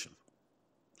situation.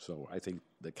 So I think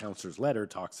the councillor's letter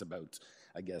talks about,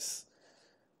 I guess,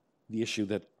 the issue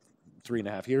that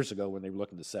 3.5 years ago when they were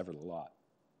looking to sever the lot.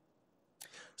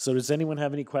 So does anyone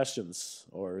have any questions,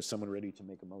 or is someone ready to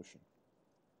make a motion?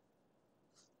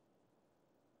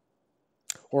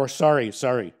 Or sorry,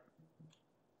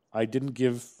 I haven't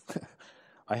given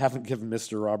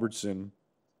Mr. Robertson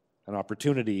an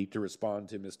opportunity to respond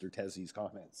to Mr. Tezzi's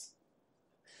comments.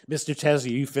 Mr. Tezzi,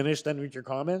 are you finished then with your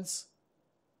comments?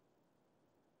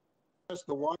 Just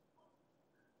the one.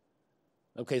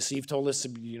 Okay, so you've told us,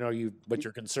 what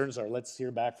your concerns are. Let's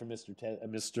hear back from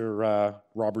Mr.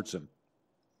 Robertson.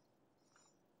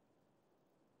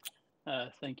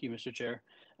 Thank you, Mr. Chair.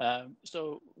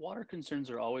 So water concerns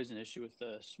are always an issue with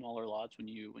the smaller lots when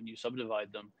you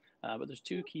subdivide them. But there's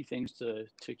two key things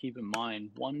to keep in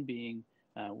mind. One being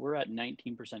we're at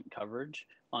 19% coverage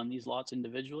on these lots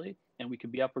individually, and we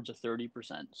could be upwards of 30%.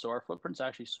 So our footprint's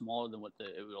actually smaller than what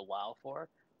it would allow for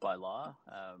by law.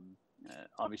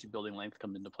 Obviously, building length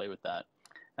comes into play with that.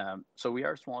 So we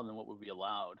are smaller than what would be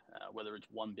allowed, whether it's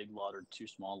one big lot or two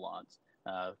small lots.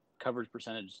 Coverage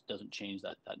percentage doesn't change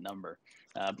that number.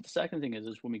 But the second thing is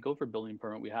when we go for building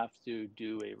permit, we have to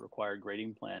do a required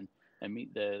grading plan and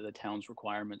meet the town's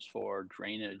requirements for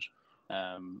drainage,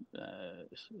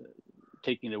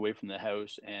 taking it away from the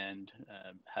house and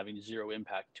having zero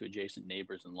impact to adjacent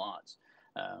neighbors and lots.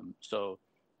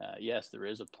 Yes, there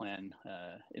is a plan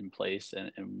in place,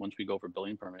 and once we go for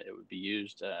building permit, it would be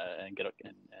used and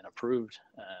approved.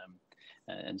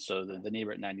 And so the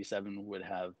neighbor at 97 would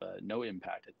have no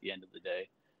impact at the end of the day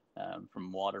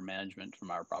from water management from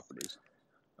our properties.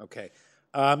 Okay.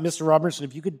 Mr. Robertson,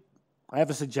 if you could, I have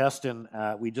a suggestion.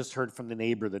 We just heard from the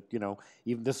neighbor that,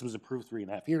 even this was approved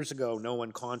 3.5 years ago. No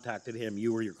one contacted him.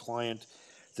 You or your client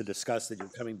to discuss that you're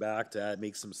coming back to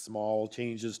make some small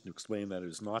changes to explain that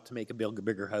it's not to make a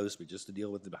bigger house, but just to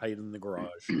deal with the height in the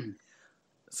garage.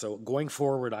 So going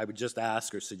forward, I would just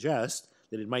ask or suggest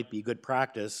that it might be good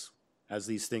practice as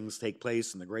these things take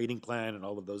place in the grading plan and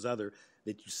all of those other,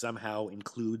 that you somehow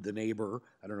include the neighbor.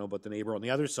 I don't know about the neighbor on the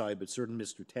other side, but certainly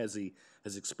Mr. Tezzi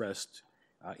has expressed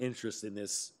interest in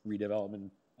this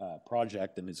redevelopment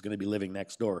project and is going to be living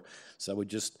next door. So I would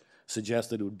just suggest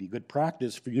that it would be good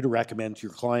practice for you to recommend to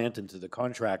your client and to the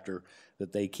contractor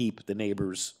that they keep the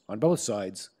neighbors on both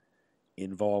sides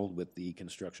involved with the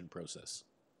construction process.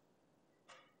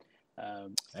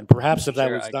 And perhaps if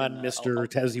that was done, Mr.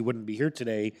 Tezzi wouldn't be here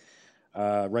today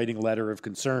writing a letter of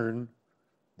concern.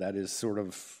 That is sort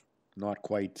of not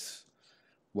quite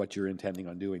what you're intending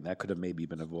on doing. That could have maybe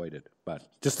been avoided, but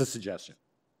just a suggestion.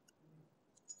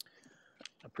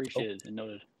 Appreciated and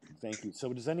noted. Thank you.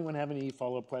 So does anyone have any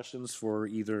follow-up questions for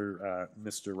either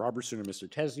Mr. Robertson or Mr.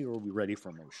 Tezzi, or are we ready for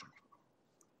a motion?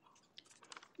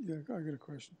 Yeah, I got a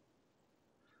question.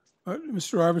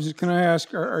 Mr. Robertson, can I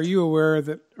ask, are you aware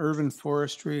that Urban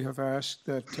Forestry have asked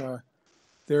that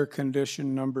their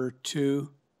condition number 2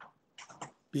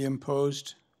 be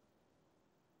imposed?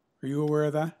 Are you aware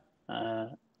of that?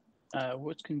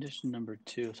 What's condition number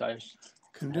 2? So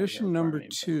Condition number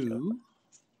 2.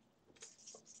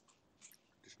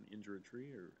 Just an injure a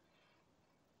tree, or?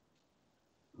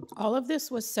 All of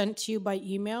this was sent to you by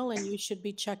email, and you should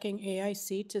be checking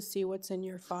AIC to see what's in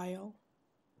your file.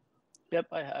 Yep,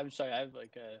 I'm sorry, I have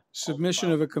like a...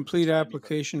 Submission of a complete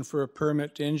application for a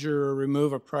permit to injure or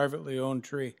remove a privately owned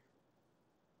tree.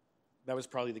 That was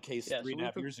probably the case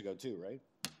 3.5 years ago too, right?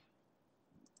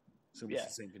 So it's the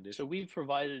same condition. So we've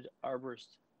provided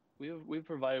arborists, we've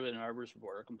provided an arborist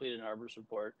report, or completed an arborist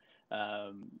report,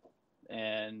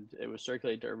 and it was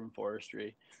circulated to Urban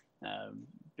Forestry,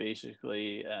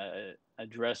 basically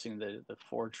addressing the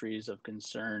 4 trees of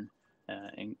concern,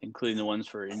 including the ones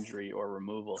for injury or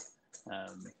removal,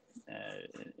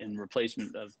 in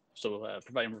replacement of,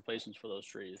 providing replacements for those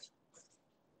trees.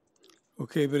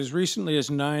 Okay, but as recently as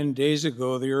 9 days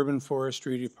ago, the Urban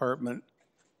Forestry Department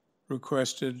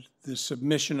requested the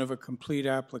submission of a complete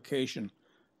application,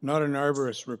 not an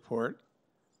arborist report,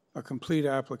 a complete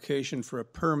application for a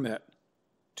permit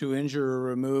to injure or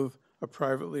remove a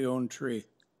privately owned tree.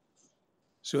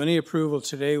 So any approval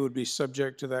today would be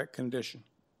subject to that condition.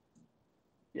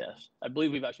 Yes, I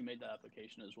believe we've actually made that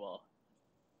application as well,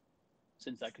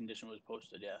 since that condition was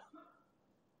posted, yeah.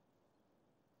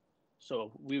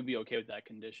 So we would be okay with that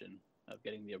condition of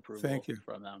getting the approval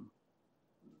from them.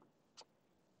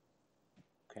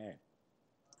 Okay.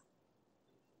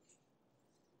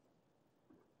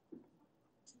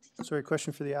 Sorry,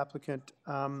 question for the applicant.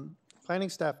 Planning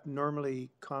staff normally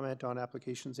comment on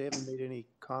applications. They haven't made any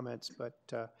comments,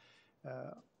 but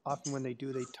often when they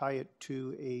do, they tie it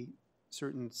to a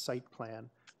certain site plan.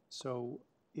 So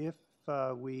if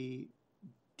we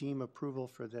deem approval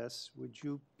for this, would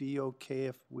you be okay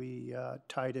if we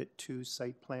tied it to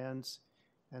site plans?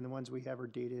 And the ones we have are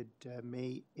dated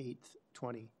May 8th,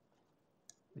 20.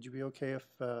 Would you be okay if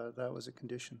that was a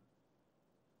condition?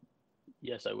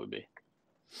 Yes, I would be.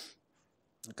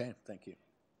 Okay, thank you.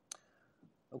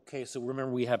 Okay, so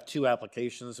remember we have 2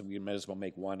 applications, and we might as well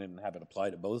make one and have it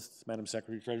apply to both, Madam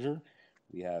Secretary Treasurer.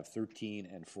 We have 13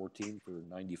 and 14 for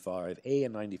 95A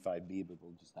and 95B, but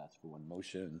we'll just ask for one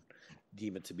motion and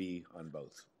deem it to be on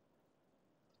both.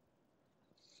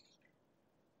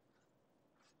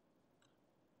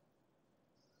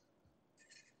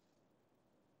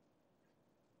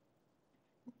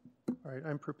 All right,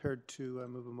 I'm prepared to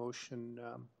move a motion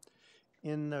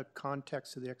in the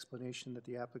context of the explanation that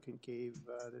the applicant gave,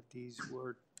 that these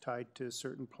were tied to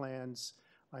certain plans.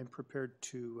 I'm prepared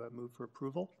to move for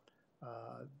approval.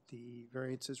 The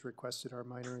variances requested are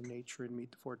minor in nature and meet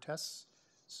the 4 tests.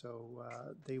 So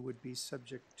they would be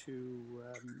subject to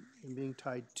being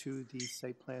tied to the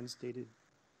site plans dated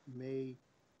May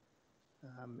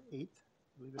 8th,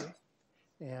 I believe it is,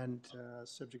 and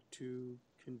subject to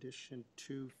condition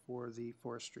 2 for the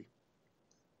forestry.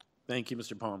 Thank you,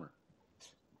 Mr. Palmer.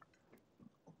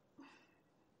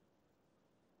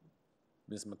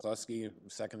 Ms. McCluskey,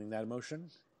 seconding that motion?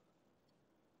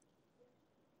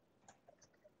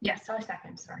 Yes, I'll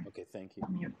second, sorry. Okay, thank you.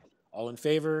 All in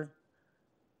favor?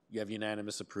 You have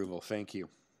unanimous approval. Thank you.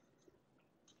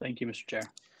 Thank you, Mr. Chair.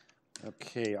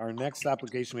 Okay, our next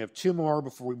application, we have 2 more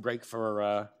before we break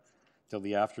for till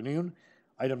the afternoon.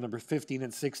 Item number 15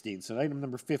 and 16. So item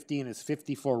number 15 is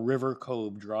 54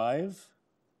 RIVERCOVE Drive.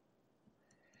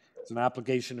 It's an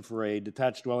application for a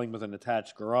detached dwelling with an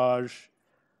attached garage.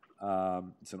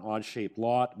 It's an odd-shaped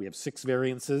lot. We have 6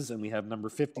 variances, and we have number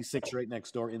 56 right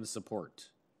next door in support.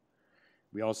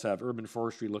 We also have urban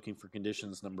forestry looking for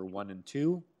conditions number 1 and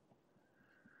 2.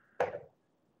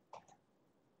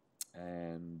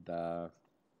 And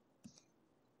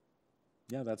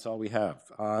yeah, that's all we have.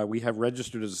 We have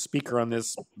registered as a speaker on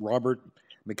this Robert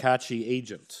McCatchy,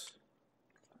 agent.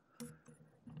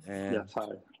 And yes, hi.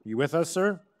 You with us,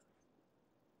 sir?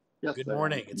 Yes. Good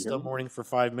morning. It's still morning for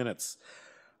 5 minutes.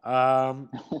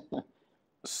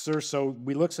 Sir, so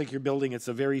it looks like you're building, it's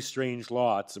a very strange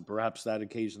lot, so perhaps that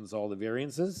occasions all the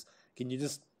variances. Can you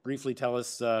just briefly tell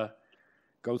us, go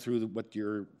through go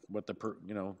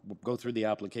through the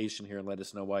application here and let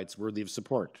us know why it's worthy of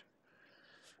support?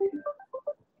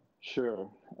 Sure.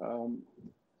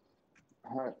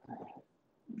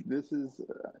 This is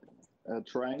a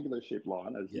triangular shaped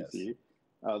lot, as you see.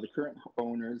 The current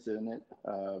owners in it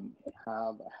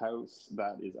have a house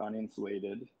that is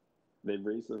uninsulated. They've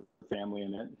raised a family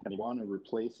in it, and they want to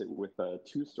replace it with a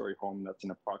 2-story home that's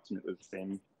in approximately the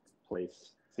same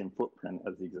place, same footprint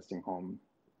as the existing home.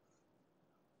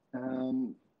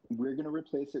 We're going to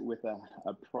replace it with a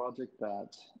project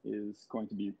that is going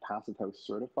to be Passive House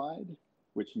certified,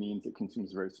 which means it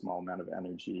consumes a very small amount of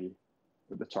energy.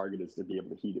 But the target is to be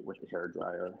able to heat it with a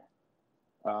hairdryer.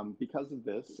 Because of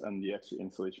this and the extra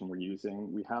insulation we're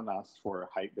using, we have asked for a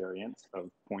height variance of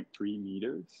 0.3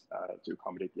 meters to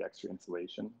accommodate the extra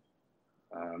insulation.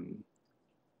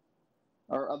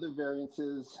 Our other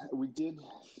variances, we did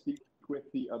speak with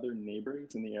the other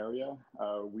neighbors in the area.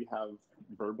 We have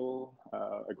verbal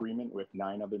agreement with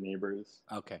 9 other neighbors.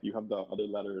 Okay. You have the other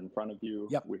letter in front of you.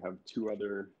 Yep. We have 2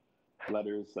 other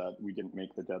letters that we didn't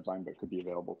make the deadline but could be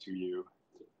available to you.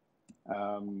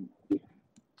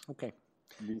 Okay.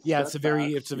 Yeah, it's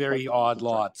a very odd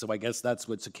lot, so I guess that's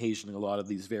what's occasioning a lot of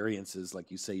these variances. Like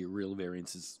you say, your real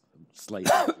variance is slight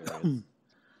variance.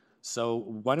 So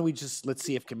why don't we let's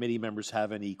see if committee members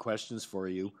have any questions for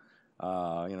you.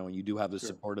 You do have the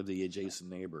support of the adjacent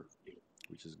neighbor,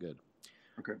 which is good.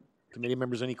 Okay. Committee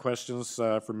members, any questions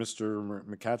for Mr.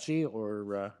 McCatchy,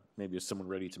 or maybe is someone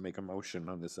ready to make a motion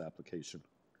on this application?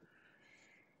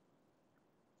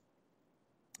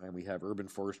 And we have urban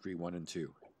forestry 1 and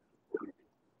 2.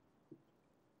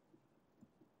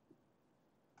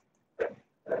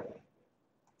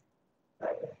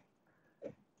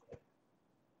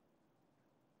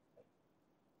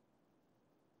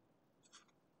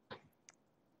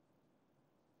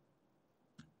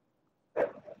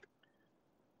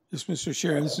 Yes, Mr.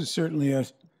 Chair, this is certainly a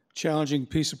challenging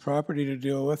piece of property to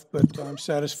deal with, but I'm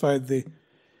satisfied the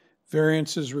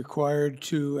variances required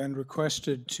to and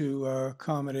requested to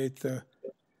accommodate the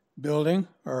building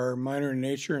are minor in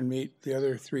nature and meet the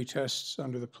other 3 tests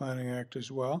under the Planning Act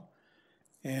as well.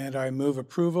 And I move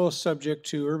approval subject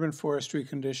to urban forestry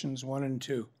conditions 1 and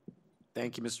 2.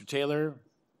 Thank you, Mr. Taylor.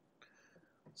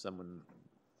 Someone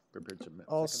prepared to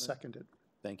I'll second it.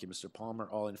 Thank you, Mr. Palmer.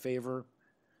 All in favor?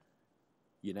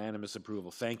 Unanimous approval.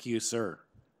 Thank you, sir.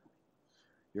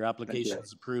 Your application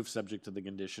is approved subject to the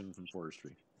condition from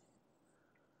forestry.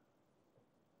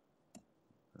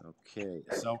 Okay,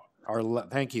 so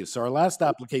thank you. So our last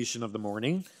application of the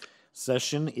morning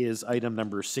session is item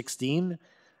number 16,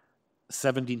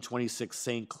 1726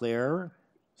 St. Clair.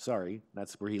 Sorry,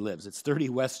 that's where he lives. It's 30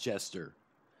 Westchester.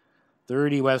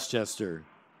 30 Westchester.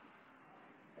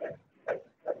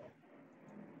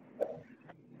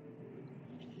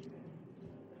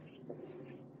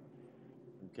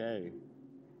 Okay.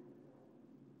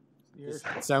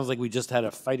 It sounds like we just had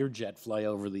a fighter jet fly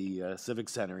over the Civic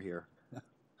Center here.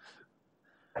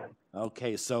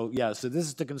 Okay, so this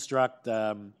is to construct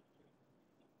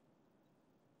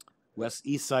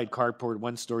east side carport,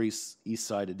 1-story east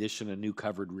side addition, a new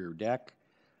covered rear deck.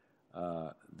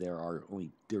 There are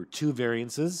 2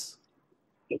 variances: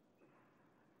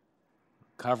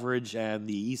 coverage and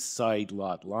the east side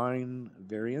lot line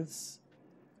variance.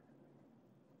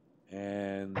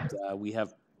 And we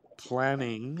have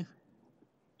planning.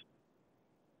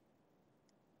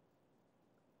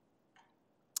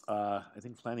 I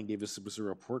think planning gave us a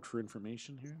report for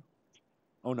information here.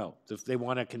 Oh no, if they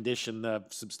want a condition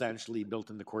substantially built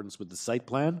in accordance with the site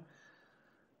plan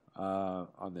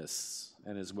on this,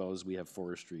 and as well as we have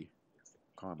forestry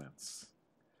comments.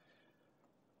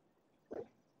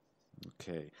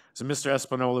 Okay, so Mr.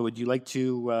 Espinola, would you like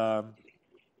to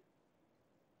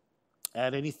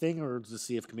add anything, or to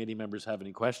see if committee members have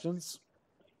any questions?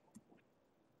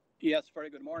 Yes, very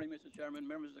good morning, Mr. Chairman,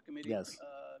 members of the committee. Yes.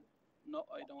 No,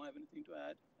 I don't have anything to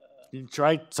add. You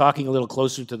try talking a little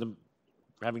closer to them.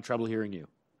 We're having trouble hearing you.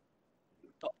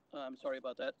 I'm sorry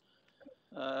about that.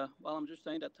 Well, I'm just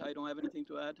saying that I don't have anything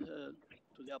to add to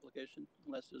the application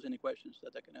unless there's any questions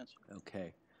that I can answer.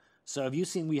 Okay. So have you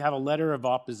seen, we have a letter of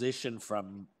opposition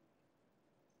from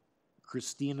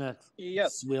Christina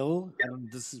Yes. Swill.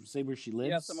 Does it say where she lives?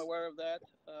 Yes, I'm aware of that.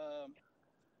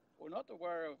 We're not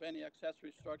aware of any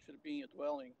accessory structure being a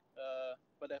dwelling,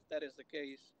 but if that is the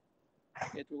case,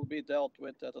 it will be dealt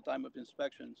with at the time of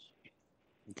inspections.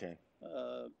 Okay.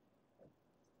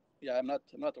 Yeah, I'm not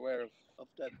aware of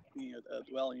that being a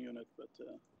dwelling unit, but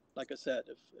like I said,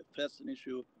 if that's an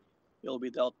issue, it'll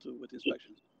be dealt with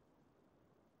inspections.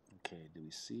 Okay, do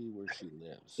we see where she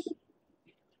lives?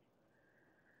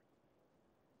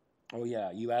 Oh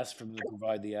yeah, you asked for them to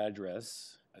provide the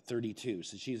address at 32,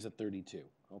 so she's at 32.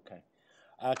 Okay.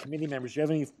 Committee members, do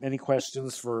you have any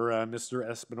questions for Mr.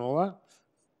 Espinola?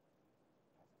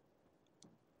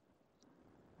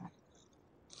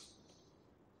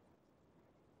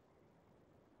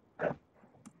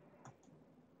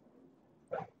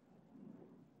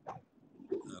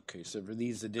 Okay, so for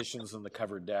these additions on the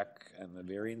covered deck and the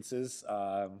variances,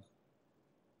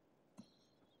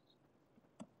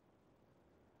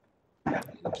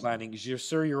 planning,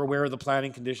 sir, you're aware of the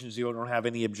planning conditions. You don't have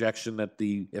any objection that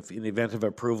if in the event of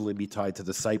approval, it'd be tied to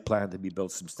the site plan to be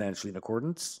built substantially in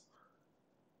accordance?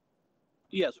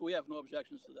 Yes, we have no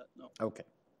objections to that, no. Okay.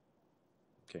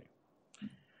 Okay.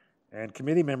 And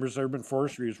committee members, Urban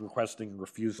Forestry is requesting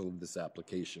refusal of this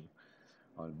application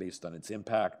based on its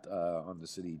impact on the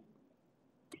city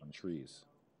on trees.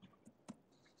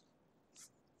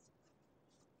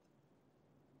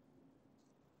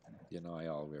 Deny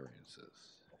all variances.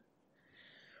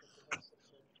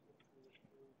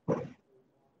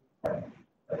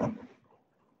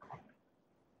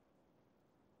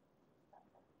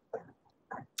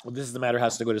 Well, this is the matter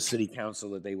has to go to city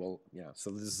council that they will, yeah,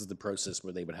 so this is the process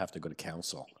where they would have to go to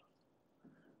council,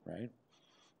 right?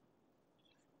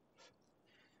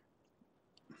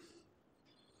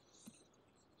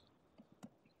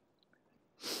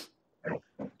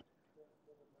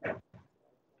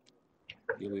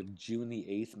 Yeah, we have June the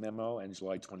 8th memo and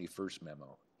July 21st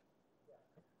memo.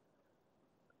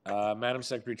 Madam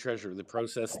Secretary Treasurer, the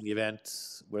process in the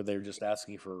event where they're just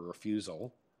asking for a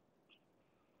refusal,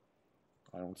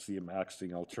 I don't see them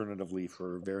asking alternatively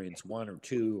for variance 1 or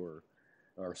 2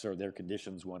 or sorry, their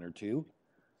conditions 1 or 2.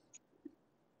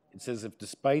 It says if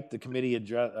despite the committee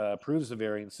approves the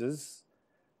variances,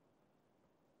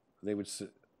 they would,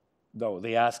 no,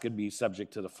 they ask it be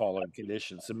subject to the following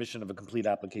conditions: submission of a complete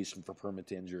application for permit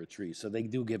to injure a tree. So they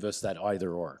do give us that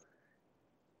either or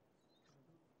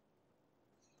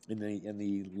in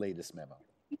the latest memo.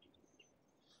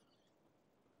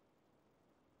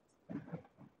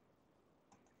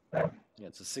 Yeah,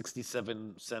 it's a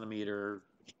 67 centimeter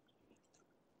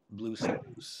blue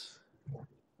spruce.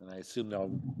 And I assume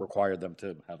they'll require them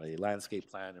to have a landscape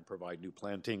plan and provide new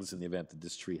plantings in the event that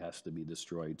this tree has to be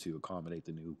destroyed to accommodate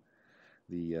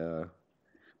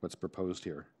what's proposed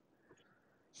here.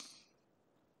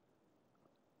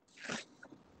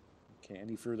 Okay,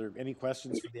 any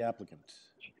questions for the applicant?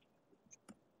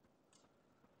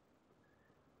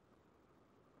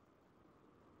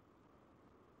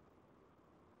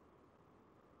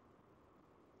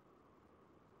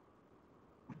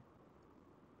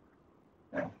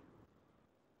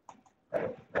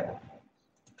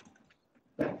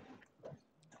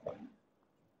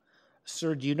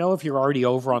 Sir, do you know if you're already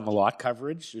over on the lot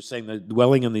coverage? You're saying the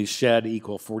dwelling and the shed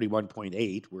equal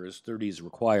 41.8, whereas 30 is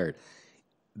required.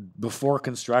 Before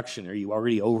construction, are you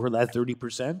already over that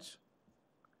 30%?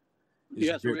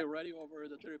 Yes, we're already over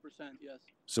the 30%, yes.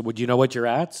 So would you know what you're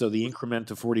at? So the increment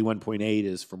of 41.8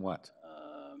 is from what?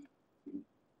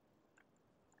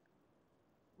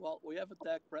 Well, we have a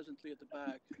deck presently at the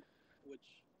back,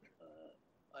 which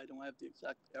I don't have the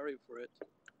exact area for it.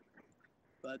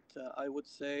 But I would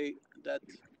say that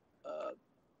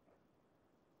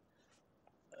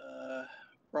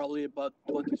probably about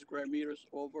 20 square meters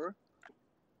over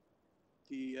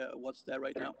the what's that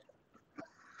right now.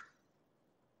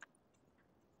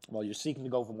 Well, you're seeking to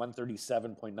go from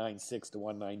 137.96 to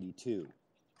 192.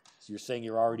 So you're saying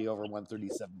you're already over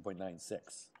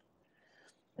 137.96.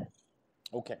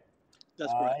 Okay.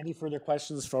 That's correct. Any further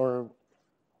questions for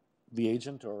the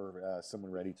agent or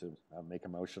someone ready to make a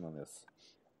motion on this?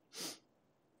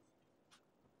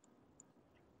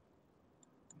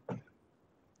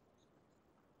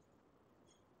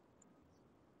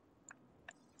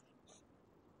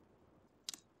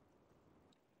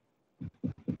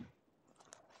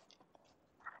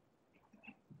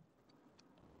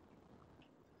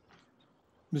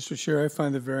 Mr. Chair, I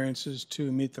find the variances to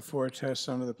meet the 4 tests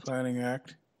under the Planning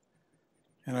Act,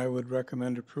 and I would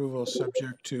recommend approval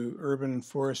subject to Urban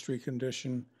Forestry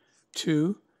Condition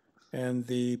 2 and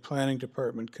the Planning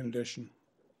Department condition.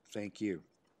 Thank you.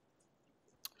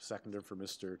 Seconder for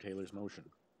Mr. Taylor's motion.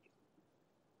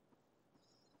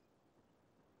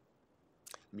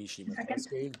 Mishi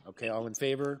Matkowski. Okay, all in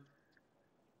favor?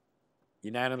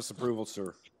 Unanimous approval,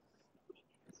 sir.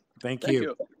 Thank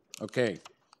you. Okay.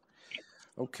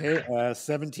 Okay,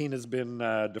 17 has been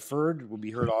deferred. Will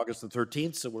be heard August the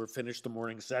 13th, so we're finished the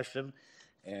morning session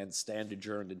and stand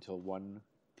adjourned until 1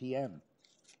 p.m.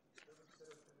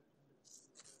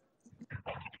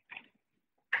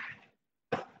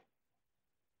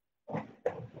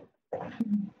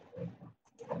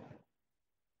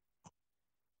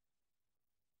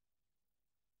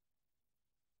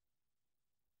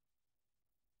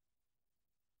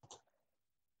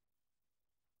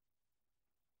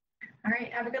 All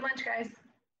right, have a good lunch, guys.